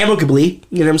along amicably.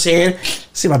 You know what I'm saying?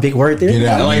 See my big word there? Get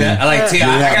out, I like that. I like T.I.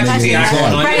 I got T.I.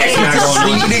 going on.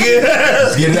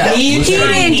 Get out.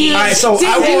 All right, so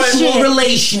I want a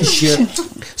relationship.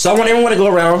 So I want everyone to go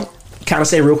around, kind of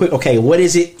say real quick, okay, what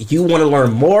is it you want to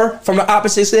learn more from the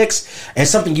opposite sex and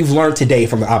something you've learned today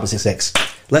from the opposite sex?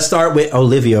 Let's start with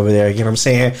Olivia over there. You know what I'm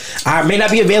saying? I may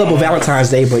not be available Valentine's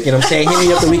Day, but you know what I'm saying? Hit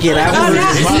me up the weekend after.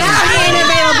 Not being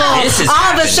available.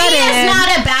 all of a sudden, she is not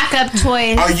a backup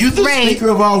choice. Are you the speaker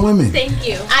of all women? Thank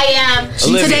you. I am.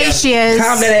 Today she is.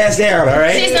 Calm that ass down, all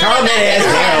right? Calm that ass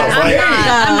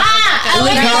down. The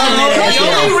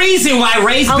only reason why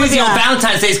Ray's busy on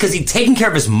Valentine's Day is because he's taking care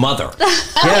of his mother.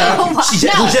 Yeah. She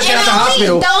just got out the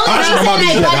hospital. The only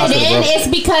reason I butted in is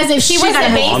because if she was a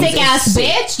basic ass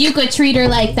bitch, you could treat her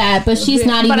like that, but she's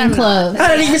not even close. I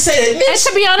didn't even say that. And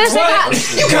to be honest,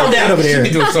 You calm down over there. She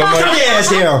be doing so much. Calm your ass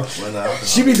down.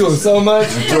 She be doing so much.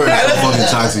 Fucking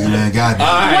toxic, man. God damn.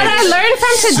 what I learned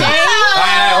from today.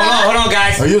 Hold on,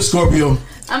 guys. Are you a Scorpio?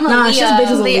 I'm a Leo. she's a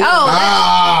bitch. Leo.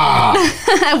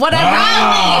 Whatever.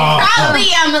 Probably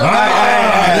I'm a All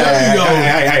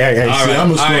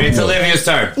right, it's Olivia's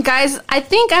turn. Guys, I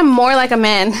think I'm more like a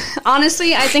man.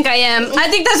 Honestly, I think I am. I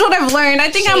think that's what I've learned. I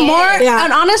think I'm more,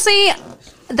 and honestly,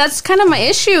 that's kind of my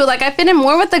issue. Like, I fit in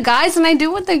more with the guys than I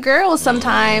do with the girls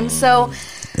sometimes. So,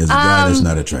 as a guy, that's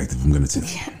not attractive. I'm gonna tell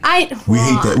you. We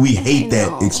hate that. We hate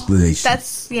that explanation.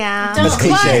 That's Let's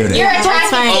cliche that. You're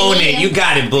attractive. Own it. You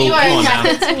got it, boo. You are Come on now.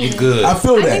 attracted to me. You good. I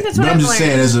feel that. that's But what I'm I've just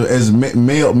saying, as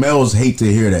males hate to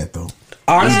hear that though.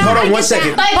 Honestly, hold on one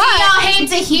second. But do y'all hate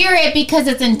to hear it because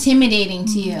it's intimidating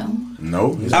to you?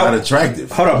 No, it's not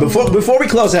attractive. Hold on, before we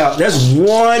close out, there's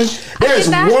one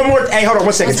more. Hey, hold on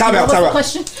one second. Time out.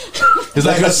 Question. It's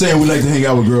like I said, we like to hang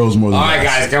out with girls more than All right,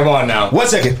 guys, come on now. 1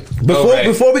 second.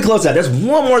 Before we close out, there's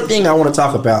one more thing I want to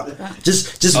talk about.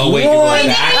 Just Oh, wait, one. you going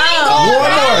back?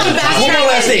 One more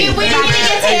last thing. We didn't even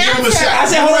get to answer. I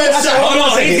said hold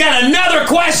on. He's got another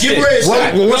question.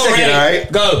 One second, all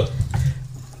right? Go.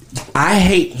 I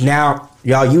hate now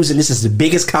y'all using this as the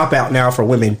biggest cop out now for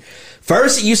women.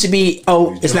 First, it used to be,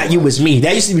 oh, it's not you, it's me.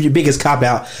 That used to be the biggest cop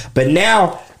out. But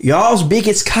now, y'all's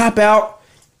biggest cop out,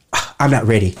 I'm not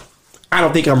ready. I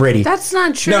don't think I'm ready. That's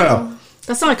not true. No.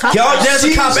 That's not a cop Y'all, out. that's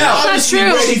a cop out. That's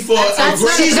not true.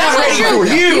 She's not ready for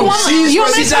you.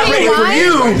 She's not ready for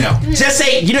you. Just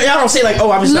say, y'all don't say like, oh,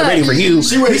 I'm just not ready for you.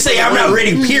 We say, I'm not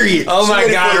ready, period. Oh my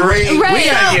God, Ray. We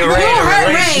gotta get Ray to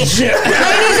relationship.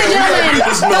 Ladies and gentlemen,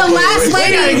 the last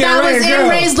lady that was in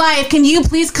Ray's life, can you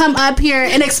please come up here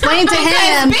and explain to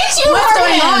him what's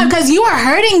going on? Because you are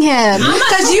hurting him.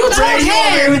 Because you told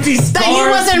him that you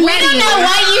wasn't ready. We don't know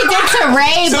what you did to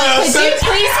Ray, but could you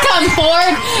please come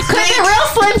forward? Could the real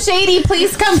Slim Shady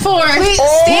please come forward?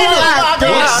 Stand up.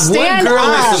 What girl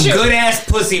with some good ass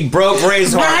pussy broke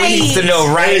Ray's heart? We need to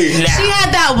know right now. She had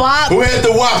that wop. Who had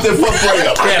the wop that fucked Ray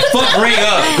up? Yeah, fuck Ray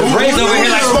up. Ray's over here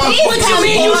like, what you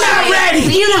mean you not ready?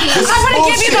 I'm gonna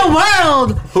give you the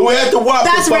world. Who had the wop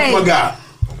that fucked my guy?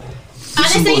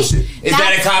 Honestly, is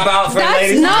that a cop out for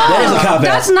ladies? No, That is a cop out.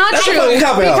 that's not That's a true. fucking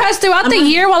cop out. Because throughout the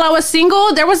year while I was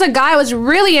single, there was a guy I was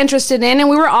really interested in, and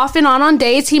we were off and on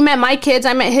dates. He met my kids,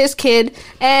 I met his kid,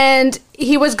 and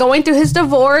he was going through his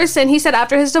divorce, and he said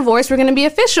after his divorce we're going to be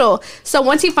official. So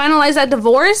once he finalized that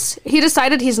divorce, he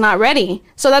decided he's not ready.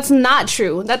 So that's not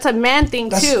true. That's a man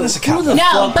thing too. That's a cop out.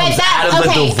 no, but that,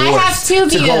 okay, I have two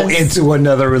to go views. into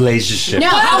another relationship. No,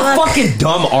 how fucking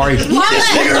dumb are you? Well, What the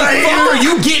fuck are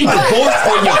you getting divorced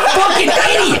for, you fucking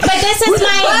idiot? But this is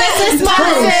my He's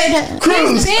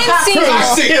been single.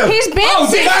 He's been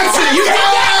single. You did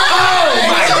that? Oh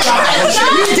my God.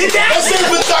 You did that? This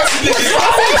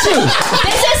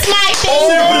is my thing.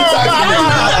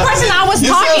 The person I was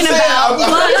talking about. No,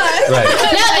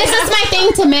 this is my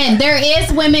thing to men. There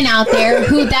is women out there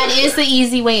who that is the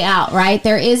easy way out, right?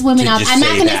 There is women out. I'm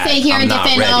not going to sit here and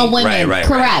defend all women.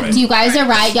 Correct. You guys are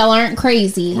right. Y'all aren't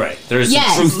crazy. Right. There's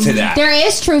some truth to that. There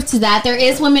is truth to that. There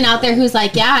is women out there who's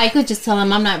like, yeah, I could just tell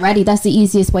him I'm not ready. That's the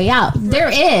easiest way out. There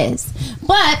is.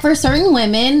 But for certain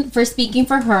women, for speaking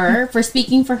for her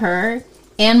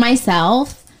and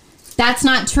myself, that's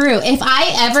not true. If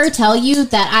I ever tell you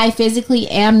that I physically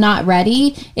am not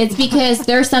ready, it's because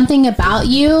there's something about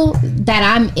you that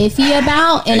I'm iffy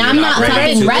about, and I'm not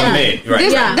fucking ready.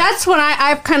 That's what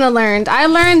I've kind of learned. I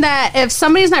learned that if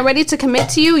somebody's not ready to commit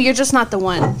to you, you're just not the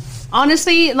one.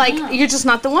 Honestly, like you're just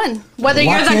not the one. Whether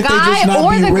Why you're the can't they just guy not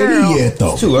or be the ready girl. yet,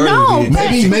 though? Too early. No,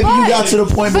 Maybe you got to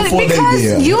the point before they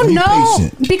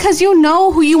did. Because you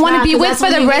know who you want to be with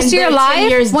for the rest of your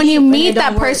life when you meet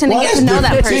that person and get to know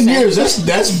that person. 10 years,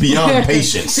 that's beyond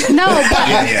patience. No,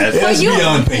 that's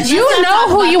beyond patience. you know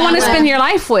who you want to spend your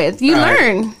life with. You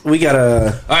learn. We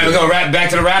gotta. All right, we're going back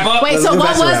to the wrap up. Wait, so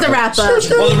what was the wrap up?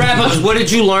 Well, the wrap up is what did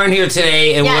you learn here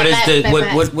today, and what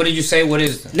is what did you say? What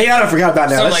is? They I forgot about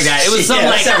that. Something like that. It was something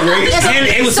like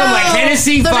it was something like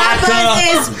Hennessy, the vodka. wrap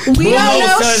is we don't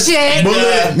know shit.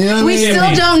 We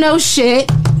still don't know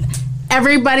shit.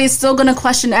 Everybody's still gonna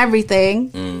question everything,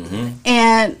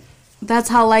 and that's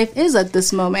how life is at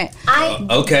this moment.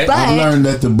 Okay. But I've learned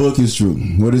that the book is true.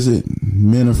 What is it?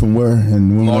 men are from where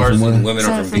and women are Mars from where? and women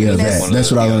are from Yeah, Venus.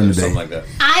 that's what I learned today. Something like that.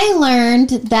 I learned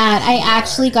that I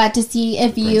actually got to see a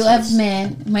view of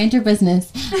men. Mind your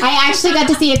business. I actually got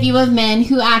to see a view of men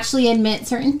who actually admit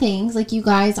certain things. Like you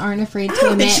guys aren't afraid to I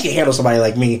don't think admit. she can handle somebody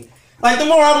like me. Like the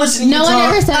more I'm listening, No to one you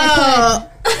talk, ever said I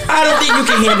I don't think you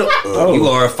can handle. Oh. You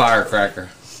are a firecracker.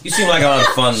 You seem like a lot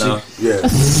of fun, though. Yeah,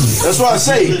 that's what I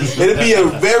say. It'll be a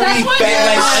very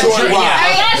fast, short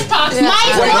ride. My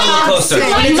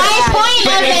point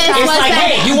of this It's was like, that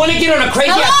hey, you want to get on a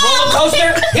crazy ass roller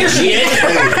coaster? Here she is.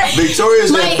 Victoria's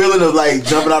that feeling of like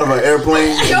jumping out of an airplane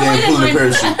and then pulling a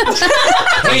parachute.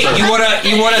 Hey, you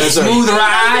want a smooth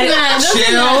ride?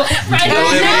 Chill.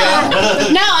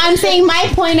 No, I'm saying my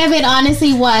point of it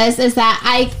honestly is that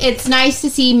it's nice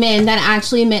to see men that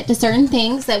actually admit to certain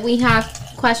things that we have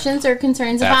questions or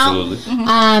concerns about. Absolutely.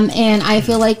 And I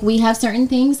feel like we have certain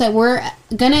things that we're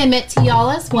gonna admit to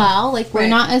y'all as well. Like we're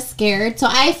not as scared. So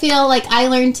I feel like I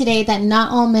learned today that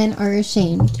not all men are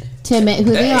ashamed to admit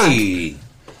who they are.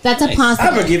 That's a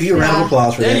positive. I'm gonna give you a round of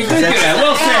applause for that.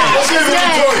 Well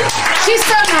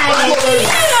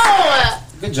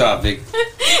said. Good job, Vic.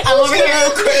 I'm over here.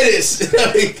 Credits.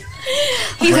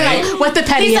 He's like, what the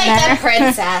petty He's in like there? the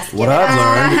princess. What I've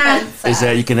learned is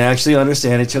that you can actually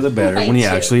understand each other better when you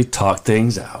actually talk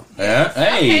things out. Yeah.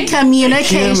 Hey.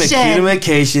 Communication.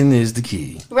 Communication is the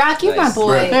key. Rock, you're my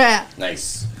boy. Yeah.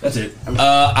 Nice. That's it.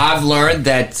 I've learned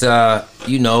that,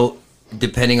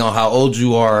 depending on how old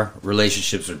you are,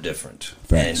 relationships are different.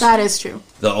 And That is true.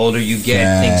 the older you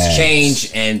get, things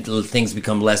change and things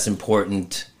become less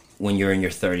important when you're in your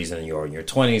 30s than you're in your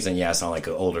 20s. And yeah, I sound like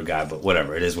an older guy, but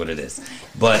whatever. It is what it is.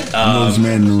 But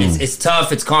it's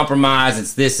tough. It's compromise.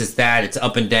 It's this, it's that. It's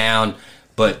up and down.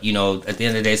 But, at the end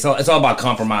of the day, it's all about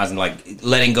compromise and, like,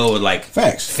 letting go of, like,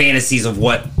 fantasies of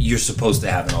what you're supposed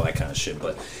to have and all that kind of shit.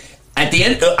 But at the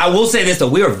end, I will say this, though.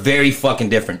 We are very fucking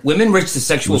different. Women reach the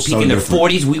sexual peak in their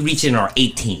 40s. We reach it in our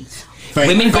 18s.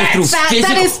 Women go through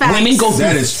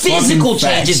physical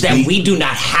changes that we do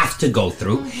not have to go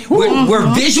through. We're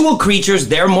visual creatures.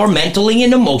 They're more mentally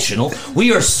and emotional.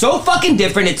 We are so fucking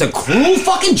different. It's a cruel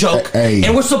fucking joke.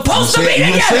 And we're supposed to be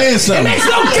together. You're saying something. It makes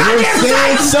no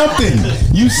goddamn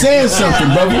sense. You saying something,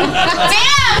 brother.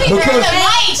 Damn, Because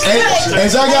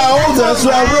as I got older, that's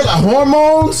what I realized.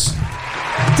 Hormones.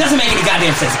 Doesn't make any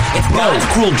goddamn sense. It's God's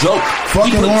cruel joke.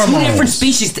 He put two different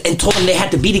species and told them they had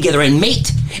to be together and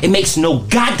mate. It makes no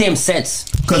goddamn sense.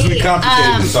 Because we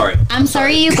complicated. Sorry. I'm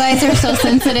sorry you guys are so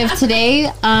sensitive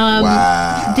today.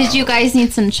 Wow. Did you guys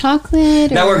need some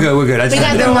chocolate? No, we're good. We're good. I just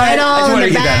wanted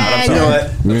to get that out.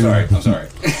 I'm sorry.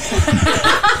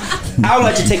 I would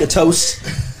like to take a toast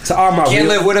to all my Can't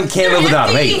live with him, can't live without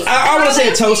him. Hey. I want to say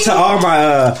a toast to all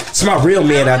my real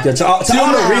men out there, to all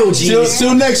the real G's.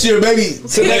 Till next year, baby.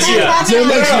 Till next year.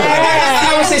 I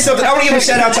want to say something. I want to give a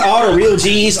shout out to all the real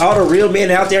G's, all the real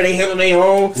men out there. They handle their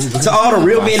own. To all the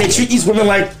real men that treat these women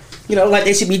like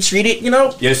they should be treated.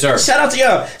 Yes, sir. Shout out to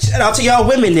y'all. Shout out to y'all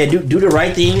women that do the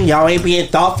right thing. Y'all ain't being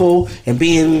thoughtful and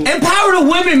being empower the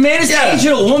women, man. It's the age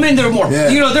of the woman. They're more,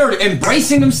 they're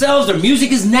embracing themselves. Their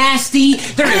music is nasty.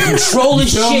 They're in control of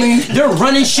shit. They're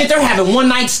running shit. They're having one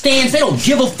night stands. They don't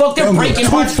give a fuck. They're breaking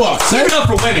hearts. Give it up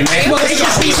for women, man. Let's go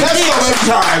for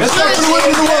the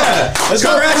women in the world. Let's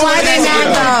go. Why they mad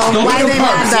though? Why they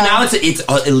mad though? Now it's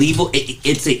illegal.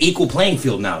 It's an equal playing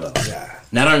field now, though.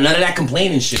 None of that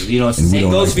complaining shit.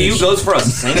 Same goes for you, goes for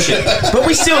us. Same shit. But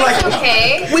we still like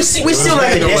we still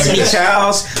like the Destiny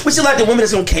Childs. We still like the women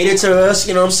that's gonna cater to us.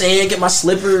 You know what I'm saying? Get my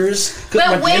slippers.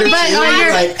 But women,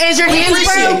 is your hands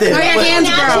broke? Are your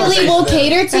hands broke? Naturally will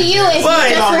cater to you if you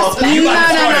disrespect.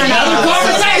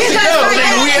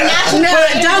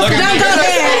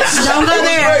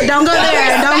 Don't go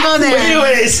there.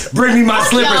 Anyways, bring me my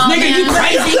slippers, nigga. You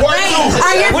crazy? What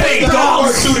ain't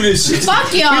dogs?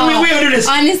 Fuck y'all. We gonna do this.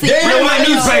 Honestly, read my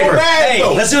newspaper. Hey,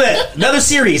 let's do that. Another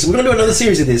series. We're gonna do another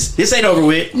series of this. This ain't over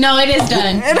with. No, it is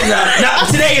done. No,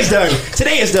 today is done.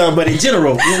 Today is done. But in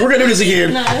general, we're gonna do this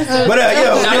again. But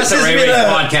this is a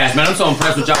podcast, man. I'm so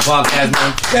impressed with y'all podcast,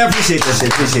 man. I appreciate this.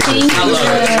 Thank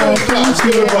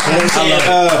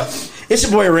you. It's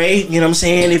your boy Ray, you know what I'm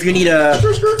saying? If you need a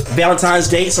Valentine's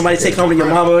date, somebody take home to your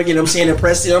mama, you know what I'm saying,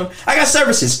 impress them. I got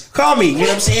services. Call me, you know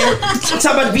what I'm saying? I'm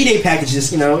talking about V-Day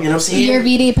packages, you know what I'm saying? Your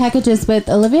V-Day packages with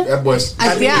Olivia? That boy's... She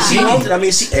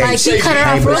cut her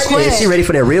off real quick. She ready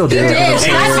for that real deal. That's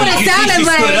what it sounded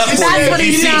like. That's what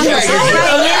he sounded like.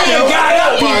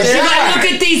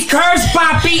 Look at these curves,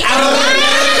 Poppy.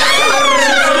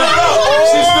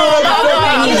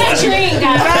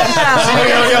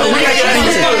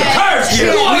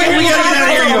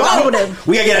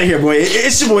 We gotta get out of here, boy.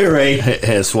 It's your boy Ray.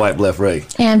 Head swipe left, Ray.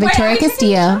 And Victoria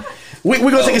Castillo. We're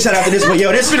gonna take a shot after this, but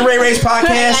yo, this has been Ray Ray's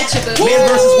podcast. Men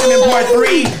versus Women Part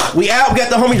 3. We out. We got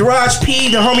the homie Garage P,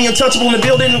 the homie Untouchable in the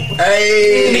building.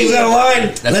 Hey, niggas out of line.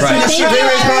 That's Let's right. do this shit. Ray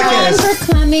Ray's podcast.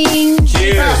 For coming.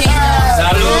 Cheers.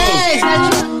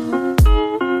 Salud.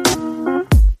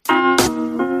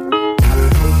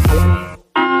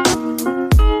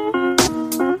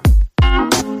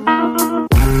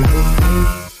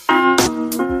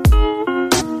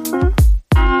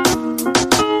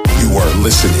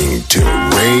 Listening to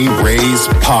Ray Ray's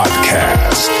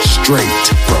podcast straight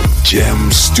from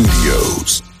Gem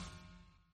Studios.